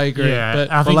four on. matter. I agree. Yeah,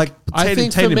 But I think, like I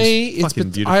think for Tatum's me, it's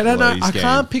fucking beautiful I don't know. at his I game.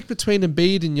 can't pick between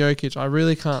Embiid and Jokic. I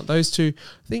really can't. Those two.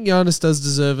 I think Giannis does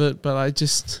deserve it, but I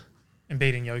just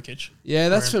Embiid and Jokic. yeah,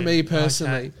 that's for Or me Embiid.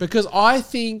 personally Okay. because I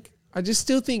just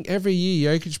still think every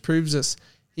year Jokic proves us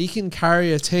he can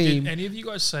carry a Did team. any of you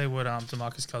guys say what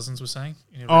DeMarcus Cousins was saying?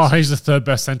 Oh, he's the third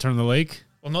best center in the league.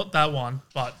 Well, not that one,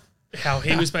 but how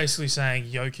he was basically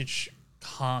saying Jokic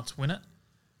can't win it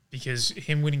because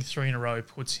him winning 3 in a row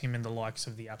puts him in the likes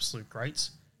of the absolute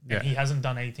greats. Yeah. And he hasn't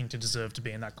done anything to deserve to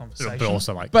be in that conversation. But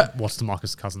also, like, But- what's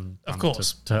DeMarcus Cousins? Of done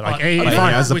course. To, like, But- if but He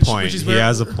I, has a which point. is He where-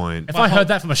 has a point. if I heard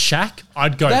that from a Shaq,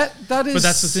 I'd go. That is. But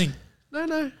that's the thing.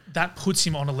 No. That puts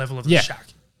him on a level of Yeah. the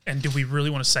Shaq. And do we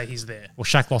really want to say he's there? Well,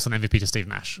 Shaq lost an MVP to Steve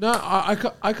Nash. No,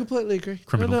 I completely agree.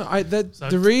 Criminal. No,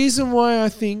 the reason why I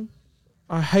think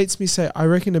I hates me say I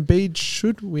reckon Embiid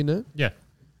should win it Yeah.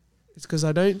 is because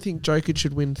I don't think Jokic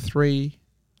should win 3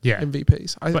 Yeah.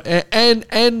 MVPs. But-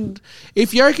 And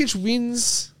if Jokic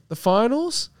wins the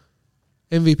finals,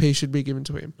 MVP should be given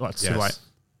to him. Well, it's Yes. too late.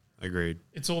 Agreed.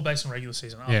 It's all based on regular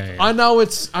season. Yeah. I know No, it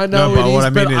is, but but what I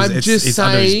mean is I'm just it's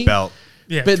under his saying. belt.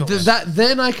 Yeah, But of course.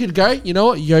 then I could go. You know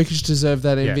what? Jokic deserved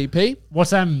that Yeah. MVP.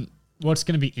 What's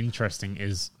going to be interesting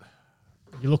is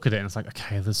you look at it and it's like,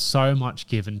 okay, there's so much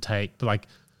give and take, but like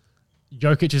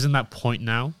Jokic is in that point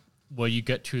now where you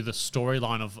get to the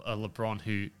storyline of a LeBron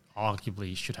who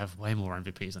arguably should have way more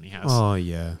MVPs than he has. Oh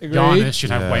yeah. Agreed. Giannis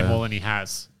should have way Yeah. more than he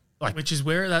has. Like, Which is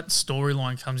where that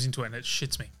storyline comes into it, and it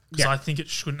shits me because Yeah. I think it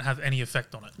shouldn't have any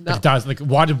effect on it. No. it does. Like,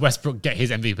 why did Westbrook get his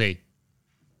MVP?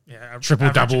 Yeah, Triple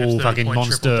averaging a double, 30 fucking point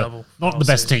monster. triple-double Not all the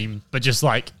best season. team, but just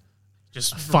like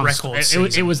Just fun. record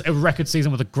It was a record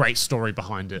season with a great story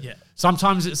behind it. Yeah.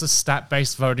 Sometimes it's a stat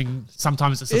based voting.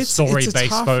 Sometimes it's a It's story a based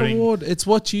tough voting. award. It's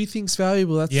what you think's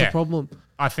valuable. That's Yeah. the problem.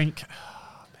 I think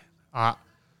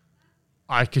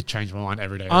I could change my mind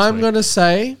every day. this I'm week. gonna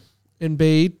say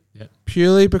Embiid Yeah.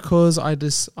 purely because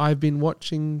I've been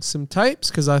watching some tapes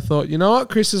because I thought, you know what,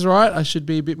 Chris is right. I should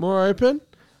be a bit more open.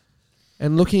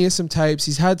 And looking at some tapes,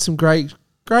 he's had some great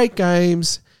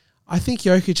games. I think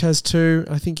Jokic has too.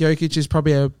 I think Jokic is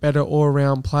probably a better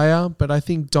all-around player, but I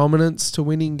think dominance to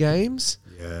winning games.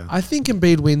 Yeah. I think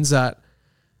Embiid wins that.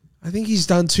 I think he's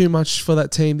done too much for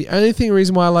that team. The only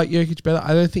reason why I like Jokic better,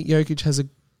 I don't think Jokic has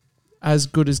as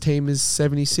good as team as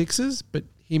 76ers, but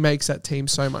he makes that team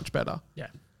so much better. Yeah.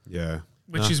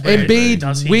 which No. is where Embiid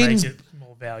does he wins- make it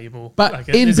more valuable. But Like,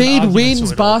 there's an Embiid argument wins to it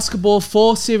all. basketball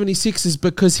for 76ers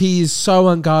because he is so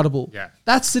unguardable. Yeah.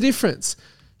 That's the difference.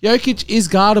 Jokic is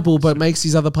guardable, but makes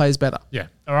his other players better. Yeah.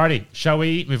 Alrighty. Shall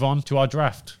we move on to our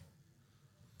draft?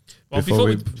 Well,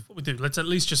 Before before we do, let's at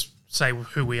least just say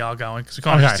who we are going because we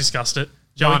kind of Okay. just discussed it.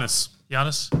 Joey? Giannis.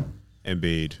 Giannis.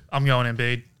 Embiid. I'm going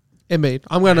Embiid. Embiid.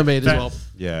 I'm going to Embiid as Fair. well.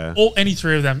 Yeah. Or any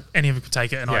three of them, any of them could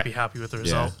take it, and Yeah. I'd be happy with the Yeah.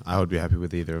 result. I would be happy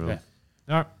with either of them.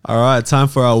 No. All right, time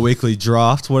for our weekly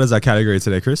draft. What is our category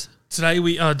today, Chris? Today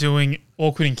we are doing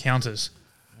awkward encounters.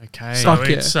 Okay. So Fuck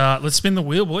yeah. it's let's spin the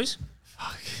wheel, boys.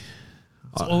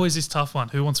 It's always this tough one.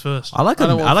 Who wants first? I like I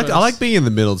don't want I first. like being in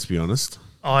the middle, to be honest.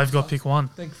 I've got pick one.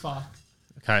 Thank fuck.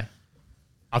 Okay.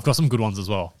 I've got some good ones as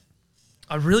well.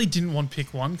 I really didn't want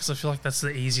pick one because I feel like that's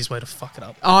the easiest way to fuck it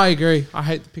up. I agree. I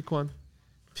hate to pick one.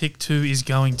 Pick two is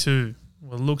going to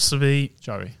what looks to be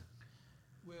Joey.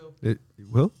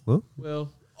 Will. Will? Will.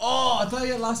 Oh, I thought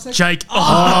you had last second. Jake.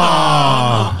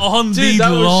 On Dude, the that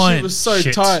line. was so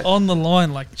Shit. tight. On the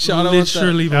line, like Shit, I don't want that.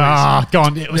 literally, boys. Go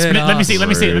on. It was Yeah, spin. Let me see. Let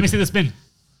me see. rude. Let me see the spin.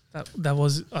 That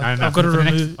was. No, I've no, got to for the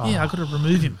next- remove. Yeah, I've got to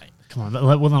remove him, mate. Come on.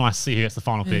 Let Will and I see who gets the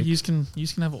final Yeah, pick. you can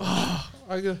have it.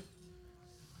 I got.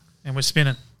 And we're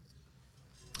spinning.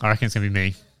 I reckon it's gonna be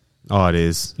me. Oh, it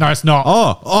is. No, it's not.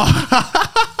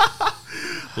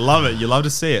 Love it. You love to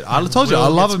see it. I told you, I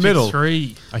Will love a gets pick middle.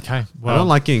 three. Okay. I Well, don't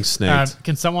like getting snaked.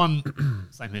 Can someone?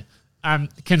 Same here.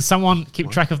 Can someone keep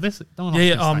track of this? Don't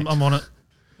Yeah, want to be I'm on it.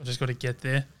 I just got to get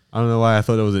there. I don't know why I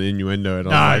thought it was an innuendo. And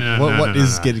No, I was like, no, what no,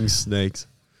 is no. getting snaked?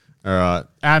 All right,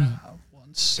 snaked.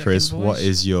 1 second, Chris, boys. what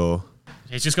is your...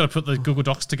 He's just got to put the Google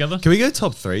Docs together. Can we go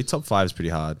top three? Top five is pretty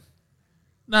hard.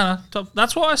 No.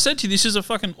 That's why I said to you, this is a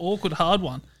fucking awkward, hard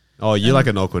one. Oh, you like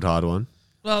an awkward hard one.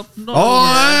 Well, not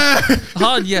always. Oh!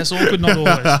 Hard, yes. Awkward, not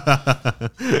always.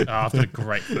 I've got a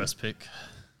great first pick.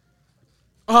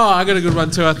 Oh, I got a good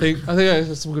one too. I think I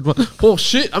got some good one. Oh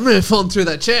shit! I'm gonna fall through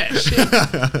that chair.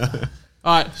 Shit.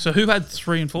 All right. So who had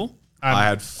 3 and 4? I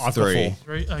had I've got three.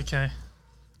 4. 3. Okay.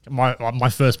 My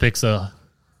first pick's I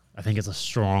think it's a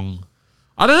strong.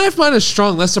 I don't know if mine is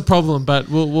strong. That's the problem. But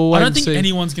we'll wait I don't and think see.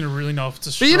 anyone's going to really know if it's a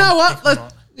But strong you know what? pick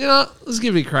or not. Let's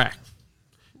give it a crack.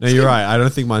 No, you're right. I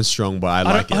don't think mine's strong, but I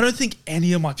like it. I don't think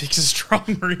any of my picks are strong,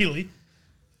 really.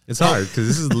 It's hard because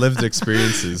this is lived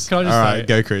experiences. Can I just All right, say-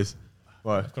 go, Chris.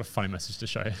 What? I've got a funny message to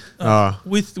show you. Oh,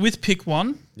 With pick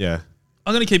 1, yeah.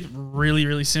 I'm going to keep it really,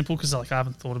 really simple because I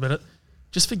haven't thought about it.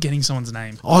 Just forgetting someone's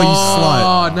name. Oh, you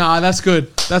slut. Oh no, that's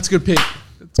good. That's a good pick.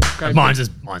 That's a great Mine's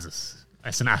pick.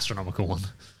 it's an astronomical one.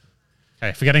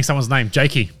 Okay, forgetting someone's name,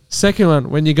 Jakey. Second one,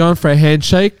 when you're going for a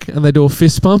handshake and they do a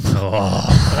fist bump. That's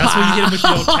where you get him with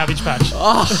the old cabbage patch.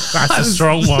 That's a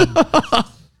strong one.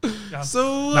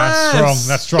 So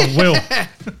That's strong. Will.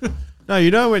 No, you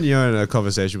know when you're in a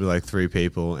conversation with like 3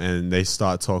 people and they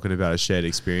start talking about a shared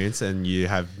experience and you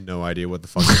have no idea what the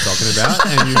fuck they're talking about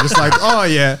and you're just like, oh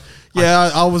yeah,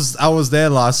 I was there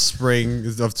last spring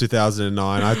of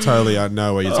 2009. I totally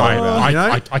know what you're talking about. You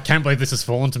know? I can't believe this has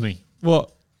fallen to me.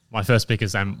 What? My first pick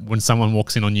is when someone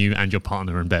walks in on you and your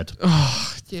partner in bed.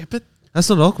 Yeah, but That's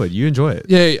not awkward. You enjoy it.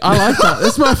 yeah, I like that.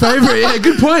 That's my favorite. Yeah,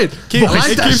 good point. I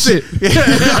like that shit.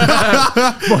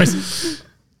 Boys,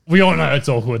 we all know it's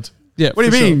awkward. Yeah. What do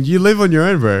you for sure. mean? You live on your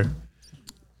own, bro.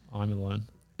 I'm alone.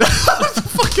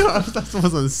 Fuck off. That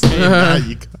wasn't saying that.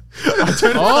 You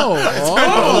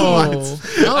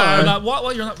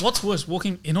What's worse,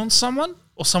 walking in on someone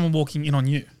or someone walking in on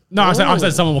you? No, I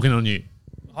said someone walking on you.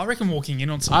 I reckon walking in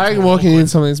on someone. I reckon walking in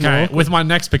something's more. Okay, with my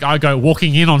next pick, I go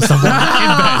walking in on someone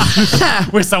in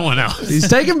bed with someone else. He's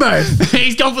taking both.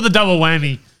 He's gone for the double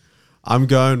whammy. I'm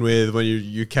going with when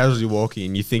you're casually walking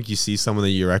and you think you see someone that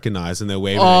you recognize and they're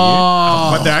waving Oh.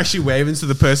 at you, but they're actually waving to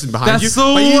the person behind That's you. the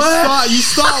But worst. you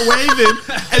start waving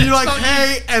and you're like,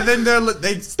 hey, and then they're like, no,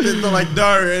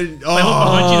 and They look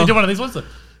behind you. They do one of these ones.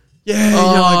 yeah,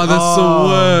 Oh, you're like, that's the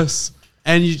worst.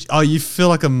 And you feel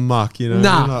like a muck, you know?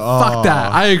 Nah, You're like, fuck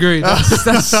that. I agree. That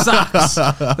sucks.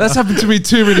 That's happened to me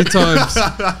too many times.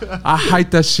 I hate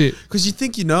that shit. because you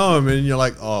think you know them and you're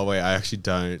like, oh wait, I actually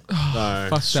don't. No.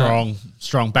 Fuck that.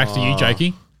 Strong. Back to you,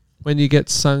 Jakey. When you get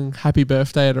sung happy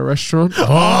birthday at a restaurant.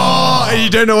 Oh, and you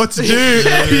don't know what to do. You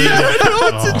don't know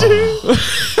what to do.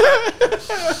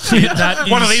 That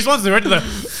One of is- these ones. They're ready to.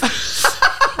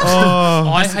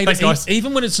 I hate Thanks, it. guys.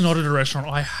 Even when it's not at a restaurant,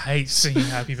 I hate singing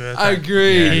happy birthday.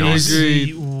 Agreed. It is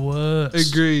Agreed. the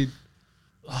worst. Agreed.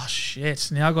 Oh shit!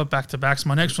 Now I got back to backs.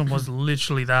 My next one was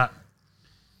literally that.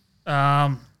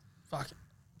 Fuck.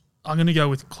 I'm gonna go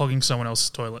with clogging someone else's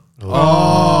toilet.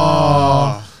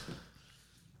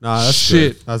 No, that's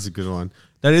Shit. good. That's a good one.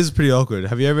 That is pretty awkward.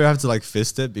 Have you ever had to like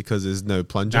fist it because there's no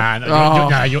plunger?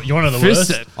 You're one of the Fist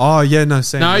worst. it. Oh yeah, no,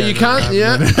 same. No, yeah, you can't.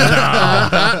 Yeah.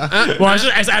 Well,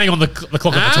 it's adding on the clock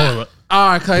of the toilet. All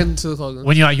right, clean into the closet.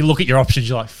 When you look at your options,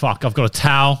 you're like, fuck, I've got a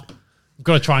towel. I've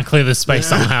got to try and clear this space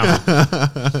somehow.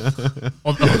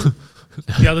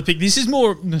 The other pick. This is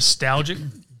more nostalgic.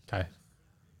 Okay.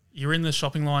 You're in the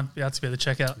shopping line, about to be at the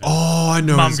checkout. Oh, I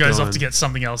know. Mum it's goes gone. off to get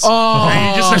something else. Oh,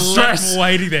 and you're just stress.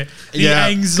 waiting there. The Yeah.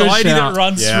 anxiety Good that shout.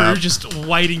 runs Yeah. through, just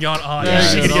waiting, going, oh, Yeah,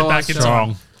 yeah, good. to get back in time.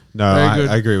 Strong. No, Very I good.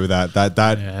 agree with that.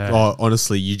 Yeah. Oh,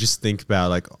 honestly, you just think about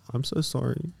like, I'm so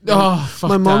sorry. Oh, fuck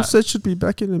My mom that. said she'll be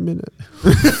back in a minute.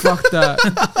 Fuck that.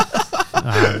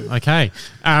 Okay.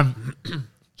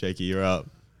 Jakey, you're up.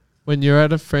 When you're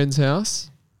at a friend's house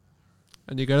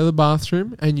and you go to the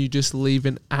bathroom and you just leave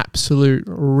an absolute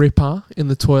ripper in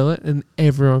the toilet and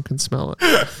everyone can smell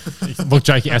it. Look,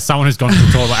 Jakey, as someone who's gone to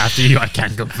the toilet after you, I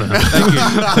can confirm. Thank you.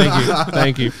 Thank you.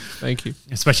 Thank you. Thank you.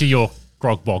 Especially your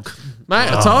grog bog. Mate,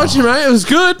 I told you, mate. It was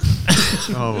good.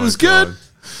 Oh, It was good.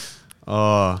 Oh,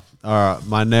 all right.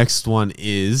 My next one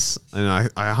is, and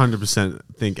I 100%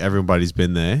 think everybody's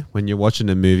been there, when you're watching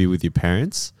a movie with your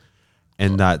parents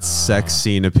and that sex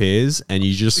scene appears and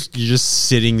you're just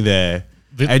sitting there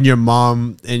and your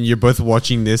mom and you're both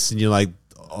watching this and you're like,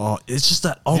 oh, it's just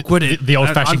that awkward. The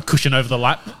old-fashioned cushion over the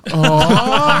lap. No,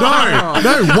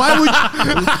 why would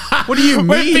you? What do you We've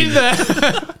been mean? there.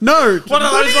 No, What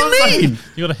are what those do ones? you Like, mean?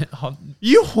 you got to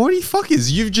You horny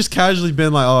fuckers. You've just casually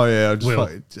been like, oh yeah, I'll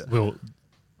just Will.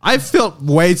 I felt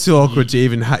way too awkward to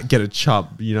even get a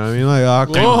chub. You know what I mean? Like,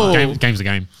 oh, Whoa. Game's a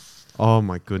game. oh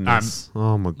my goodness.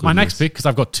 Oh my goodness. My next pick, because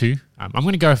I've got two, I'm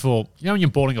going to go for, you know when you're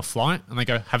boarding a flight and they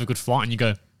go, have a good flight, and you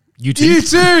go, you too? You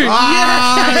too.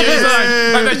 Ah,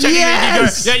 Like they're checking in, and you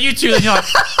go, yeah, you too. And you're like,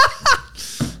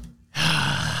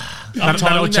 I'm That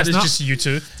titling old that as chestnut? just you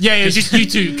two. yeah, just you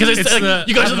too. Because it's It's like, the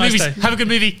you go to have the a nice movies, day. have a good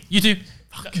movie, you too.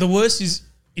 The worst is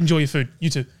enjoy your food. You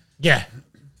two. Yeah.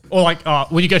 Or like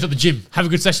when you go to the gym, have a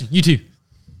good session, you too.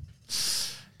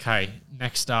 Okay,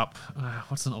 next up,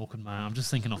 what's an awkward moment? I'm just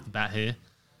thinking off the bat here.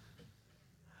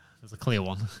 There's a clear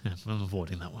one. Yeah, I'm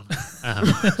avoiding that one.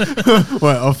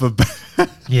 Well, off the bat.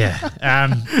 Yeah.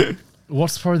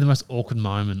 What's probably the most awkward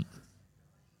moment?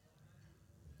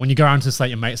 When you go around to, say,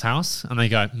 your mate's house and they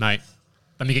go, mate,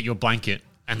 let me get you a blanket.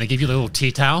 And they give you a little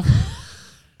tea towel.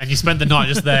 And you spend the night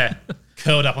just there,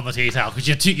 curled up on the tea towel because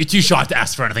you're too shy to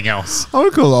ask for anything else. I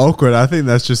would call it awkward. I think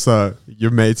that's just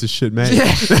your mate's a shit mate.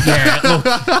 Yeah, look,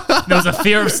 there was a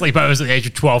fear of sleepovers at the age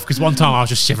of 12 because one time I was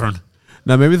just shivering.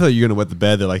 No, maybe they thought you were gonna wet the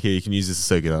bed. They're like, here, you can use this to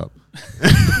soak it up.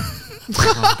 I'm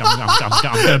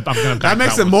gonna That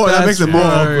makes it one. more. That That's makes it more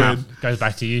true. awkward. Goes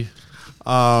back to you.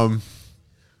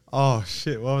 Oh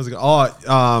shit! What was it?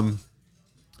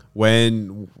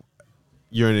 When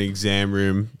you're in an exam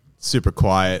room, super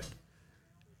quiet,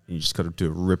 and you just got to do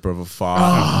a ripper of a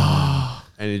fart,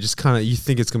 and it just kind of you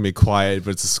think it's gonna be quiet,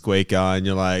 but it's a squeaker, and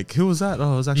you're like, "Who was that?"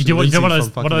 Oh, it was actually You do Lindsay one of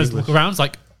from those, fucking look English. arounds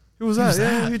like Who was that?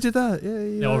 Yeah, who did that?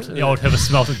 Yeah, the old whoever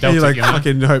smelt it. And They'll you like take you.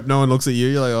 fucking hope no one looks at you.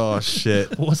 You're like, oh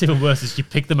shit. What's even worse is you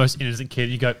pick the most innocent kid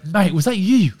and you go, mate, was that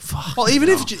you? Fuck. Well, even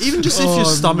just if your Oh,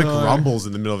 stomach no. rumbles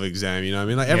in the middle of an exam, you know what I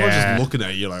mean? Like everyone's Yeah. just looking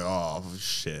at you like, oh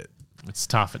shit. It's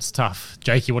tough. It's tough.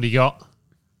 Jakey, what do you got?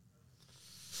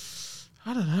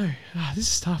 I don't know.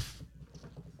 This is tough.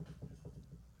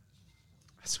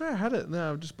 I swear I had it.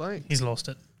 No, I'm just blank. He's lost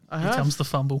it. I Here have. comes the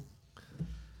fumble.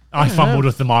 I fumbled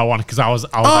with the my one because I was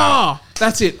out. Oh,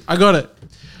 that's it. I got it.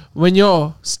 When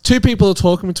two people are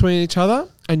talking between each other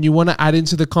and you want to add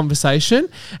into the conversation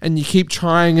and you keep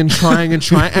trying and trying and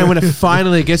trying, and when it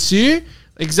finally gets to you,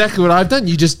 exactly what I've done,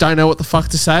 you just don't know what the fuck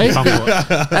to say. Fumble it.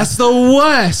 That's the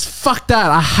worst. Fuck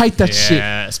that. I hate that shit.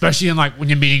 Yeah, especially in like when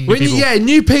you're meeting new When people.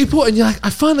 new people, and you're like, I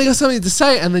finally got something to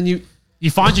say, and then you.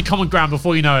 You find your common ground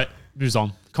before you know it. Moves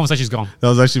on. Conversation's gone. That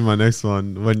was actually my next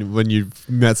one. When you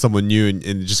met someone new and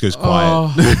it just goes quiet.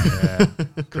 Oh,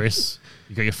 Chris,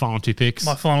 you got your final two picks.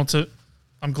 My final two.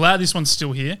 I'm glad this one's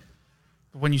still here.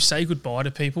 But when you say goodbye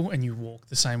to people and you walk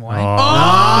the same way, that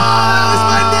was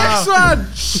my next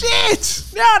one.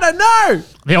 Shit. No, I don't know.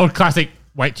 The old classic,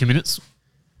 wait 2 minutes.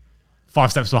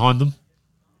 5 steps behind them.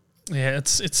 yeah,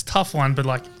 it's a tough one, but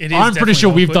like it is. I'm pretty definitely sure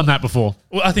we've awkward. done that before.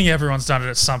 Well, I think everyone's done it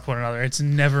at some point or another. It's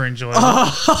never enjoyable.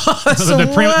 That's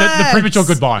The premature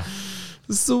goodbye.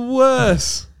 It's the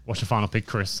worst. What's your final pick,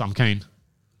 Chris? I'm keen.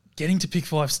 Getting to pick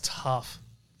five's tough.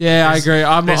 Yeah, I agree.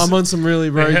 I'm there's- on some really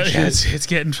rogue Yeah, shit. it's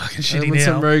getting fucking I'm shitty on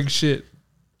some now. rogue shit.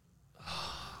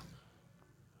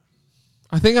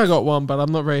 I think I got one, but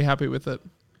I'm not very happy with it.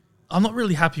 I'm not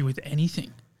really happy with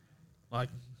anything. Like,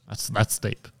 That's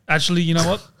deep. actually, you know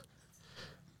what?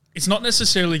 It's not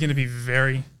necessarily going to be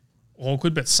very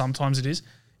awkward, but sometimes it is.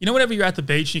 You know, whenever you're at the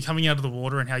beach and you're coming out of the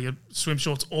water and how your swim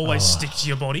shorts always stick to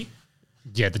your body?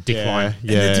 Yeah, the dick Yeah, line.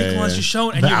 yeah. And the dick line's just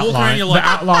showing, and The you walk around outline, and you're the like,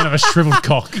 outline of a shriveled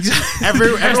cock.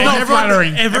 Everyone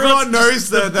flattering. Everyone knows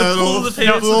the pull little, the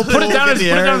pants. little Put it down as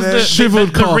the Shriveled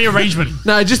the cock. rearrangement.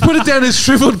 No, just put it down as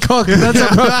shriveled cock. That's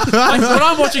a Like, when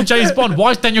I'm watching James Bond,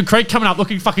 why is Daniel Craig coming out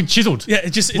looking fucking chiseled? yeah,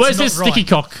 it's Where's not this right. sticky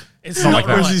cock? It's Not not like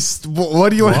that. right. What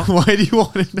do you want? Why do you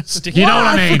want it? Sticky You know Wow,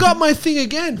 what I mean? forgot my thing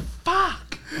again.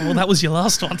 Fuck. Well, that was your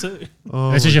last one too.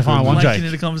 Oh This is my your final one, Making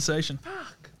Jake. it a conversation.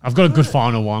 I've got a good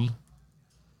final one. Do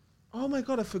Oh my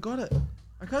god, I forgot it.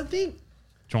 I can't think.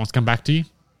 you want us to come back to you?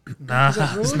 Nah, that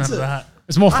it's ruins none of it. that.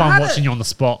 It's more I fun had watching it. you on the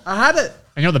spot. I had it.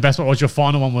 And you know what the best part was? Your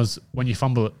final one was when you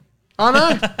fumble it. I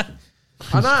know.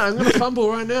 I know. I'm gonna fumble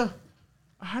right now.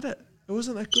 I had it. It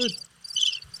wasn't that good.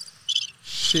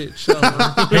 Shit. Shut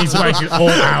up. He's waiting all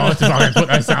hour to fucking put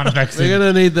those sound effects We're in.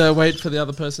 gonna need to wait for the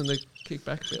other person to kick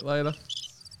back a bit later.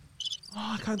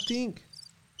 Oh, I can't think.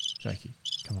 Jakey,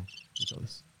 come on. You got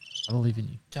this. I believe in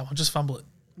you. Come on, just fumble it.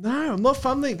 No, I'm not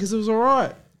fumbling because it was all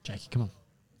right. Jakey, come on.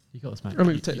 You got this, mate. I'm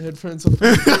gonna take the headphones off.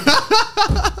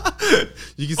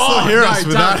 You can still hear us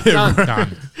without him. done. bro.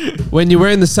 Done. When you're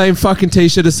wearing the same fucking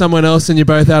t-shirt as someone else and you're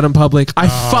both out in public, I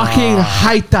fucking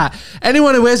hate that.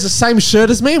 Anyone who wears the same shirt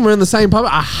as me and we're in the same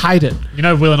public, I hate it. You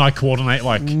know, Will and I coordinate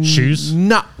like shoes.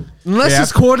 No, unless Yeah.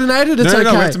 it's coordinated, it's No, okay.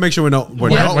 no, we have to make sure we're not Yeah,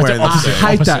 wearing we're the I opposite. same.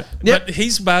 hate that. Opposite. Yep. But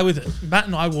he's bad with it. Matt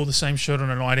and I wore the same shirt on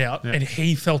a night out, and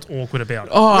he felt awkward about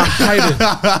it. Oh, I hate it.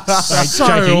 So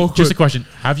Jakey, awkward. just a question.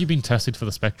 Have you been tested for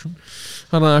the spectrum?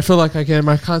 I don't know. I feel like I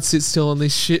can't sit still on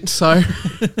this shit. So All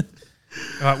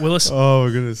right, Willis. Oh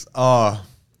my goodness.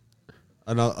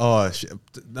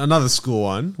 Another school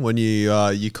one. When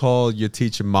you call your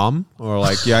teacher mum, or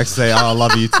like you actually say, "Oh, I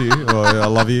love you too," or "I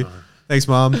love you." Thanks,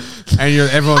 mum. And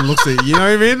everyone looks at you. You know what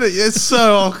I mean? It's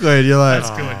so awkward. You're like, That's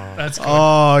good. That's good.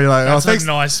 oh, you're like, That's oh, thanks. a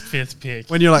nice fifth pick.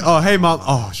 When you're like, oh, hey, mum.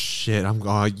 Oh shit,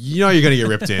 you know you're gonna get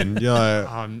ripped in. You're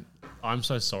like, I'm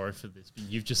so sorry for this, but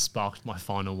you've just sparked my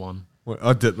final one.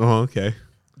 okay.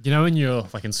 You know when you're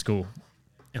like in school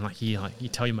and you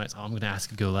tell your mates, I'm going to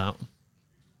ask a girl out.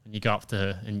 And you go up to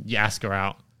her and you ask her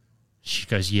out. She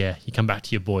goes, yeah. You come back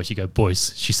to your boys. You go,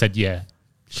 boys. She said, yeah.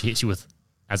 She hits you with,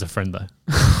 as a friend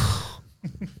though.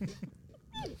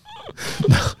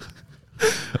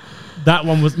 That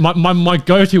one was, my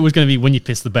go-to was going to be when you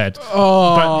piss the bed.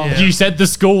 oh, But Yeah. you said the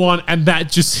school one and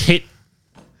that just hit.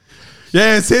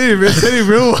 Yeah, it's hitting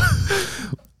real.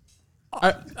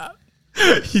 I,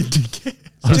 You dickhead.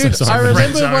 I'm so dude, sorry. I remember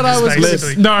Friends when are I was. just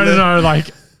basically- No.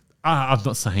 I'm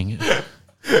not saying it.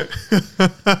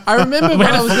 I remember We when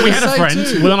had I was. a gonna friend.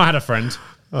 say too. Will and I had a friend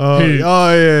Oh, Who-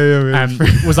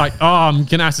 yeah. was like, oh, I'm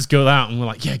going to ask this girl out. And we're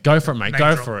like, yeah, go for it, mate. Name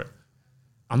Go drop. for it.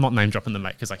 I'm not name dropping the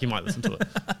mate because he might listen to it.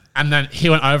 And then he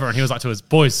went over and he was like to his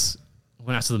boys,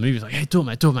 went out to the movie. He's like, hey, do it,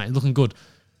 mate. Looking good.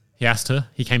 He asked her.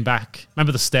 He came back.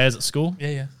 Remember the stairs at school? Yeah,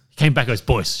 yeah. He came back, goes,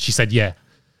 boys. She said, yeah.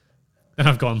 And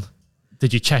I've gone,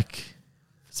 did you check if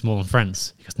it's more than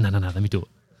friends? He goes, no, let me do it.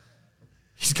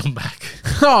 He's gone back.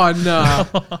 Oh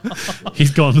no!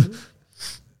 He's gone,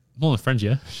 more than friends,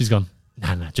 yeah? She's gone,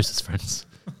 no, just as friends.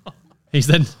 He's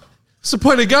then, What's the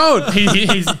point of going?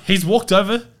 he's walked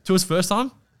over to his first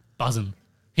time, buzzing.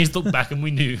 He's looked back and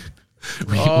we knew.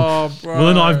 Oh, bro. Will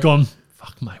and I have gone,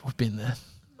 fuck, mate, we've been there.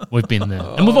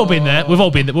 And we've all been there. We've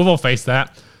all been there. We've all faced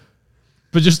that.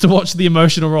 But just to watch the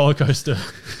emotional roller coaster.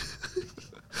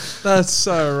 That's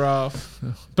so rough.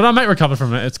 But our mate recovered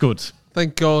from it. It's good.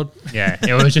 Thank God. Yeah,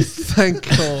 it was just. Thank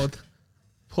God.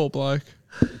 Poor bloke.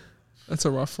 That's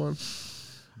a rough one.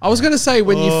 I was going to say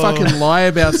when you fucking lie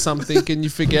about something and you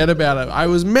forget about it. I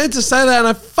was meant to say that and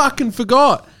I fucking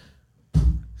forgot.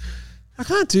 I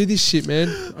can't do this shit,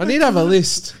 man. I need to have a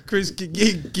list. Chris, can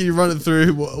you run it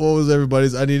through? What was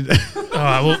everybody's? I need. All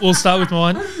right, we'll start with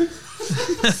mine.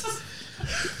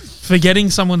 Forgetting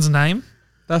someone's name,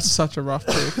 That's such a rough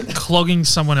pick. clogging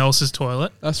someone else's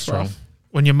toilet, That's Strong. rough.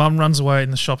 when your mum runs away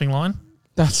in the shopping line,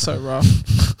 That's so rough.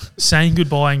 saying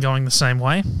goodbye and going the same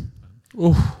way,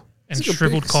 Ooh, and good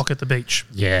shriveled picks. cock at the beach.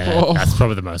 Yeah, Oh. that's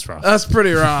probably the most rough. that's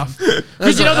pretty rough.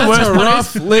 Because you know the that's worst a part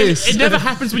rough is, list. It never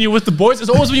happens when you're with the boys. It's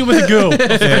always when you're with a girl.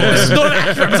 It's not an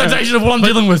accurate representation of what I'm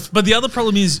dealing with. But the other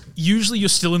problem is usually you're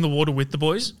still in the water with the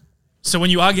boys. So when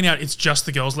you are getting out, it's just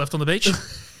the girls left on the beach.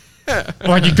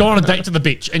 Like you go on a date to the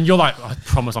beach and you're like, I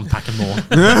promise I'm packing more.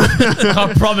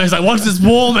 I promise. Like once it's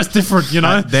warm, it's different, you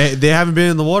know? They haven't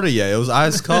been in the water yet. It was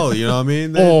ice cold. You know what I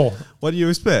mean? Or What do you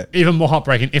expect? even more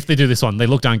heartbreaking, if they do this one, they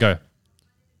look down and go.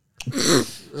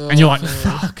 And you're like,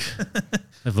 fuck.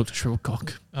 They've looked at shriveled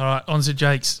cock. All right, on to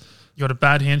Jake's. You got a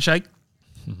bad handshake.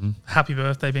 Happy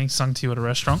birthday being sung to you at a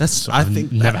restaurant. That's. I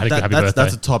think never had a happy that's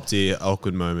birthday. a top tier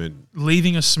awkward moment.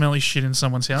 Leaving a smelly shit in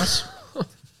someone's house.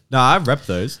 No, I've repped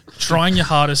those. Trying your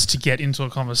hardest to get into a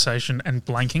conversation and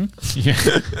blanking. Yeah.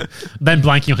 Then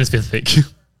blanking on his fifth pick.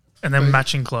 And then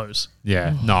matching clothes.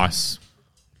 Yeah, nice.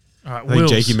 All right, I think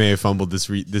Wills. Jakey may have fumbled this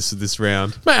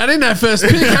round. Mate, I didn't have first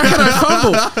pick. How can I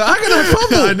fumble? How can I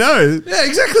fumble? I know. Yeah,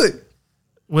 exactly.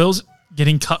 Wills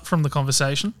getting cut from the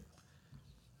conversation.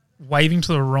 Waving to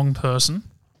the wrong person.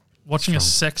 Watching a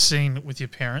sex scene with your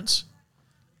parents.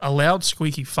 a loud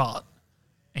squeaky fart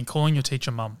and calling your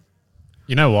teacher mum.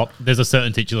 You know what? There's a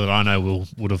certain teacher that I know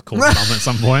would have called mum at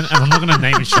some point, and I'm not going to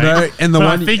name and shame. No, and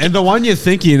But the one you're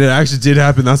thinking, it actually did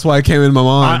happen. That's why it came in my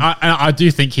mind. I do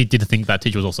think he did think that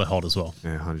teacher was also hot as well.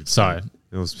 Yeah, 100%. So,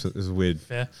 it was weird.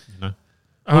 Fair. you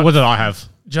know. What did I have?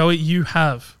 Joey, you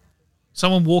have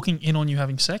someone walking in on you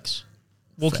having sex,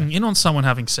 walking in on someone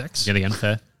having sex. Yet again,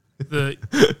 fair.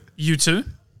 You too.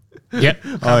 Yep.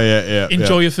 Oh yeah.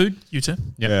 Enjoy your food. You too.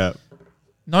 Yeah.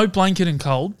 No blanket and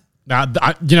cold. Now,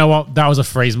 you know what? That was a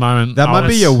freeze moment. That might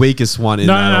be your weakest one. In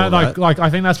No, that, like I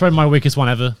think that's probably my weakest one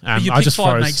ever. But your I pick just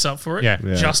five froze. makes up for it. Yeah.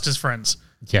 Just as friends.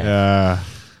 Yeah. Yeah.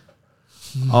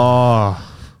 Oh,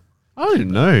 I don't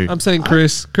know. I'm saying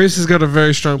Chris. Chris has got a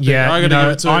very strong pick. Yeah, I'm you gonna know,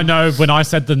 give it to I him. know when I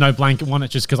said the no blanket one,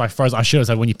 it's just because I froze. I should have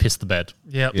said when you pissed the bed.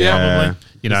 Yep. Yeah. Probably.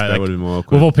 You know, that like, would have been more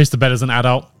awkward. we've all pissed the bed as an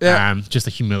adult. Yeah. Just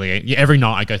to humiliate. Yeah, every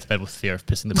night I go to bed with fear of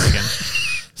pissing the bed again.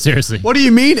 Seriously. What do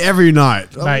you mean every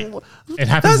night? Mate, it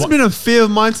happens. That's been a fear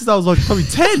of mine since I was like probably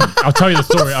 10. I'll tell you the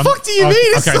story. What the fuck do you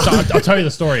mean? Okay, so I'll tell you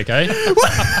the story, okay?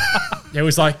 It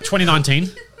was like 2019.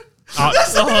 Yeah.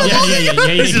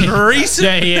 This is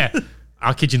recent. Yeah.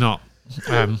 I'll kid you not.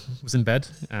 Was in bed.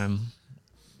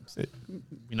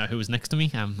 You know who was next to me?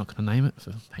 I'm not going to name it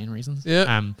for pain reasons.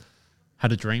 Yeah.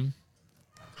 Had a dream.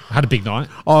 I had a big night,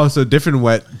 Oh, so different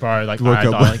wet. bro. Like, Woke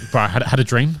up wet. I had a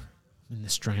dream. In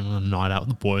this dream, on a night out with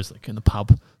the boys, like in the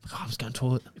pub. Like, I'm just going to the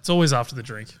toilet. It's always after the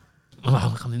drink.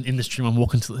 I'm in this dream. I'm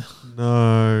walking to the.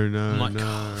 No. I'm like,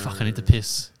 oh, fuck, I need to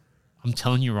piss. I'm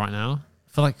telling you right now,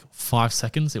 for like 5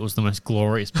 seconds, it was the most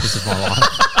glorious piss of my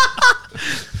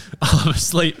life. I'm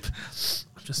asleep.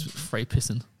 I'm just free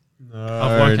pissing.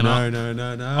 I've woken up.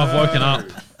 No. I've woken up,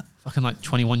 fucking like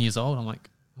 21 years old. I'm like,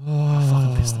 I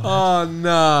fucking pissed the bed. Oh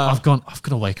no. I've got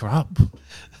to wake her up.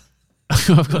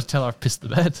 I've got to tell her I've pissed the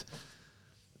bed.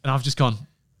 And I've just gone,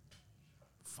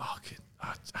 fuck it.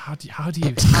 How do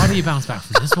you bounce back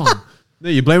from this one? No,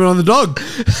 you blame it on the dog.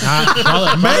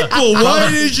 Brother, Maple,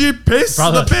 why did you piss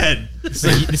Brother. the bed? this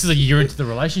is a year into the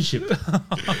relationship.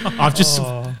 I've just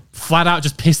flat out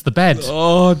just pissed the bed.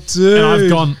 Oh, dude. And I've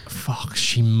gone, fuck,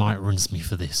 she might rinse me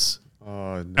for this.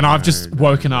 Oh, no, And I've just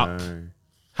woken up, no.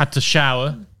 had to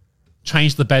shower,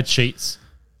 change the bed sheets,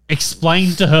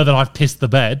 explain to her that I've pissed the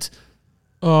bed,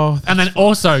 Oh, and then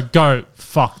also go,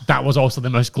 fuck, that was also the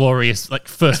most glorious, like,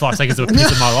 first 5 seconds of a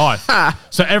piss in my life.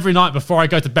 So every night before I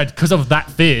go to bed, because of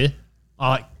that fear, I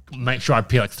like make sure I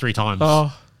pee like 3 times.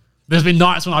 oh. There's been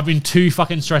nights when I've been too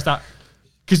fucking stressed out.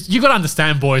 Because you got to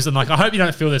understand, boys, and like, I hope you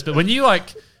don't feel this, but when you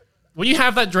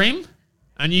have that dream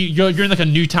and you're in like a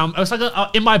new town, it's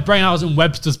like in my brain, I was in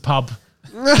Webster's pub.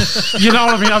 You know what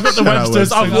I mean? I've got the Shout out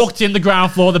Webster's. I've Webster's. walked in the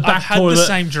ground floor, the I've back had toilet. the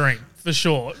same dream for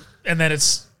sure, and then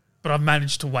but I've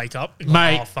managed to wake up. And go,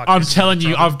 Mate, oh, fuck, I'm this is telling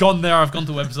you, trouble. I've gone there, I've gone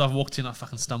to Webster's, I've walked in, I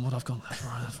fucking stumbled, I've gone left,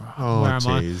 right. Oh, Where am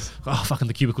jeez. I? Oh, fucking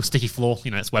the cubicle, sticky floor. You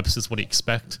know, it's Webster's, what do you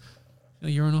expect? A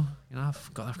urinal, you know,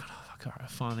 I've got, all right, I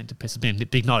finally need to piss. It's been a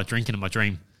big night of drinking in my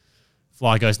dream.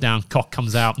 Fly goes down, cock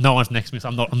comes out, no one's next to me, so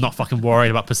I'm not fucking worried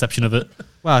about perception of it.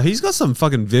 Wow, he's got some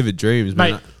fucking vivid dreams,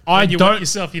 Mate, man. I When you wet don't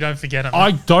yourself, you don't forget them.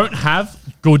 I don't have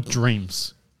good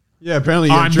dreams. Yeah, apparently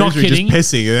your I'm dreams not are just kidding.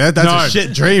 pissing. That's No. a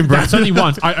shit dream, bro. That's only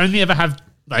once. I only ever have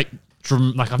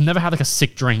I've never had like a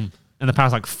sick dream in the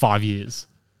past like 5 years.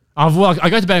 I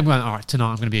go to bed and going, all right, tonight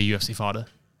I'm going to be a UFC fighter.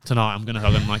 Tonight I'm going to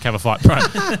like have a fight. Bro,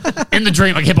 in the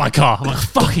dream I get hit by a car. I'm like,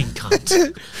 fucking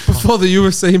cunt. Before the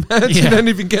UFC match, you Yeah. don't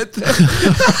even get there.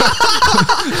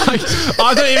 Like,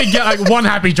 I don't even get like one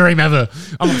happy dream ever.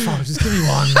 I'm like, fuck, just give me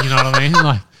one. You know what I mean?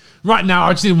 Like right now,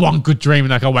 I just need one good dream,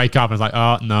 and like I wake up and it's like,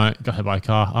 oh no, got hit by a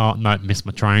car. Oh no, missed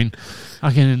my train.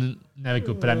 I can never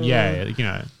good, but yeah, you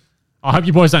know. I hope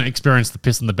you boys don't experience the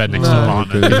piss in the bed next to your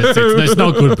partner. 'Cause it's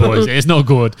not good, boys. It's not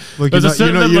good. Look, There's a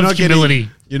certain level of humility.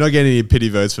 You're not getting any pity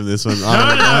votes from this one. No.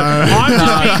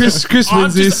 I'm just being, Chris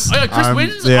wins this. Chris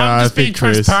wins. yeah, I'm I just being think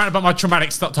Chris. transparent about my traumatic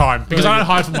time because I don't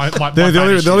hide from my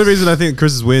The only reason I think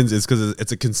Chris wins is because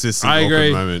it's a consistent I awkward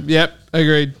agree. moment. Yep,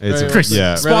 agreed. It's Very a- well Chris, said.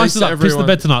 yeah. spice it up. Piss the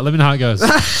bed tonight. Let me know how it goes.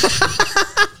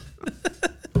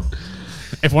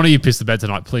 If one of you pissed the bed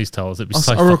tonight, please tell us. It'd be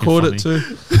so I'll fucking record funny. it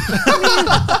too.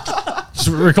 Just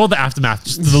record the aftermath.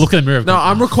 Just the look in the mirror. No,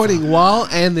 I'm recording while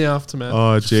and the aftermath.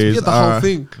 Oh, jeez. Get the whole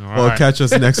thing. Well, right. catch us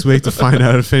next week to find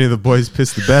out if any of the boys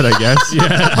pissed the bed, I guess.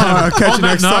 Yeah. Catch you On that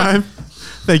next note- time.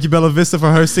 Thank you, Bella Vista,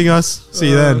 for hosting us. See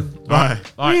you then. Bye.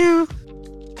 Bye.